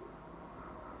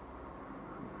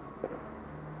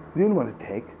 We didn't want to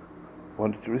take,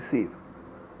 wanted to receive.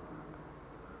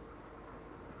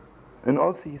 And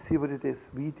also you see what it is,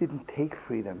 we didn't take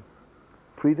freedom.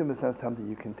 Freedom is not something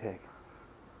you can take.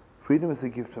 Freedom is a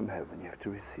gift from heaven, you have to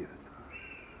receive it.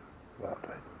 Wow,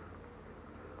 right.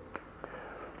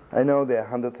 I know there are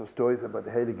hundreds of stories about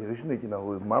the Heilige Rishon,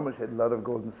 who Mamash had a lot of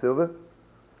gold and silver.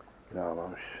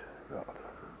 Mamash, God.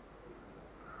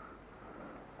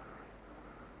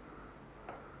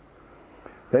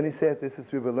 Then he said,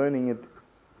 we were learning it,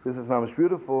 this is Mamash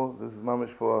beautiful, this is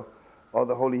Mamash for all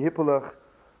the holy Hippolach.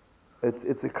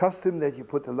 It's a custom that you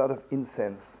put a lot of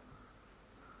incense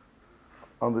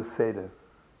on the Seder.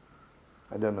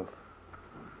 I don't know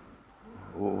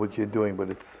what you're doing, but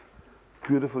it's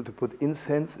beautiful to put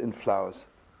incense and flowers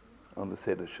on the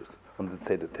Seder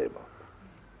table.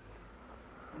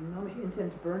 No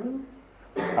incense burning?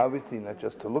 Obviously, not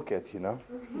just to look at, No,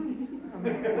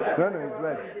 it's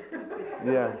right.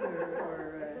 Yeah.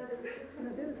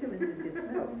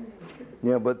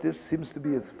 Yeah, but this seems to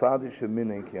be as fardische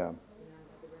minig, yeah.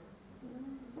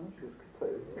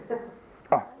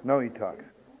 Ah, now he talks.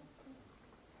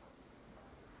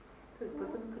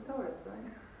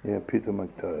 Yeah, Peter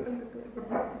McTorris.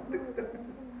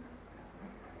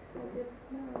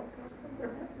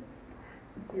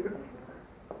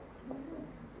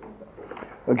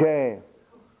 Okay.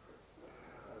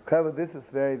 Clever, this is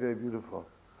very, very beautiful.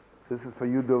 This is for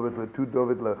you, Dovidler, to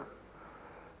Dovidler.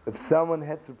 If someone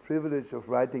had the privilege of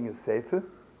writing a sefer,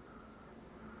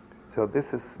 so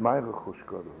this is my Rechush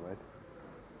Godel, right?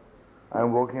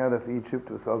 I'm walking out of Egypt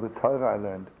with all the Torah I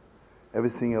learned.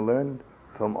 Everything I learned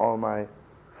from all my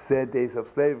sad days of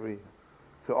slavery.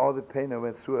 So all the pain I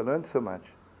went through, I learned so much.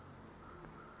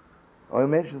 Or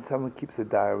imagine someone keeps a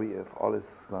diary of all his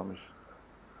mamish,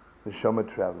 the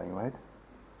Shoma traveling, right?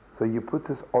 So you put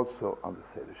this also on the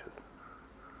Seder Shus.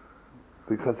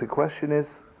 Because the question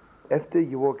is, after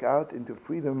you walk out into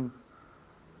freedom,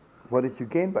 what did you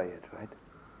gain by it, right?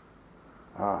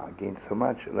 I gained so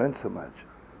much, I learned so much.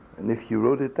 And if you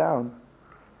wrote it down,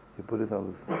 you put it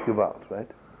on the Gewalt, right?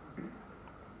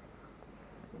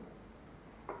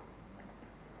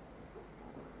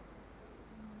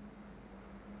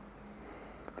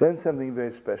 Then something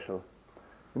very special.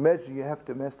 Imagine you have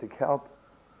domestic help,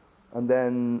 and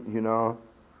then,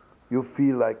 you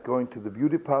feel like going to the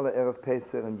beauty parlor Erev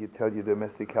Pesach and you tell your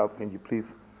domestic help, can you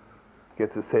please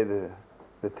get to Seder,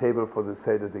 the table for the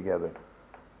Seder together?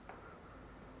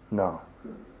 No.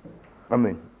 I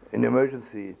mean, in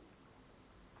emergency,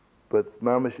 but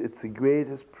mamish, it's the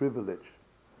greatest privilege.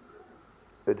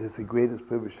 It is the greatest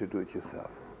privilege to do it yourself.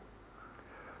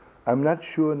 I'm not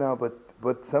sure now,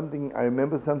 but something, I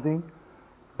remember something,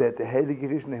 that the Heilige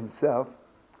Rishon himself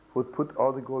would put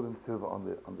all the gold and silver on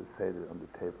the Seder, on the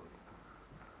table.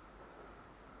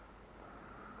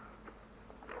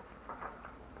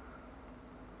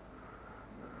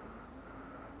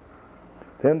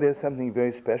 Then there's something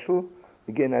very special.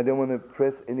 Again, I don't want to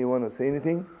press anyone or say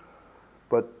anything,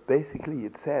 but basically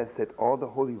it says that all the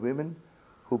holy women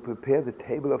who prepare the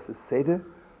table of the Seder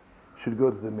should go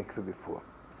to the mikveh before.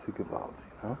 Sikavals,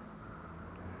 you know.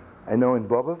 I know in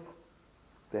Bobov,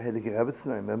 the Heilige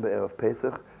Rebbetzin, I remember Erev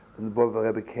Pesach, when the Bobov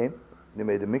Rebbe came, they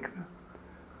made a mikveh.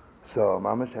 So,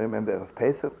 Mamash, I remember Erev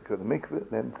Pesach, go to the mikveh,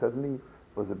 then suddenly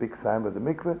was a big sign by the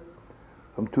mikveh.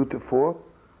 From 2 to 4,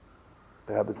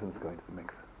 the Rebbetzin is going to the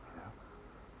mikveh. You know?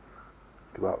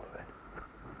 12, right?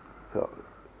 So,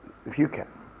 if you can.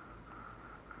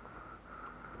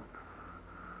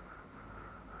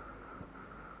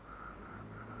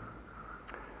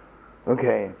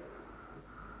 Okay.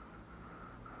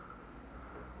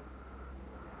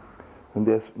 And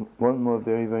there's one more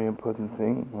very, very important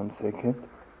thing. 1 second.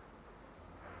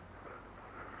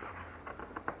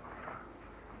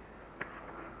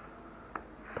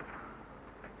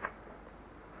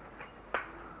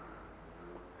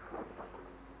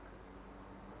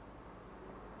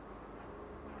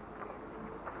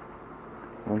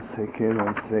 One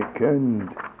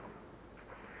second.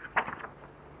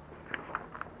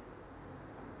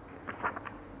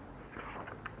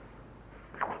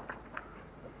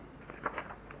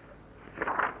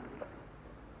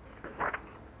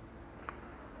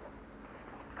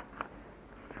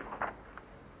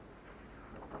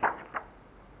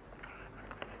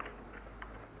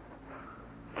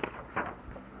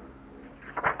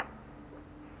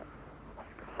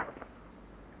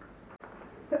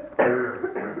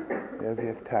 Yeah, we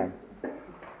have time.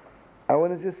 I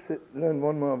want to just learn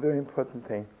one more very important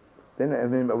thing. Then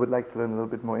I would like to learn a little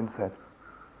bit more insight.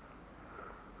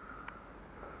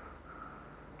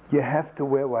 You have to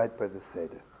wear white by the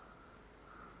Seder.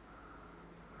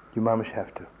 You mamish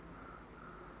have to.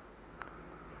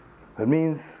 That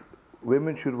means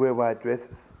women should wear white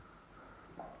dresses.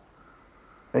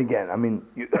 Again, I mean,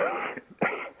 you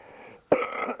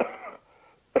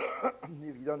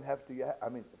if you don't have to,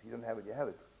 if you don't have it, you have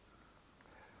it.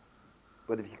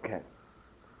 But if you can.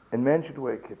 And men should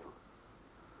wear a kittel.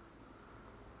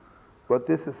 But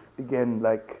this is, again,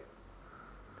 like,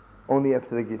 only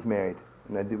after they get married.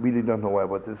 And I really don't know why,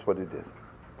 but this is what it is.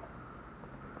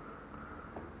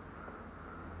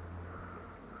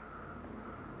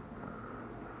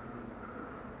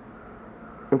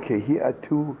 Okay, here are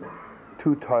two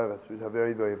Torahs, which are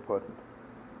very, very important.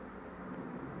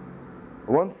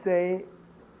 One say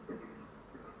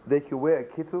that you wear a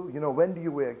kittel. You know, when do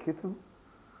you wear a kittel?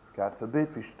 God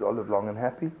forbid, we should all live long and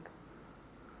happy.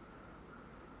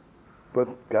 But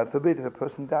God forbid, if a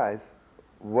person dies,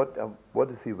 what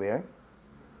is he wearing?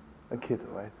 A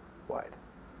kittel, right? White.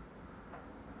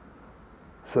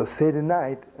 So Seder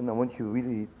night, and I want you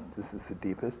really, this is the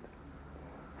deepest.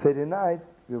 Seder night,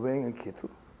 you're wearing a kittel.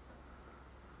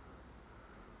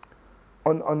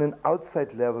 On an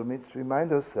outside level, let's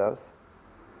remind ourselves,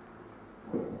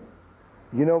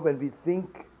 you know, when we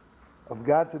think of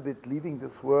God forbid leaving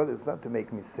this world, it's not to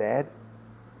make me sad,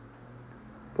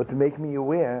 but to make me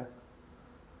aware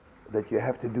that you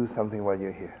have to do something while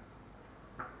you're here.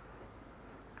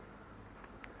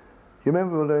 You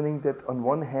remember we were learning that on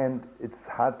one hand, it's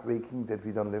heartbreaking that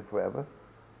we don't live forever.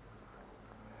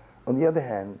 On the other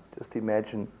hand, just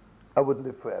imagine, I would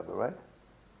live forever, right?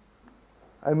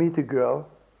 I meet a girl,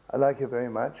 I like her very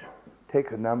much, take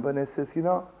her number, and I says, you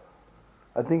know,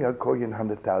 I think I'll call you in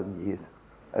 100,000 years.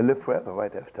 I live forever,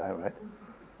 right? I have time, right?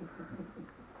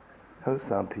 How does it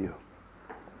sound to you?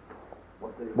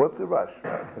 What's the rush?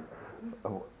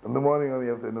 In the morning or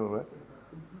the afternoon, right?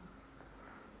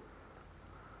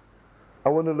 I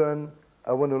want to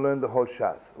learn the whole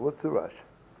Shas. What's the rush?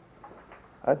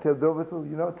 I tell Dovitul,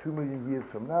 you know, 2 million years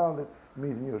from now, let's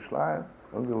meet in Yerushalayim,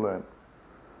 and we'll learn.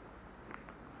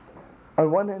 On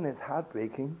one hand, it's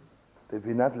heartbreaking that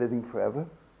we're not living forever.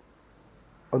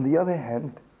 On the other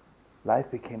hand, life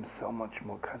became so much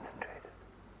more concentrated.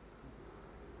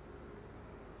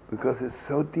 Because it's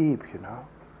so deep, you know.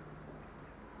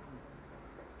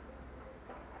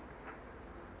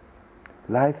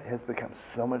 Life has become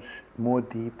so much more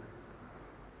deep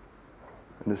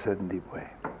in a certain deep way.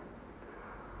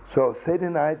 So Seder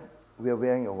night, we are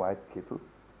wearing a white kittel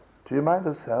to remind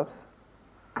ourselves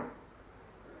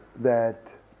that,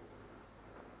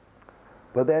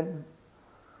 but then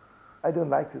I don't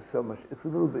like this so much. It's a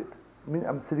little bit, I mean,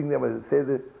 I'm sitting there with the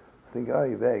Seder, thinking, oh,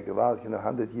 you're very gewalt,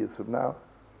 100 years from now.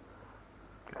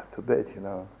 God forbid,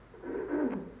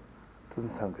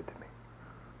 doesn't sound good to me.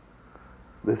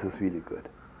 This is really good.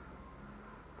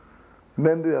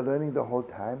 Remember, we are learning the whole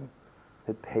time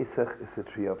that Pesach is the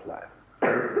tree of life.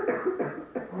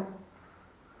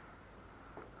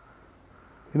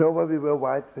 You know why we wear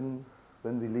white when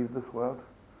we leave this world?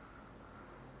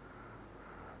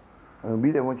 And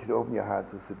really I want you to open your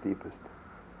hearts, it's the deepest.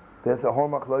 There's a whole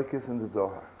machloikis in the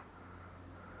Zohar.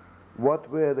 What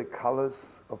were the colors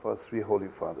of our three holy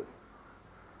fathers?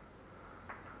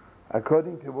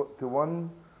 According to one,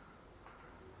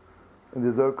 in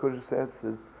the Zohar Kodesh says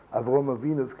that Avraham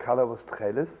Avinu's color was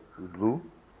tcheles, was blue.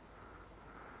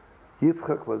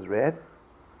 Yitzchak was red,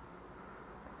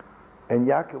 and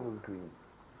Yaakov was green.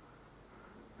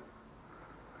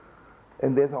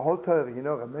 And there's a whole Torah,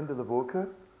 Ramendel the Volker,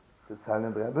 the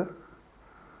silent Rebbe,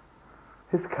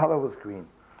 his color was green.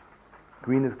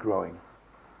 Green is growing.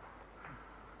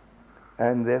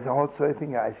 And there's a whole story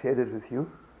thing, I shared it with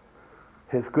you.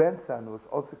 His grandson was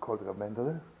also called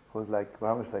Ramendel, who was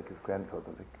almost like his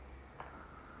grandfather.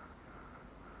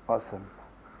 Awesome.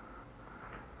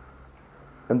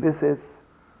 And this is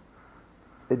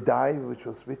a diary which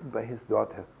was written by his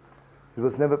daughter. It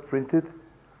was never printed,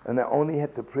 and I only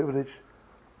had the privilege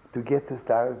to get this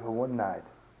diary for one night.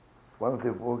 One of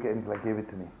the Volga gave it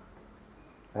to me.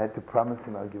 I had to promise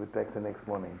him I'll give it back the next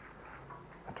morning.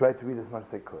 I tried to read as much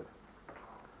as I could.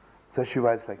 So she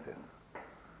writes like this.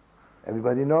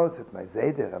 Everybody knows that my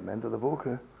Zayder, Ramendel the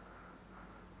Volker,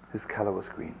 his color was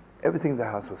green. Everything in the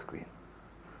house was green.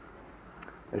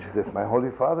 And she says, my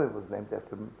holy father was named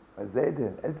after my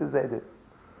Zayder, Elter Zayder.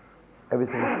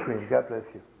 Everything is green. God bless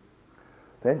you.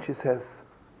 Then she says,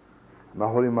 my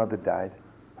holy mother died.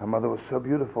 Her mother was so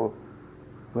beautiful.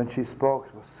 When she spoke,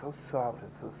 it was so soft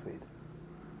and so sweet.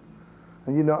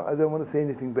 And I don't want to say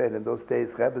anything bad. In those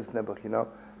days, Rebbe's Nebuch,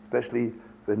 especially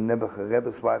when Nebuch,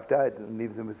 Rebbe's wife, died and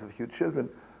leaves him with a few children,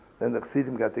 then the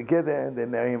Chassidim got together and they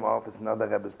marry him off as another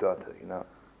Rebbe's daughter,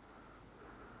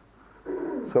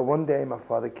 So one day my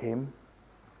father came.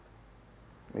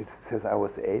 He says, I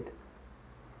was 8.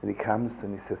 And he comes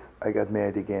and he says, I got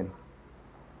married again.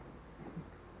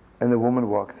 And the woman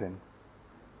walks in.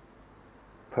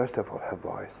 First of all, her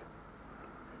voice.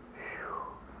 Phew.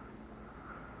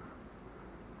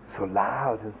 So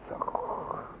loud and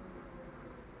so...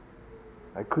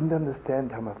 I couldn't understand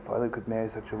how my father could marry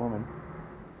such a woman.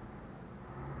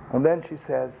 And then she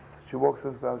says, she walks in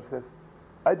and she says,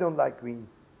 I don't like green.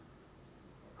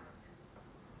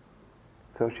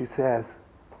 So she says,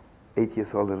 8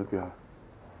 years old little girl,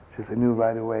 she says, I knew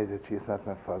right away that she is not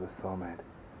my father's soulmate.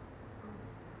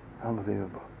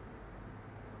 Unbelievable.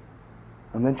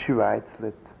 And then she writes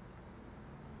that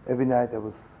every night I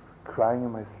was crying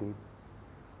in my sleep.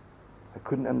 I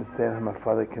couldn't understand how my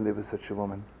father can live with such a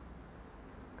woman.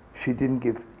 She didn't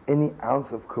give any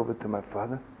ounce of cover to my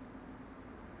father.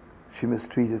 She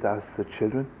mistreated us, the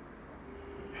children.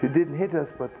 She didn't hit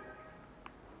us, but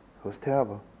it was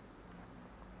terrible.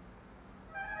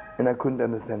 And I couldn't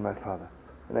understand my father.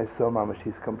 And I saw Mama,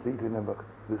 she's completely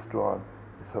withdrawn.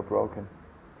 She's so broken.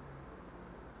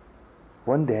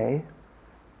 One day,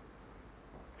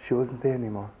 she wasn't there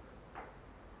anymore.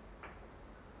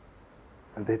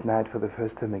 And that night, for the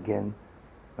first time again,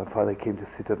 my father came to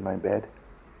sit on my bed.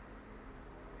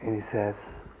 And he says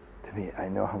to me, I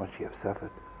know how much you have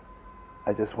suffered.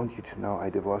 I just want you to know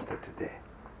I divorced her today.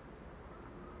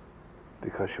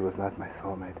 Because she was not my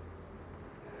soulmate.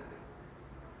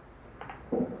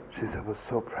 She said, I was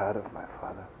so proud of my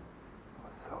father. I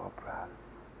was so proud.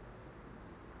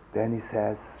 Then she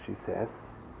says,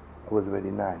 I was already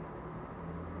 9.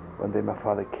 One day my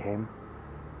father came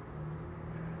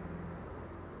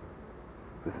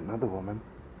with another woman.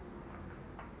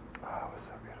 Oh, it was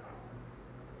so beautiful.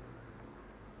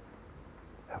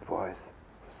 Her voice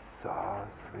was so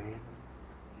sweet.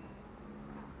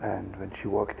 And when she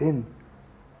walked in,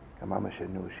 her mama, she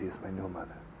knew she is my new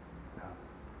mother.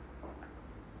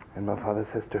 And my father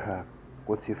says to her,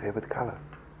 what's your favorite color?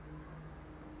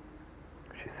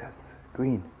 She says,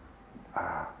 green.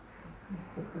 Ah.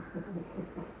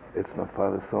 It's my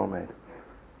father's soulmate.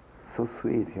 So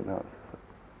sweet, It's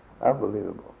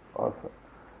unbelievable. Awesome.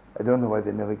 I don't know why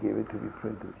they never gave it to be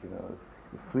printed, It's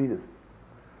the sweetest.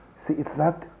 See, it's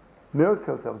not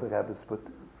miracles of the rabbis, but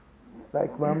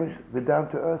like mamish, the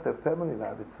down-to-earth, the family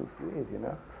love, it's so sweet,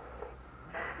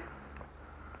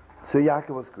 So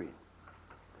Yaakov was green.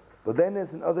 But then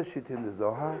there's another shit in the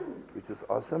Zohar, which is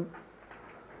awesome,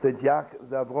 that the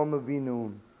Avraham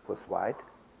Avinu was white.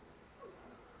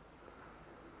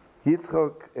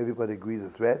 Yitzchak, everybody agrees,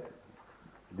 is red.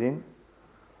 Din.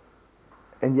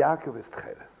 And Yaakov is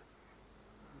Tcheres.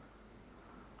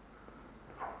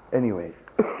 Anyway,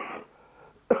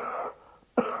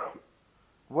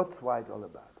 what's white all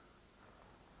about?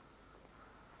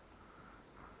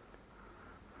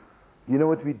 You know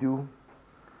what we do?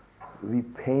 We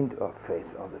paint our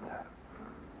face all the time.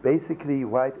 Basically,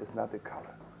 white is not a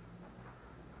color.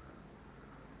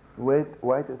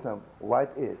 White is not.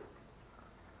 White is.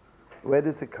 Red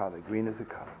is a color. Green is a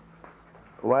color.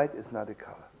 White is not a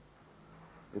color.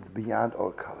 It's beyond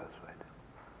all colors, right?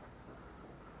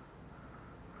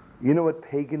 You know what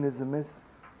paganism is?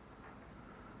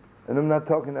 And I'm not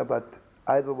talking about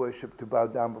idol worship to bow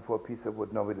down before a piece of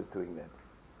wood. Nobody's doing that.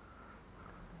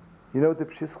 You know what the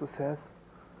Pshischa says?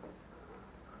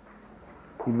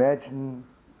 Imagine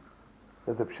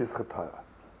that the Pshischa Torah.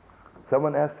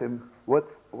 Someone asked him,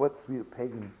 what's real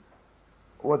pagan?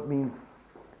 What means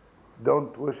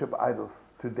don't worship idols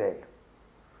today?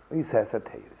 He says, I'll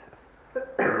tell you, he says.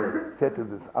 He said to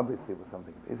this, obviously it was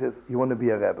something. He says, you want to be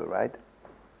a rebel, right?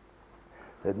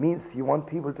 That means you want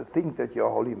people to think that you're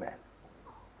a holy man.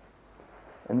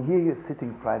 And here you're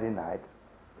sitting Friday night,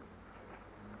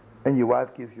 and your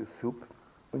wife gives you soup,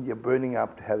 and you're burning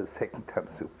up to have a second time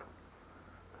soup.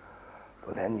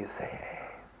 But then you say, hey,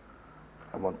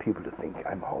 I want people to think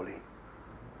I'm holy.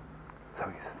 So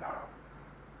you say, no.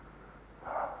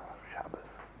 Shabbos,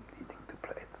 I'm eating 2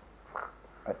 plates.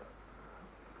 Right?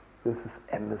 This is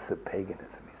endless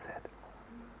paganism, he said.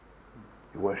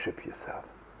 You worship yourself.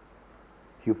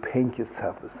 You paint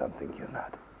yourself as something you're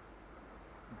not.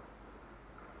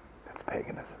 That's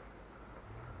paganism.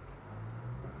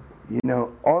 You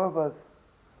know, all of us,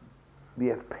 we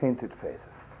have painted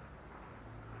faces.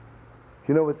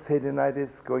 You know what Seder night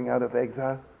is, going out of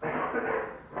exile?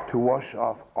 To wash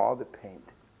off all the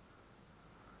paint.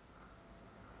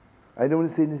 I don't want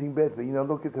to say anything bad, but you know,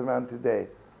 look at around today.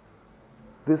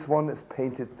 This one is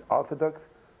painted Orthodox,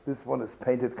 this one is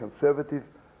painted conservative,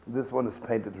 this one is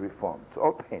painted Reform. It's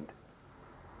all paint.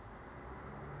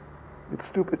 It's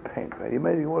stupid paint, right? You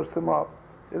maybe wash them off,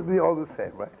 it'll be all the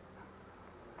same, right?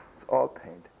 It's all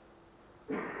paint.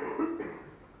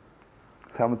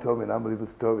 Someone told me an unbelievable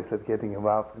story, said getting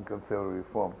involved in conservative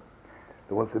Reform.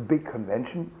 There was a big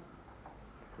convention,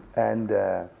 and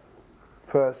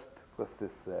first was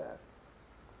this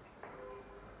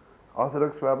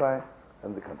Orthodox rabbi,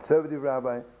 and the conservative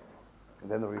rabbi, and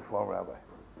then the Reform rabbi.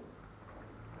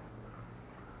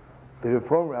 The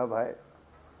Reform rabbi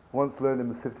once learned a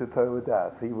Mesivta Torah with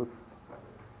us.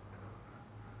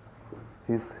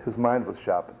 His mind was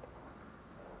sharpened.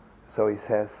 So he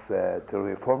says to the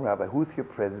Reform rabbi, who's your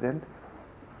president?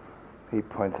 He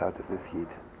points out at this Yid.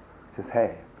 He says,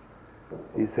 hey.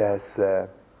 He says,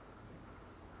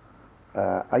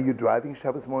 are you driving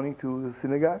Shabbos morning to the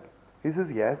synagogue? He says,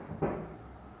 yes.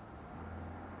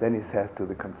 Then he says to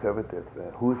the conservative,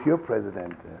 who's your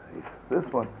president? He says,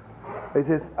 this one. He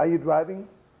says, are you driving?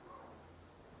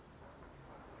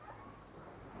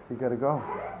 You gotta go.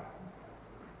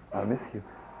 I'll miss you.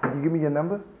 Can you give me your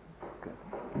number? Good.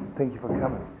 Thank you for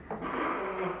coming.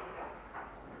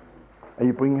 Are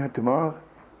you bringing her tomorrow?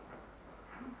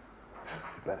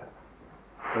 Better.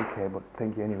 Okay, but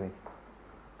thank you anyway.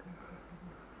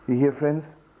 You hear, friends?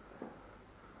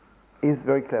 He's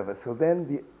very clever. So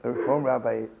then the Reform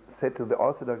rabbi said to the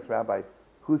Orthodox rabbi,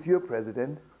 who's your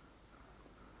president?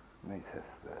 And he says,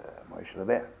 Moshe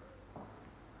Leber.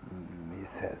 He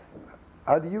says,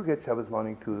 how do you get Shabbos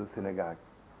morning to the synagogue?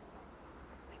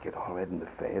 He get all red in the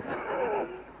face.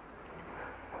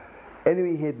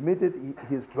 Anyway, he admitted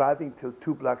he is driving till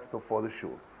 2 blocks before the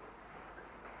shul.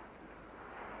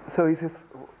 So he says,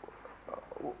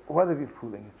 what are we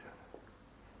fooling each other?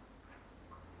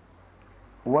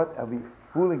 What are we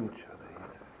fooling each other, he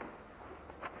says.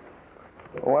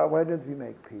 Why don't we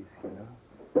make peace, you know?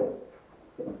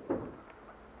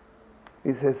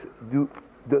 He says,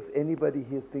 does anybody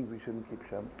here think we shouldn't keep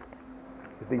Shabbos?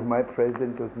 You think my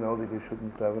president doesn't know that you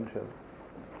shouldn't drive on Shabbos?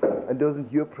 And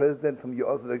doesn't your president from your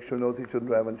Orthodox show know that you shouldn't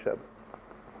drive on Shabbos?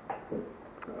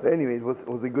 But anyway, it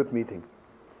was a good meeting.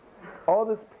 All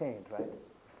this paint, right?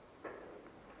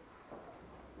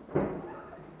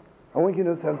 I want you to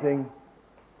know something.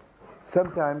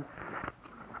 Sometimes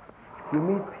you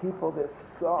meet people that are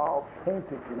so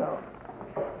painted, you know.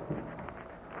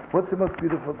 What's the most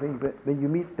beautiful thing? When you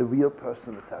meet a real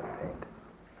person without paint.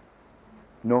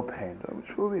 No paint. I'm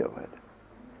sure we are right.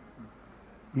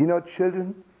 You know,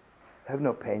 children have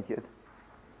no paint yet.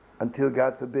 until,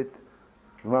 God forbid,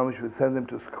 Mamish will send them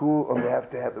to school, or they have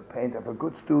to have the paint of a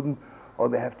good student, or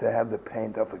they have to have the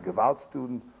paint of a Gewalt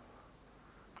student,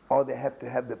 or they have to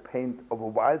have the paint of a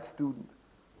wild student.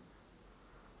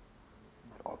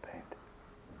 It's all paint.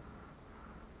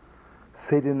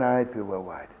 Seder night we were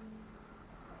white.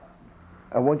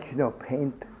 I want you to know,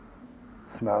 paint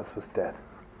smells for death.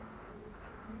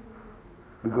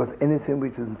 Because anything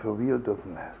which isn't for real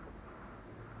doesn't last.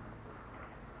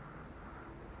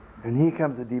 And here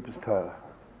comes the deepest Torah.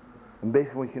 And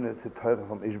basically, you know, it's the Torah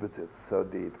from Ishbitz. It's so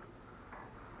deep.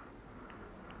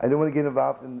 I don't want to get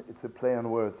involved in it's a play on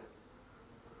words.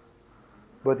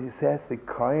 But he says the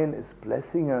Kohen is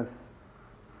blessing us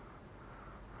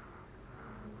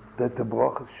that the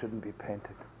brachas shouldn't be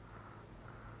painted.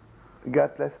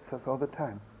 God blesses us all the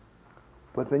time.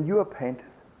 But when you are painted,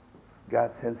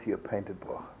 God sends you a painted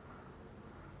bracha.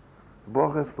 The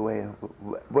bracha is the way,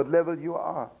 what level you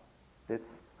are, that's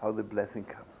how the blessing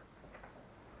comes.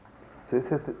 So it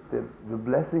says that the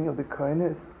blessing of the Kohen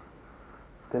is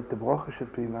that the bracha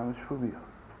should be mamish for real.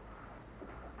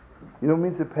 You know what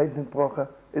means a painted bracha?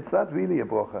 It's not really a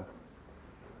bracha.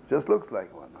 Just looks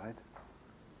like one, right?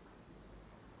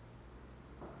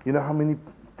 You know how many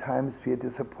times we are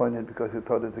disappointed because we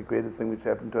thought it's the greatest thing which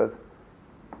happened to us?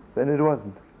 Then it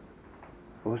wasn't.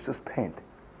 It was just paint.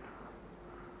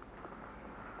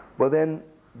 But then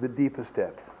the deeper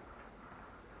steps.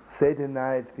 Seder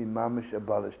night we mamish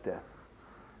abolish death.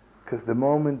 Because the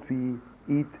moment we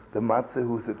eat the matzah,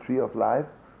 who's the tree of life,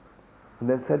 and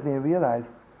then suddenly I realize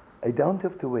I don't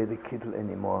have to wear the kittel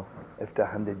anymore after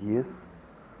 100 years.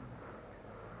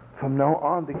 From now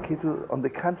on, the kittel, on the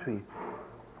contrary,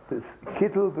 this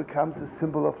kittel becomes a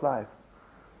symbol of life.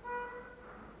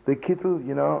 The kittel,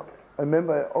 you know, I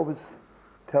remember I always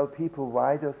tell people,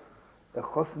 why does a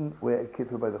chosin wear a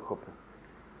kittel by the chuppah?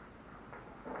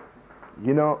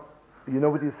 You know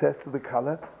what he says to the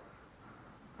color?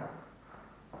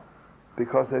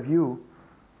 Because of you,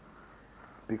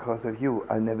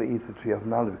 I'll never eat the tree of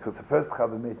knowledge, because the first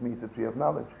Chava made me eat the tree of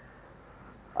knowledge.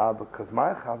 Because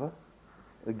my Chava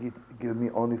will give me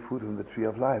only food from the tree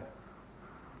of life.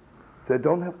 So I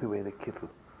don't have to wear the kittel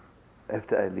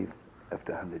after I leave,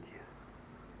 after 100 years.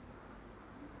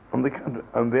 On the contrary,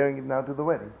 I'm wearing it now to the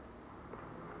wedding.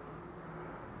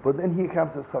 But then here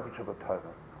comes the Sochot Shabbat Torah,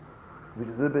 which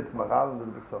is a little bit moral and a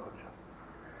little bit Sochot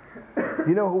Shabbat.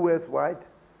 You know who wears white?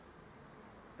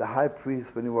 The high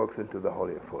priest when he walks into the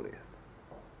Holy of Holies.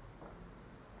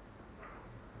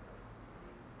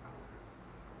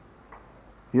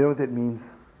 You know what that means?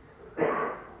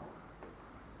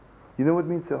 You know what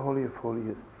means the Holy of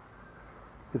Holies?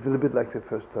 It's a little bit like the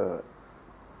first Torah.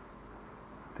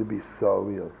 To be so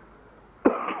real.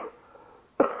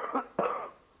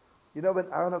 You know, when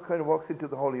Aaron HaKohen walks into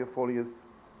the Holy of Holies,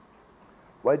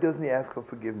 why doesn't he ask for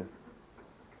forgiveness?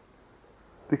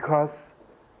 Because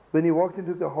when he walked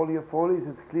into the Holy of Holies,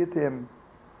 it's clear to him,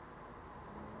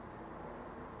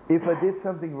 if I did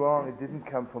something wrong, it didn't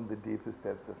come from the deepest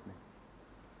depths of me.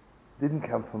 It didn't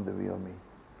come from the real me.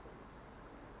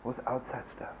 It was outside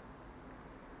stuff.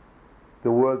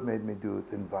 The world made me do it,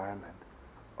 the environment,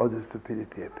 or the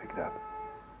stupidity I picked up.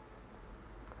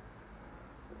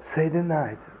 Seder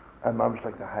night, I'm almost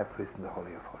like the high priest in the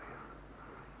Holy of Holies.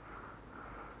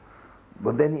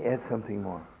 But then he adds something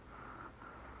more.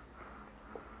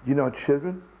 You know,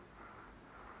 children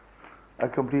are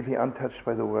completely untouched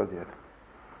by the world yet.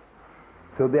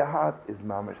 So their heart is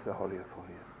mamish, the Holy of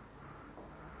Holies.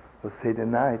 So Seder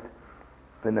night,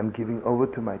 when I'm giving over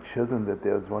to my children that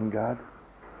there is one God,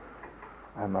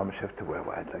 I mamish have to wear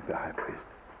white like the high priest.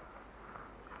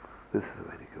 This is the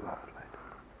way to go out, right?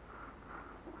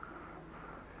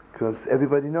 Because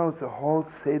everybody knows the whole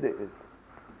Seder is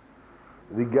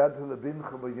to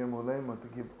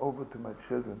give over to my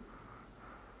children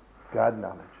God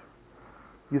knowledge.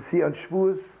 You see, on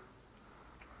Shavuos,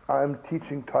 I'm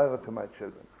teaching Torah to my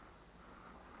children.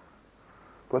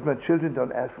 But my children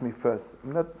don't ask me first.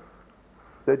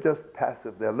 They're just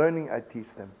passive. They're learning, I teach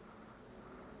them.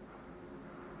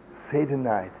 Seder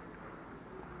night.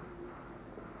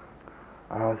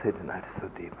 Oh, Seder night is so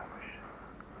deep, Amish.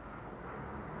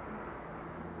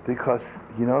 Because,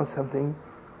 you know something?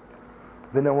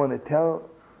 When I want to tell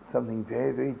something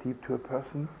very, very deep to a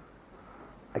person,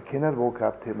 I cannot walk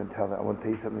up to him and tell them, I want to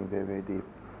tell you something very, very deep.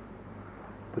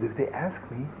 But if they ask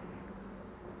me,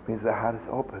 means their heart is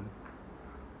open,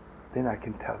 then I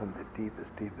can tell them the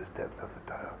deepest, deepest depths of the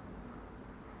Torah.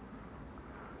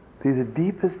 The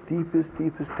deepest, deepest,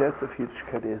 deepest depths of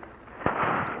Yiddishkeit is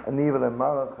Ani v'le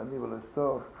malach, ani v'le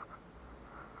sof,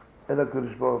 ela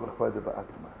Kodesh Baruch Hu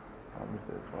ba'atzma.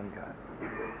 There is one God.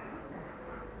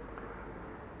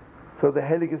 So the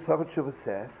Heilige Sorotsheva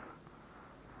says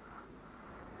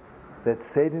that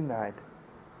Seder night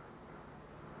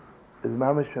is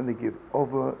mamish when we give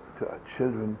over to our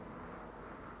children.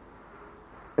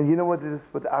 And you know what it is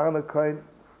with Aaron HaKohen?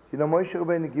 You know, Moshe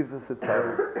Rabbeinu gives us a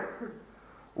Torah.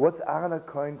 What's Aaron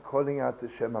HaKohen calling out the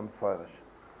Shem HaMeforish?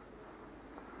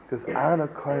 Because Aaron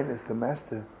HaKohen is the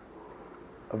master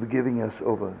of giving us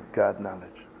over God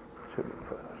knowledge. Shem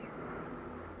HaMeforish.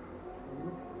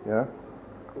 Yeah?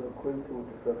 So according to what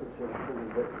the Secretary said,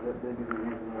 is that maybe the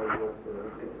reason why he was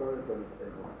Ketorah on the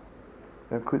table?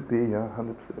 That could be, yeah,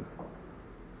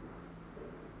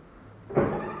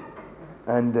 100%.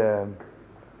 And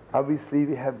obviously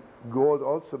we have gold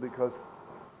also, because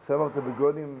some of the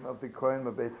begonim of the coin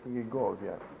were basically gold,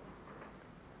 yeah.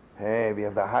 Hey, we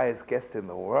have the highest guest in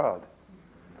the world.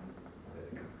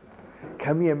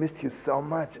 Come here, I missed you so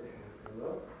much.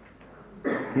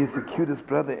 He's the cutest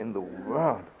brother in the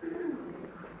world.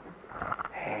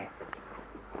 Hey,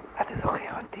 אתה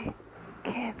זוכר אותי?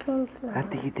 כן.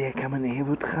 את ידיע כמה אני אוהב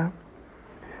אותך?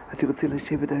 אתה רוצה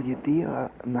לשבת על ידי או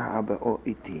מאבא או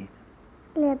איתי?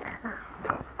 לידך.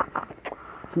 טוב.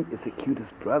 He is the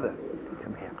cutest brother.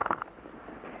 Come here.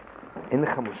 אין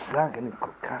לך מושג, אני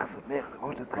כל כך שמח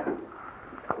לראות אותך.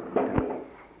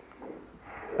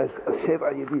 אז שב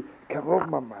על ידי, קרוב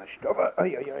ממש. טוב,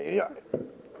 אוי אוי אוי אוי.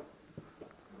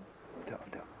 טוב,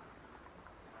 טוב.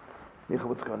 Micha,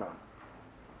 what's going on?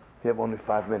 We have only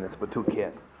 5 minutes, but who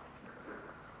cares?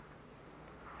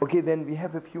 Okay, then we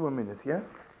have a few more minutes, yeah?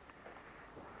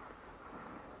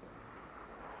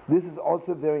 This is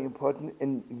also very important,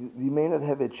 and we may not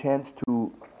have a chance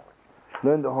to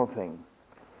learn the whole thing.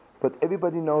 But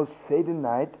everybody knows Seder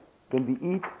night, when we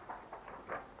eat,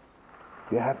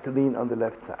 you have to lean on the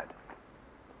left side.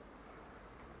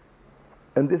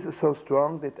 And this is so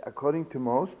strong that according to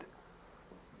most,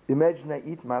 imagine I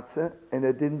eat matzah and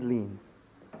I didn't lean.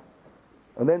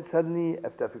 And then suddenly,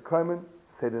 after Afikomen,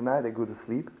 Seder night, I go to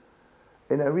sleep,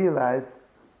 and I realize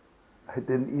I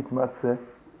didn't eat matzah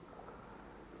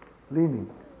leaning.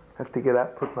 I have to get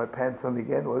up, put my pants on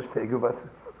again,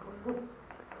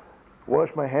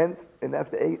 wash my hands, and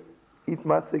after I eat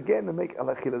matzah again, and make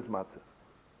alachilas matzah.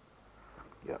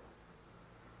 Yeah.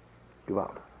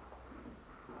 Gewalt.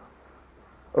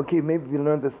 Okay, maybe we'll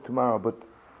learn this tomorrow, but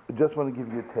I just want to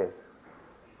give you a taste.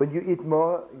 When you eat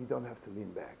more, you don't have to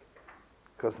lean back.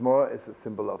 Because more is a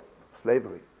symbol of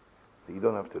slavery. So you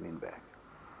don't have to lean back.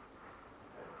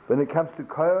 When it comes to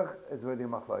koyach, it's really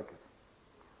machlokes.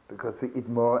 Because we eat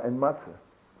more and matzah.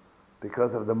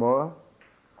 Because of the more,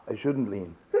 I shouldn't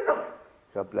lean.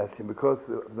 God bless you. Because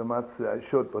of the matzah, I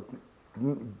should. But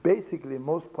basically,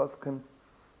 most poskim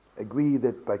agree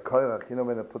that by koyach, you know,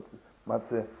 when I put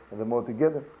matzah and the more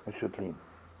together, I should lean.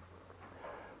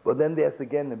 But then there's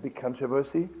again a big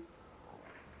controversy.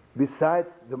 Besides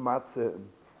the matzah,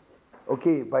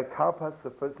 okay, by karpas, the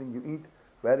first thing you eat,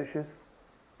 radishes,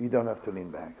 you don't have to lean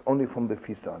back, only from the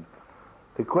feast on.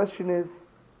 The question is,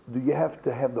 do you have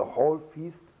to have the whole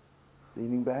feast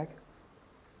leaning back?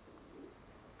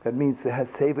 That means the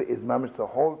Haseva is mamish, the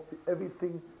whole,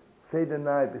 everything, Seder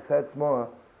night, besides more,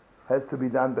 has to be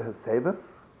done by Haseva,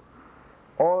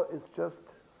 or it's just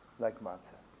like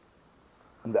matzah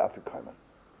and the Afrikaner.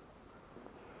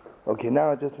 Okay, now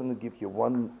I just want to give you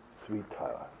one sweet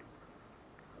Torah.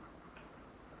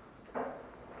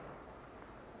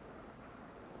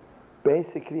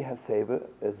 Basically, Haseva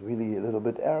is really a little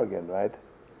bit arrogant, right?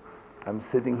 I'm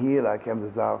sitting here like I'm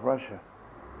the Tsar of Russia.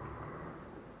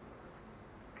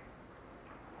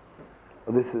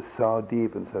 This is so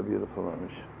deep and so beautiful,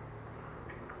 Mamish.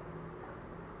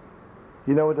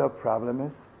 You know what our problem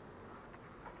is?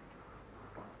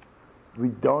 We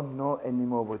don't know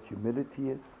anymore what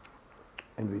humility is,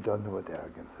 and we don't know what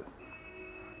arrogance is.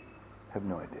 Have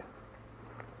no idea.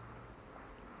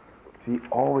 We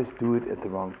always do it at the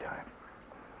wrong time.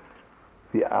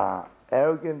 We are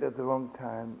arrogant at the wrong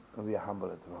time, and we are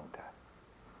humble at the wrong time.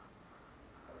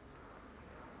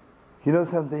 You know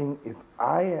something? If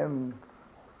I am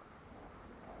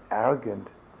arrogant,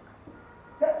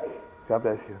 God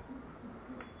bless you.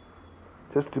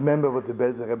 Just remember what the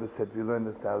Belzer Rebbe said, we learned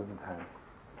 1,000 times.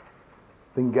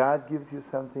 When God gives you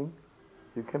something,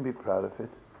 you can be proud of it.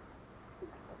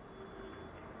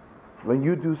 When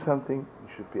you do something, you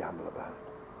should be humble about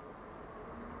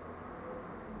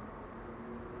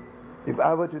it. If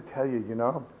I were to tell you, you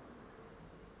know,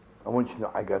 I want you to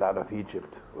know I got out of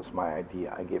Egypt. It was my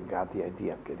idea. I gave God the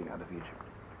idea of getting out of Egypt.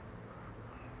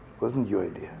 It wasn't your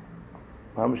idea.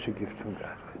 Mama should gift from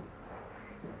God, right?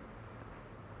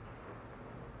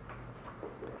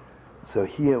 So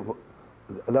here,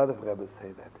 a lot of rabbis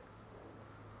say that.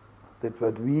 that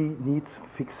what we need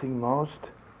fixing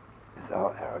most is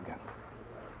our arrogance.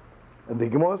 And the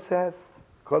Gemara says,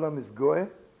 Kolam is goy,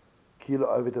 kilo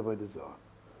ovid avodah zarah.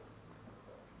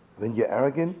 When you're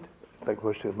arrogant, it's like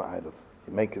worshiping idols.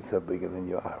 You make yourself bigger than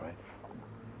you are, right?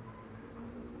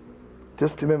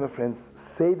 Just remember, friends,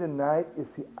 Seder night is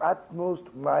the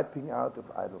utmost wiping out of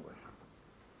idol worship.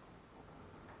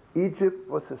 Egypt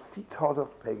was a seat hall of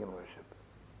pagan worship.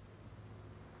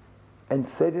 And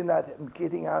Seder night and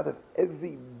getting out of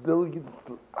every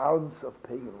billionth ounce of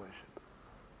pagan worship.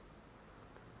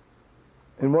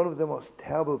 And one of the most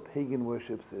terrible pagan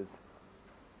worships is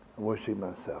worshiping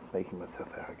myself, making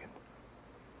myself arrogant.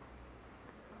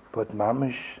 But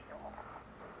mamish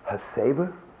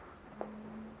haseber,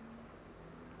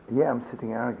 yeah, I'm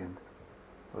sitting arrogant,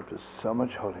 but there's so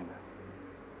much holiness.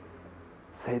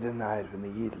 Seder night when the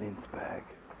Yid leans back.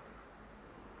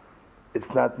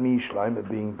 It's not me, Shlomo,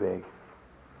 being big.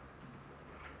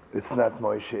 It's not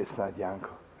Moshe, it's not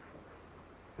Yanko.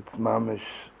 It's mamish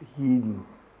Yidden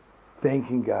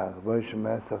thanking God, Moshe,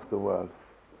 Master of the world.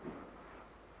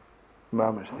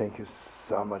 Mamish, thank you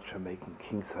so much for making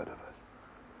kings out of us.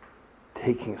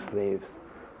 Taking slaves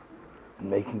and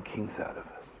making kings out of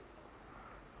us.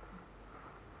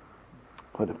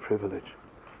 What a privilege.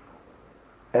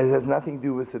 And it has nothing to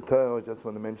do with the Torah. I just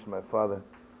want to mention my father.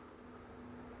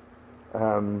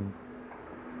 I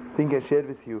think I shared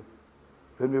with you,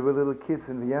 when we were little kids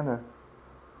in Vienna,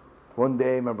 one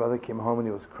day my brother came home and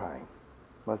he was crying.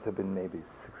 Must have been maybe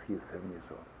 6 years, 7 years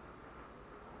old.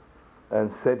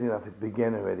 And sad enough, it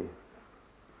began already.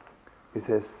 He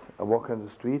says, I walk on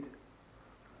the street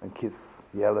and kids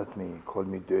yell at me, call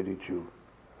me dirty Jew.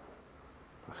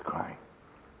 I was crying.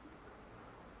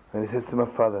 And he says to my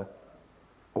father,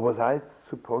 was I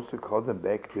supposed to call them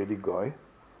back dirty goy?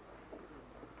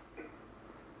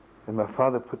 And my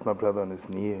father put my brother on his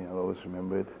knee, I'll always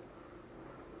remember it.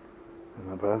 And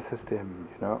my brother says to him,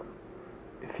 you know,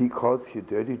 if he calls you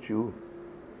dirty Jew,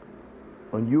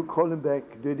 and you call him back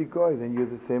dirty goy, then you're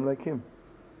the same like him.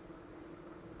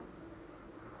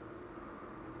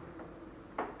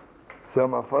 So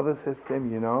my father says to him,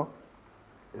 you know,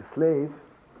 a slave,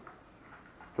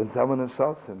 when someone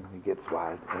assaults him, he gets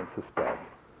wild and it's his back.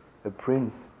 A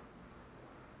prince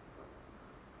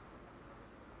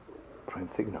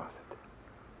ignores it.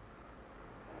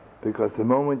 Because the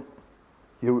moment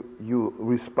you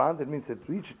respond, it means it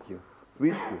reached you.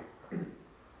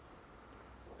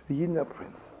 You're not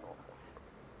prince.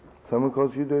 Someone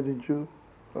calls you dirty Jew?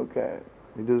 Okay.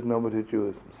 He doesn't know what a Jew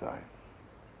is, I'm sorry.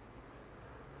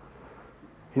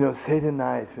 You know, Seder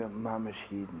night, mamish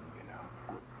Yidden, you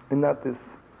know. And not this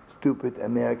stupid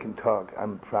American talk,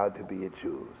 I'm proud to be a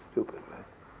Jew. Stupid, right?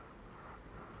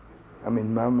 I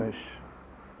mean, mamish.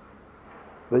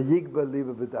 V'yigba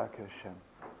liba b'daka Hashem.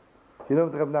 You know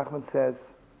what Rab Nachman says?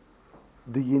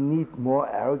 Do you need more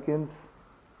arrogance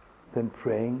than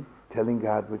praying, telling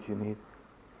God what you need?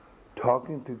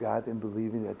 Talking to God and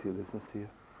believing that He listens to you?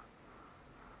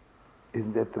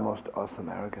 Isn't that the most awesome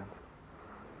arrogance?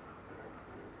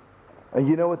 And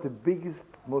you know what the biggest,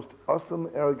 most awesome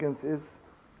arrogance is?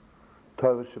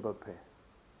 Torah Shabbat Peh.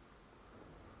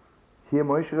 Here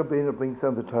Moshe Rabbeinu brings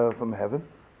down the Torah from heaven,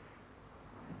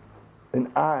 and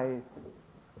I,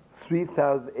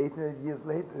 3,800 years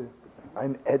later,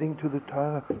 I'm adding to the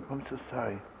Torah. I'm so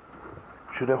sorry.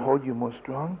 Should I hold you more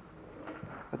strong?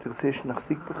 Okay.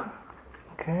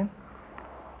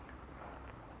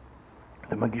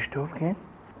 The Magistov can?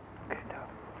 Okay,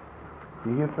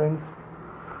 you hear, friends?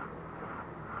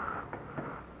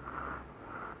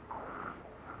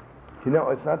 You know,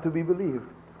 it's not to be believed.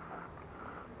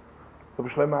 Rabbi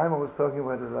Shlomo Heimer was talking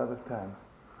about it a lot of times.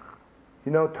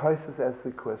 You know, Toysus asked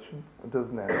the question and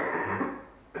doesn't answer.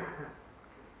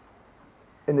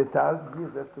 In 1,000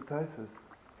 years after Toysus,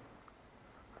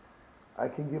 I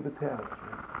can give a tale.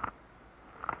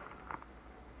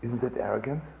 Isn't that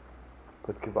arrogance?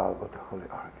 But Gewalt, what a holy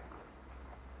arrogance.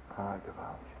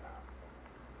 Gewalt, you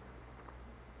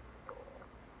know.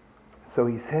 So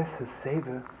he says his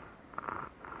Sefer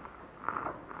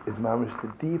is mamish the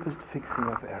deepest fixing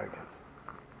of arrogance.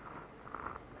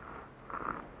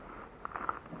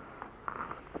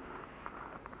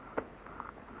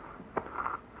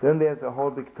 Then there's a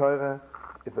whole big Torah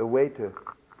if a waiter is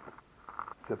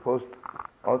supposed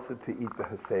also to eat the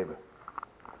Hasever.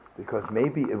 Because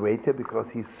maybe a waiter,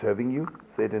 because he's serving you,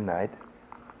 say the night,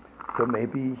 so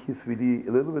maybe he's really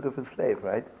a little bit of a slave,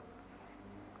 right?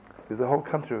 There's a whole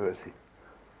controversy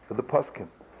for the poskim.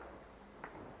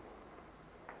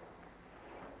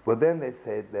 Well, then they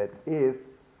said that if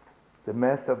the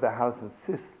master of the house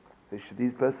insists they should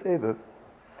eat Passover,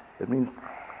 that means,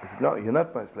 no, you're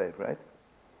not my slave, right?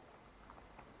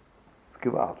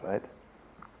 gewalt, right?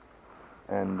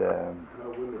 And No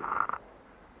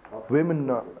women. women,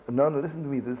 no, listen to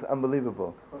me, this is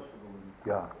unbelievable.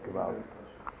 Yeah, gewalt.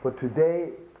 But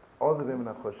today, all the women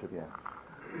are choshev, yeah.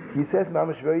 He says,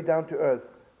 Mamish, very down to earth.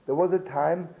 There was a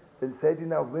time that said,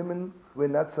 women were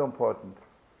not so important.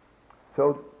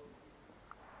 So,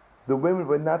 the women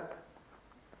were not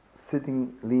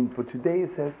sitting lean. But today, he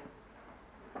says,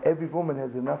 every woman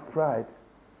has enough pride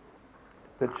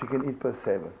that she can eat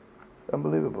Passover. It's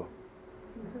unbelievable.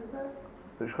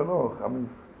 The Shchanoch, I mean,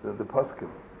 the Poskim.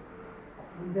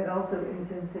 Was that also in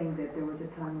sense saying that there was a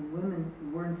time when women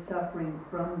weren't suffering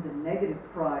from the negative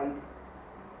pride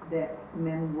that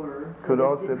men were? So Could they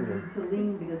also didn't be. need to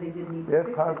lean because they didn't need to Yes,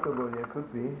 fix possible, yeah,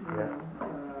 could be. it.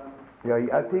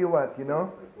 Yeah, I tell you what,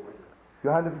 you're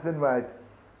 100% right.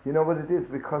 You know what it is?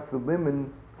 Because the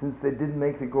women, since they didn't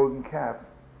make the golden calf,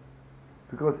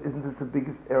 because isn't this the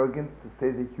biggest arrogance to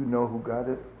say that you know who God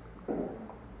is?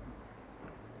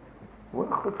 What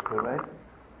a chutzpah, right?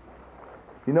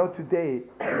 Today,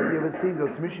 have you ever seen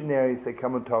those missionaries, they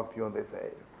come and talk to you and they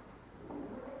say,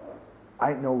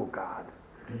 I know God.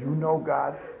 Do you know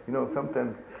God?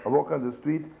 Sometimes I walk on the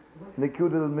street and a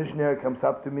cute little missionary comes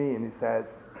up to me and he says,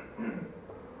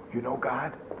 you know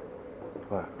God?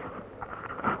 What?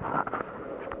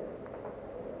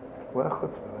 What a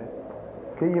chutzpah,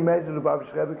 right? Can you imagine the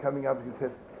Babish Rebbe coming up and he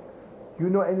says, you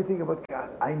know anything about God?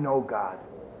 I know God.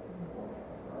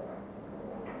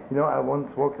 I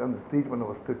once walked on the street when I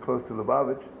was still close to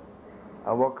Lubavitch.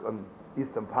 I walked on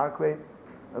Eastern Parkway,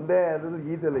 and there a little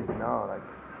Yiddish, like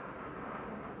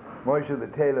Moshe the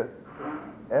tailor,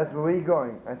 asked me, where are you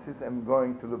going? I said, I'm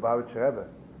going to Lubavitch Rebbe.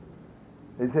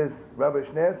 He says, Rabbi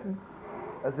Schneerson?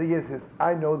 I said, yes. He says,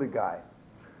 I know the guy.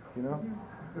 You know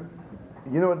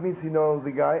what it means, you know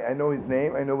the guy? I know his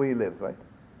name, I know where he lives, right?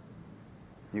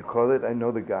 You call it, I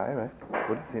know the guy, right?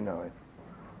 What does he know, right?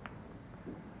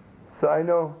 So I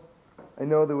know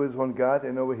there was one God,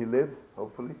 I know where he lives,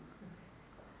 hopefully.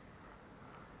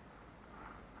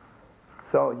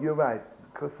 So you're right,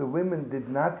 because the women did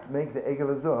not make the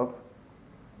Egel Azov.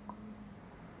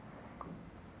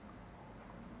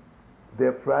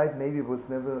 Their pride maybe was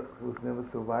never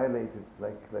so violated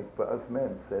like by us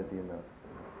men, said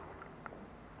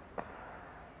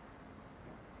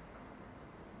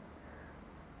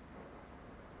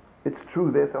It's true,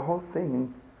 there's a whole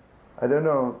thing, I don't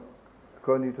know,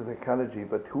 according to psychology,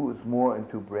 but who is more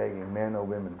into bragging, men or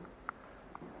women?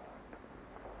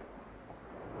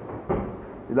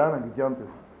 Ilana, you jumped it.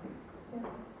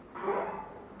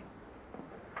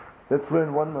 Let's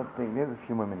learn one more thing. There's a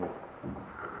few more minutes.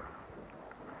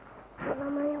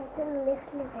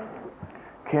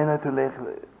 Can to lech?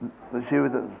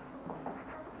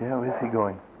 Yeah, where's he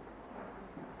going?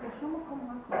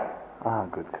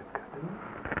 Good.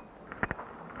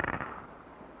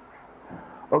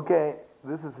 Okay,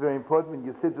 this is very important. When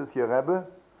you sit with your Rebbe,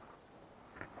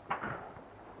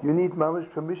 you need mamish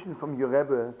permission from your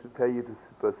Rebbe to tell you to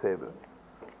sit Passover.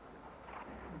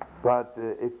 But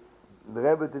if the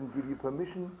Rebbe didn't give you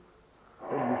permission,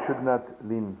 then you should not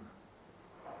lean.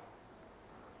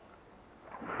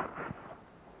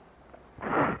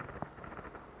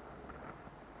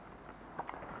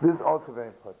 This is also very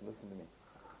important. Listen to me.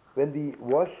 When we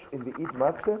wash and we eat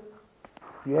matzah,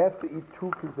 you have to eat 2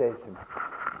 kizesim.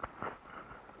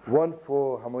 One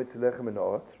for hamoitzi lechem and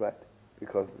oretz, right?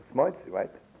 Because it's moitzi, right?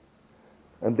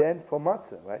 And then for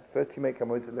matzah, right? First you make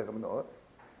hamoitzi lechem and oretz.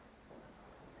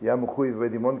 Ya mechuyev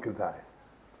v'dimon kizai.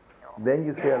 Then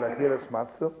you say alachilas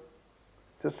matzah.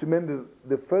 Just remember,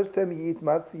 the first time you eat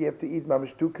matzah, you have to eat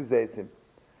mamish 2 kizesim.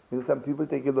 Some people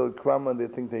take a little crumb and they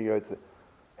think they're yotze.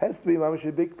 Has to be mamish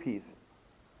a big piece.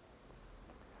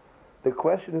 The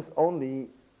question is only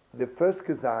the first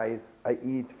kazais I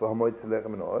eat for hamoitzi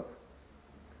lechem and oretz,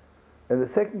 and the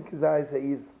second kazais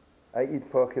I eat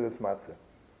for achilas matzah.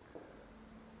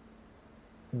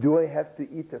 Do I have to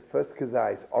eat the first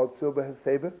kazais also by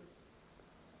Haseba?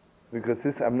 Because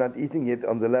this I'm not eating it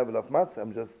on the level of matzah,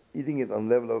 I'm just eating it on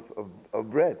the level of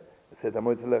bread. I said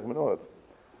hamoitzi lechem and oretz.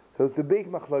 So it's the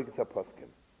big machlokes aposkim.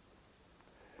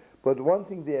 But one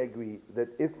thing they agree, that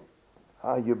if,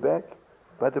 you're back,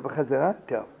 but the b'chazara,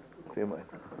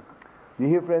 you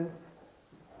hear, friends?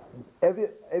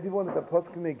 Everyone at the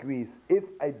poskim agrees, if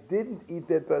I didn't eat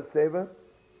that Passover,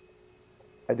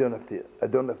 I don't have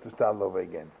to start over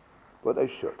again. But I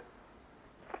should.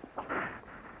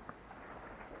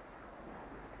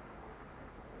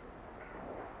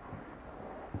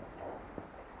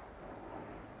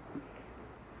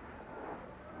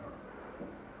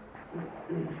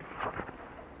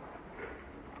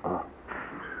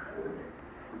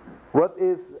 What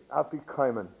is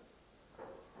afikomen?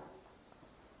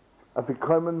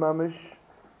 Afikomen mamish,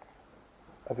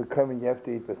 afikomen you have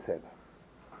to eat Passover.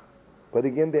 But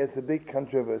again, there's a big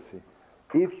controversy.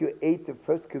 If you ate the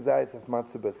first kezayis of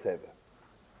matzah Passover,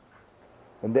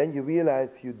 and then you realize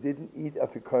you didn't eat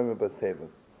afikomen Passover,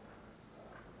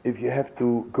 if you have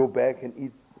to go back and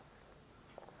eat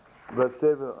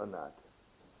Passover or not.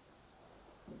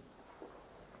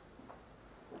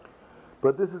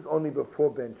 But this is only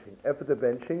before benching. After the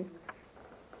benching,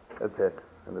 that's it,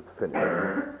 and it's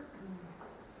finished.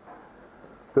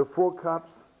 The four cups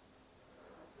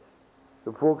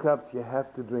you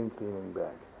have to drink cleaning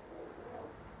back.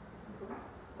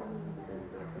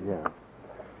 Yeah.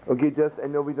 Okay, I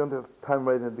know we don't have time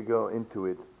right now to go into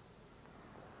it.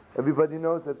 Everybody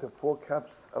knows that the 4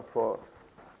 cups are for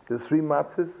the 3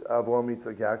 matzahs, Avraham,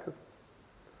 Yitzchak, Yaakov,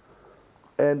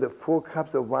 and the 4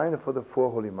 cups of wine are for the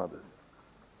 4 holy mothers.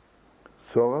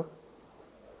 Sorah.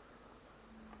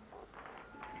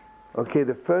 Okay,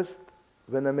 the first,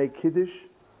 when I make Kiddush,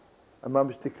 I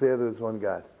mamish declare there is one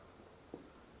God.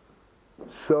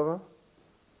 Sorah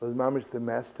was mamish the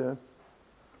master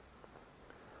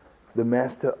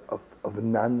of a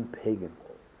non-pagan.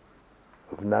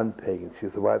 Of non-pagan.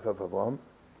 She's the wife of Avraham,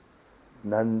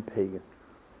 non-pagan.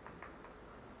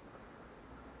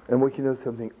 And what you know,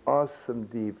 something awesome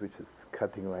deep, which is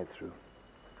cutting right through.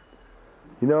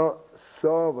 You know,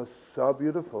 Sarah was so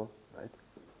beautiful, right?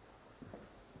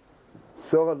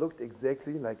 Sarah looked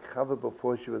exactly like Chava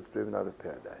before she was driven out of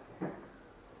paradise.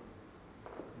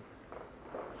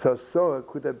 So Sarah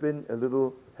could have been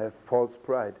have false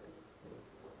pride,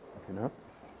 you know?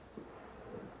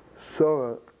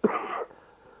 Sarah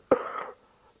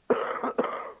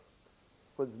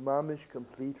was mamish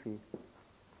completely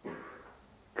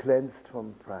cleansed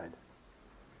from pride.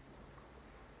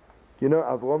 You know,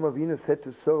 Avraham Avinu said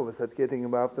to Sarah, was that getting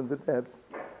him up in the depths?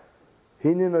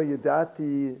 Hineno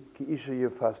yadati ki isha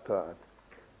yefas.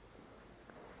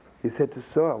 He said to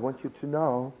Sarah, I want you to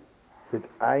know that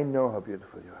I know how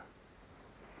beautiful you are.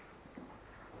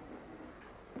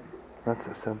 Not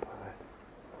so simple, right?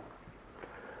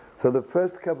 So the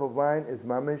first cup of wine is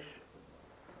mamish,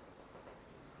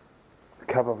 the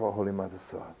cup of our Holy Mother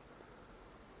Sarah.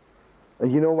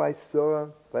 And you know why Sarah,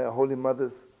 by our Holy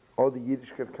Mothers, all the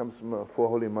Yiddishkeit comes from our 4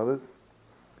 Holy Mothers?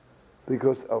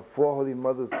 Because our 4 Holy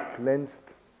Mothers cleansed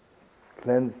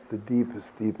the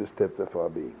deepest depths of our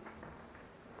being.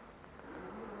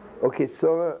 Okay,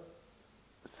 Sarah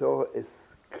is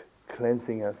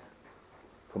cleansing us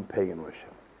from pagan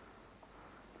worship.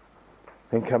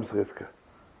 Then comes Rivka.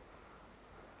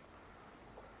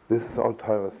 This is all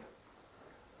Torah.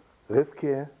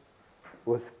 Rivka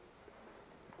was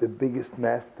the biggest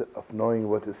master of knowing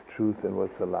what is truth and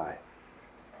what's a lie.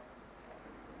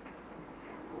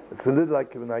 It's a little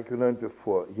like when I learned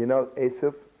before. You know,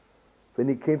 Esav, when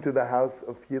he came to the house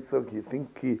of Yitzchak, you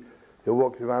think he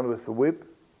walked around with a whip?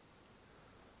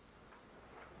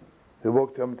 He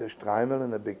walked around with a streimel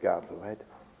and a big gavel, right?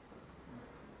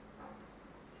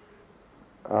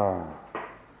 Ah,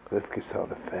 Rivka saw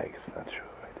the facts, not true,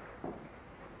 right?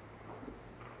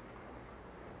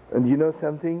 And you know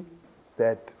something?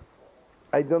 That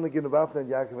I don't give about on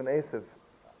Yaakov and Esav,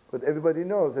 but everybody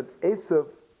knows that Esav,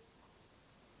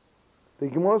 the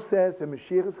Gemara says the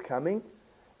Mashiach is coming,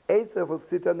 Esav will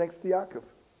sit down next to Yaakov.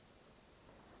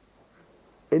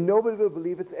 And nobody will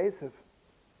believe it's Esav.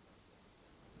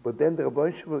 But then the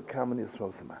Rebbe will come and he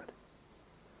throws him out.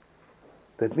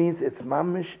 That means it's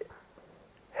mamish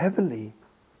heavenly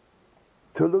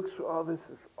to look through all this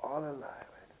is all a lie, right?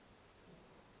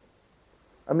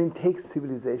 I mean, take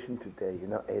civilization today, you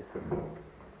know, Esav.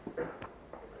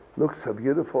 Looks so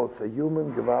beautiful, so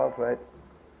human, gewalt, right?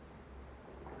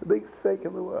 The biggest fake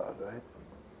in the world, right?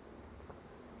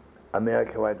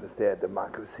 America, right, was there,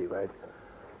 democracy, right?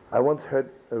 I once heard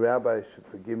a rabbi, should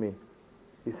forgive me,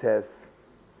 he says,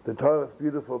 the Torah is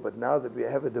beautiful, but now that we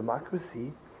have a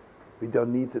democracy, we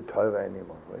don't need the Torah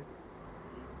anymore, right?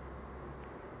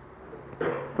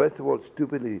 First of all,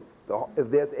 stupidly, if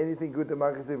there's anything good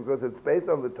democracy, because it's based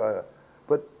on the Torah.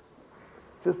 But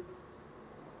just,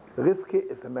 Rivka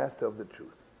is the master of the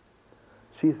truth.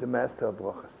 She's the master of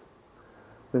brachas.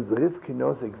 When Rivka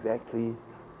knows exactly,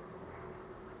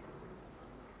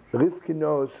 Rivka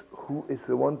knows who is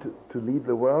the one to lead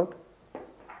the world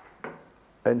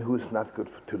and who's not good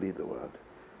to lead the world.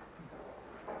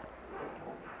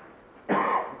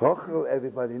 Rochel,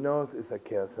 everybody knows, is a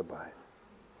Keres Habayis.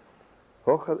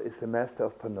 Rochel is the master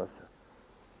of Parnasa.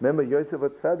 Remember, Yosef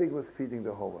HaTzadik was feeding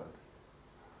the whole world.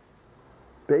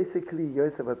 Basically,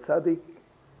 Yosef HaTzadik,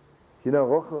 you know,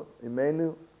 Rochel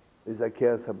Imenu is a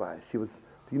Keres Habayis. She was.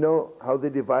 Do you know how they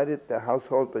divided their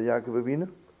household by Yaakov Avinu?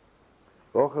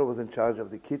 Rachel was in charge of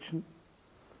the kitchen,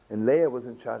 and Leah was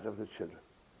in charge of the children.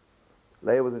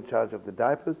 Leah was in charge of the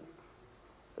diapers,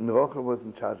 and Rachel was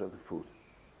in charge of the food.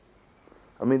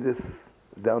 I mean, this is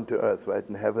down to earth, right?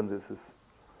 In heaven, this is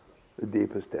the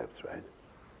deeper steps, right?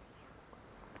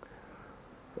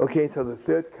 Okay, so the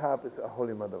third cup is a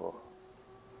Holy Mother Rachel.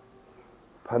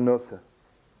 Panosa.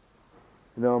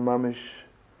 You know, mamish.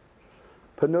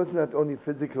 Panosa not only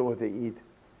physical what they eat.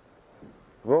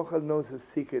 Rachel knows the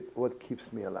secret what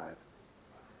keeps me alive.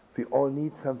 We all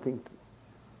need something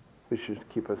which should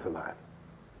keep us alive.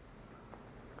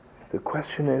 The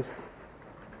question is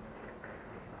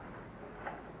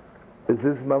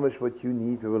this mamish what you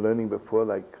need? We were learning before,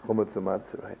 like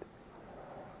chomotzomatsu, right?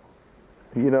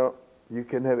 You know, you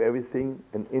can have everything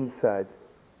and inside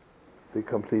be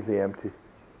completely empty.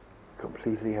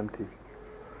 Completely empty.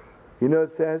 You know,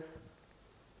 it says,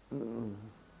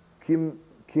 Kim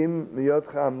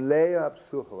miyotcham leya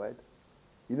absucha, right?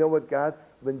 You know what God's,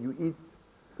 when you eat,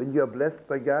 when you are blessed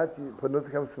by God,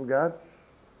 Panosa comes from God,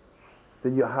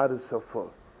 then your heart is so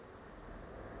full.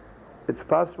 It's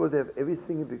possible to have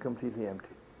everything and be completely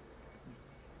empty.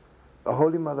 A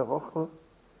Holy Mother Rachel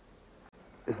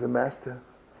is the master,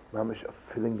 mamish, of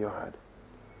filling your heart.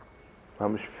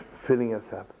 Mamish, filling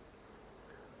us up.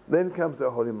 Then comes the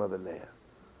Holy Mother Leah.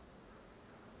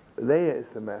 Leah is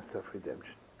the master of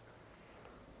redemption.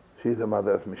 She is the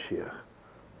mother of Mashiach.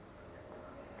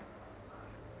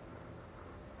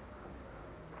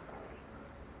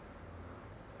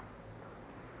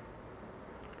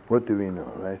 What do we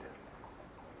know, right?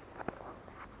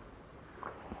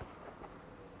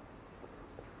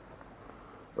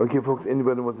 Okay, folks,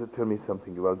 anybody wants to tell me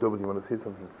something about Nobody want to say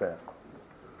something fast?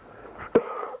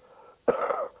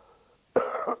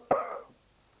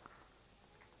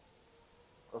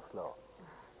 Or slow?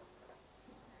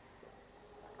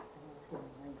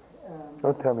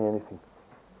 Don't tell me anything.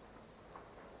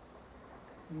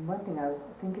 One thing I was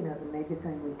thinking of, and maybe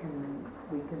something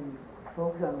we can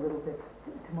focus on a little bit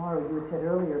tomorrow. You had said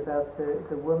earlier about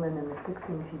the woman and the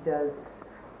fixing she does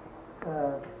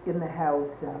in the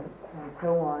house and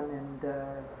so on, and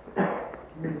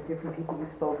many different people you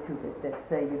spoke to that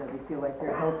say, you know, they feel like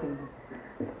they're helping.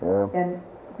 Yeah. And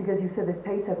because you said that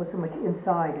Pesach was so much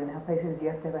inside, and how Pesach is you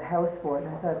have to have a house for it,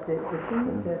 and I thought that the thing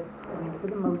is that, I mean, for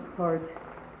the most part,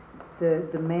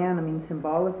 the man, I mean,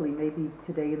 symbolically, maybe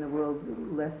today in the world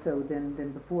less so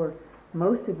than before,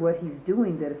 most of what he's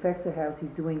doing that affects the house,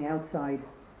 he's doing outside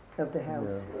of the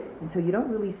house. Yeah. And so you don't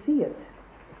really see it.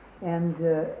 And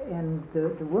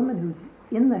the woman who's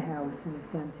in the house, in a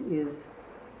sense, is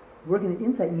working it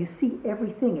inside, and you see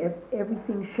everything.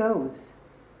 Everything shows.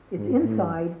 It's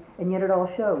inside, and yet it all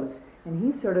shows. And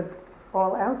he's sort of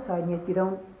all outside, and yet you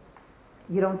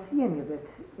don't see any of it.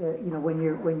 You know, when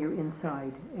you're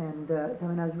inside. And so, I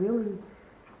mean, I was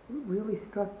really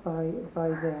struck by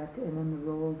that, and then the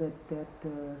role that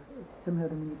somehow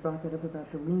when you brought that up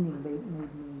about the leaning, they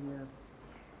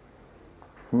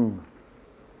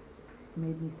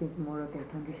made me think more of that,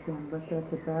 to understand what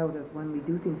that's about, of when we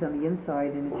do things on the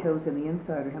inside and it shows on the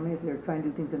inside, or how many of them are trying to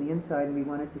do things on the inside and we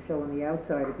want it to show on the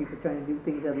outside, or people trying to do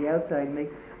things on the outside and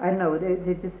I don't know,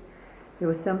 it just, there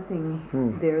was something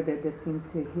there that seemed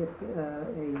to hit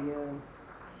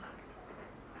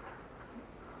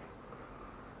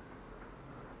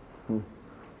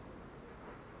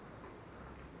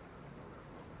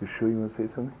You sure you want to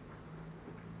say something?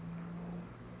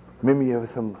 Maybe you have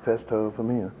some fast Torah for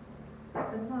me, huh?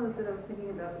 I just wanted to say I was thinking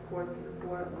about the four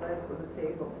legs of the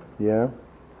table. Yeah?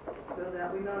 So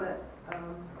that we know that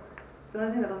the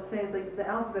only thing that'll change, like the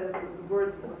alphabet is the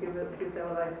words that will give their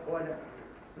life order.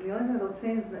 And the only thing that'll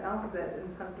change in the alphabet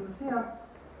in terms of Mashiach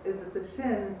is that the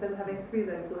shin, instead of having 3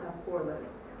 legs, will have 4 legs.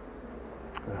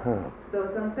 So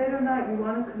it's on Seder night, we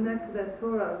want to connect to that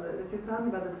Torah, that you're talking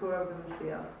about the Torah of the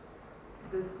Mashiach.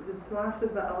 This Torah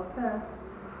Ba'al Peh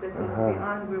that goes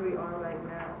beyond where we are right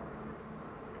now.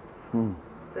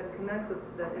 That connects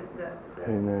with that.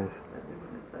 Very nice. That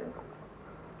infinite place.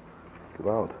 Go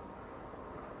out.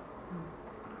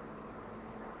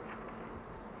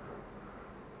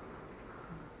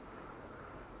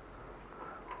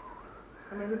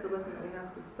 I mean, this is a lesson that we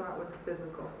have to start with the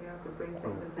physical. We have to bring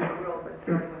things into the world by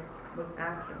starting with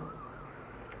action.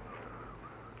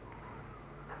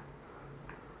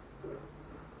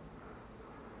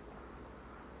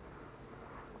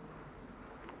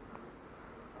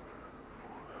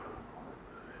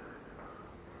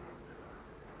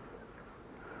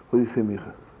 What do you say,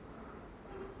 Micha?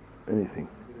 Anything?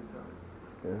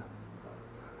 Yeah?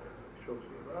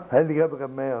 Heilige Rebbe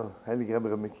Reb Meir, Heilige Rebbe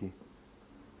Reb Miki.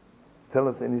 Tell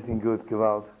us anything good,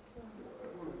 Gewalt.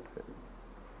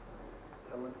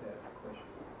 I want to ask a question.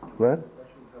 What?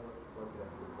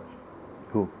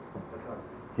 Who?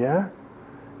 Yeah?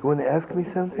 You want to ask me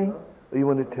something? Or you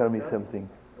want to tell me something?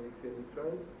 Are you feeling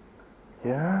trying?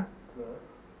 Yeah? No.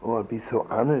 Oh, I'd be so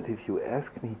honored if you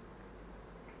ask me.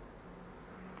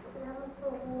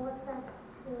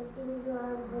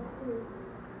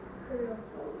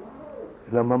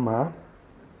 למה?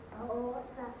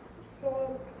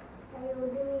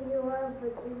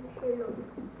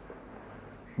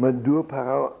 מדוע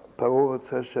פרעה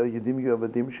רצה שהיהודים יהיו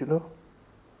עבדים שלו?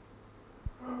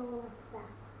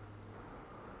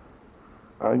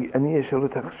 אני אשאל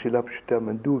אותך שאלה פשוטה,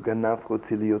 מדוע גנב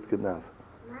רוצה להיות גנב?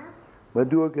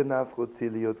 מדוע גנב רוצה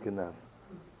להיות גנב?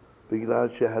 בגלל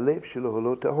שהלב שלו הוא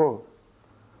לא טהור.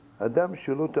 אדם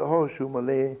שהוא לא טהור, שהוא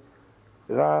מלא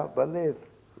רע בלב,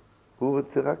 הוא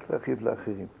רוצה רק להרחיב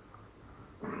לאחרים.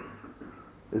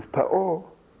 אז פרעה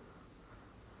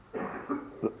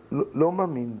לא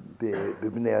מאמין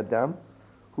בבני אדם,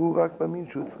 הוא רק מאמין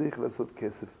שהוא צריך לעשות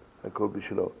כסף, הכל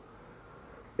בשבילו.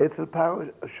 אצל פרעה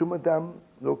שום אדם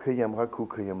לא קיים, רק הוא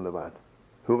קיים לבד.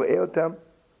 הוא רואה אותם,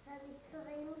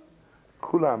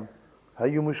 כולם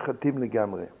היו מושחתים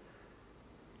לגמרי,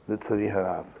 לצערי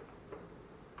הרב.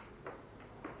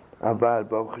 אבל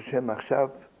ברוך השם עכשיו,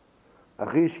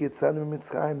 אחרי שיצאנו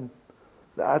ממצרים,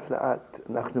 לאט לאט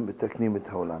אנחנו מתקנים את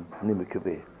העולם, אני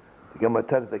מקווה. וגם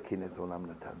אתה תתקן את העולם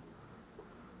נתן.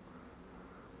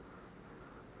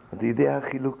 אתה יודע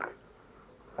החילוק?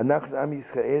 אנחנו עם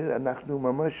ישראל, אנחנו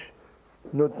ממש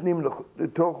נותנים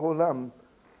לתוך עולם,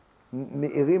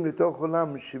 מאירים לתוך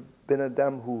עולם שבן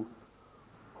אדם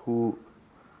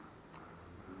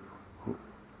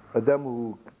אדם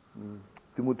הוא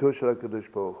דמותו של הקדוש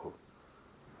ברוך הוא.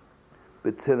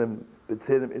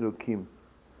 בצלם אלוקים.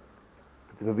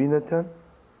 אתה מבין נתן?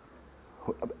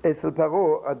 אצל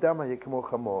פרעה אדם היה כמו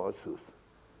חמור או סוס.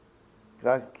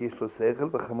 רק יש לו שכל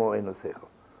וחמור אין לו שכל.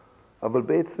 אבל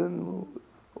בעצם הוא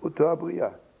אותו הבריאה.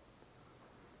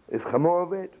 אז חמור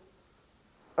עובד.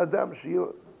 אדם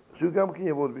שהוא גם כן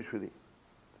יעבוד בשבילי.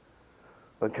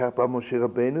 וכך בא משה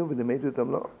רבנו ולימד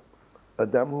אותם לא.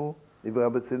 אדם הוא נברא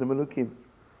בצלם אלוקים.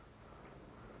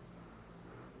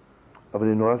 אבל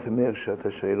אני נורא שמח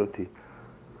שאתה שואל אותי.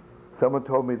 Someone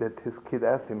told me that his kid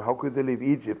asked him, how could they leave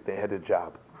Egypt if they had a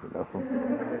job? You know?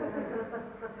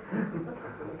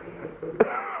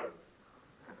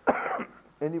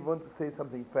 Anyone to say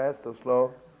something fast or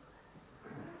slow?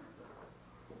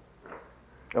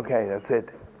 Okay, that's it.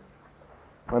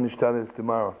 Manishtan is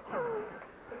tomorrow.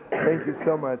 Thank you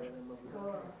so much.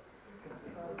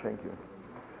 Thank you.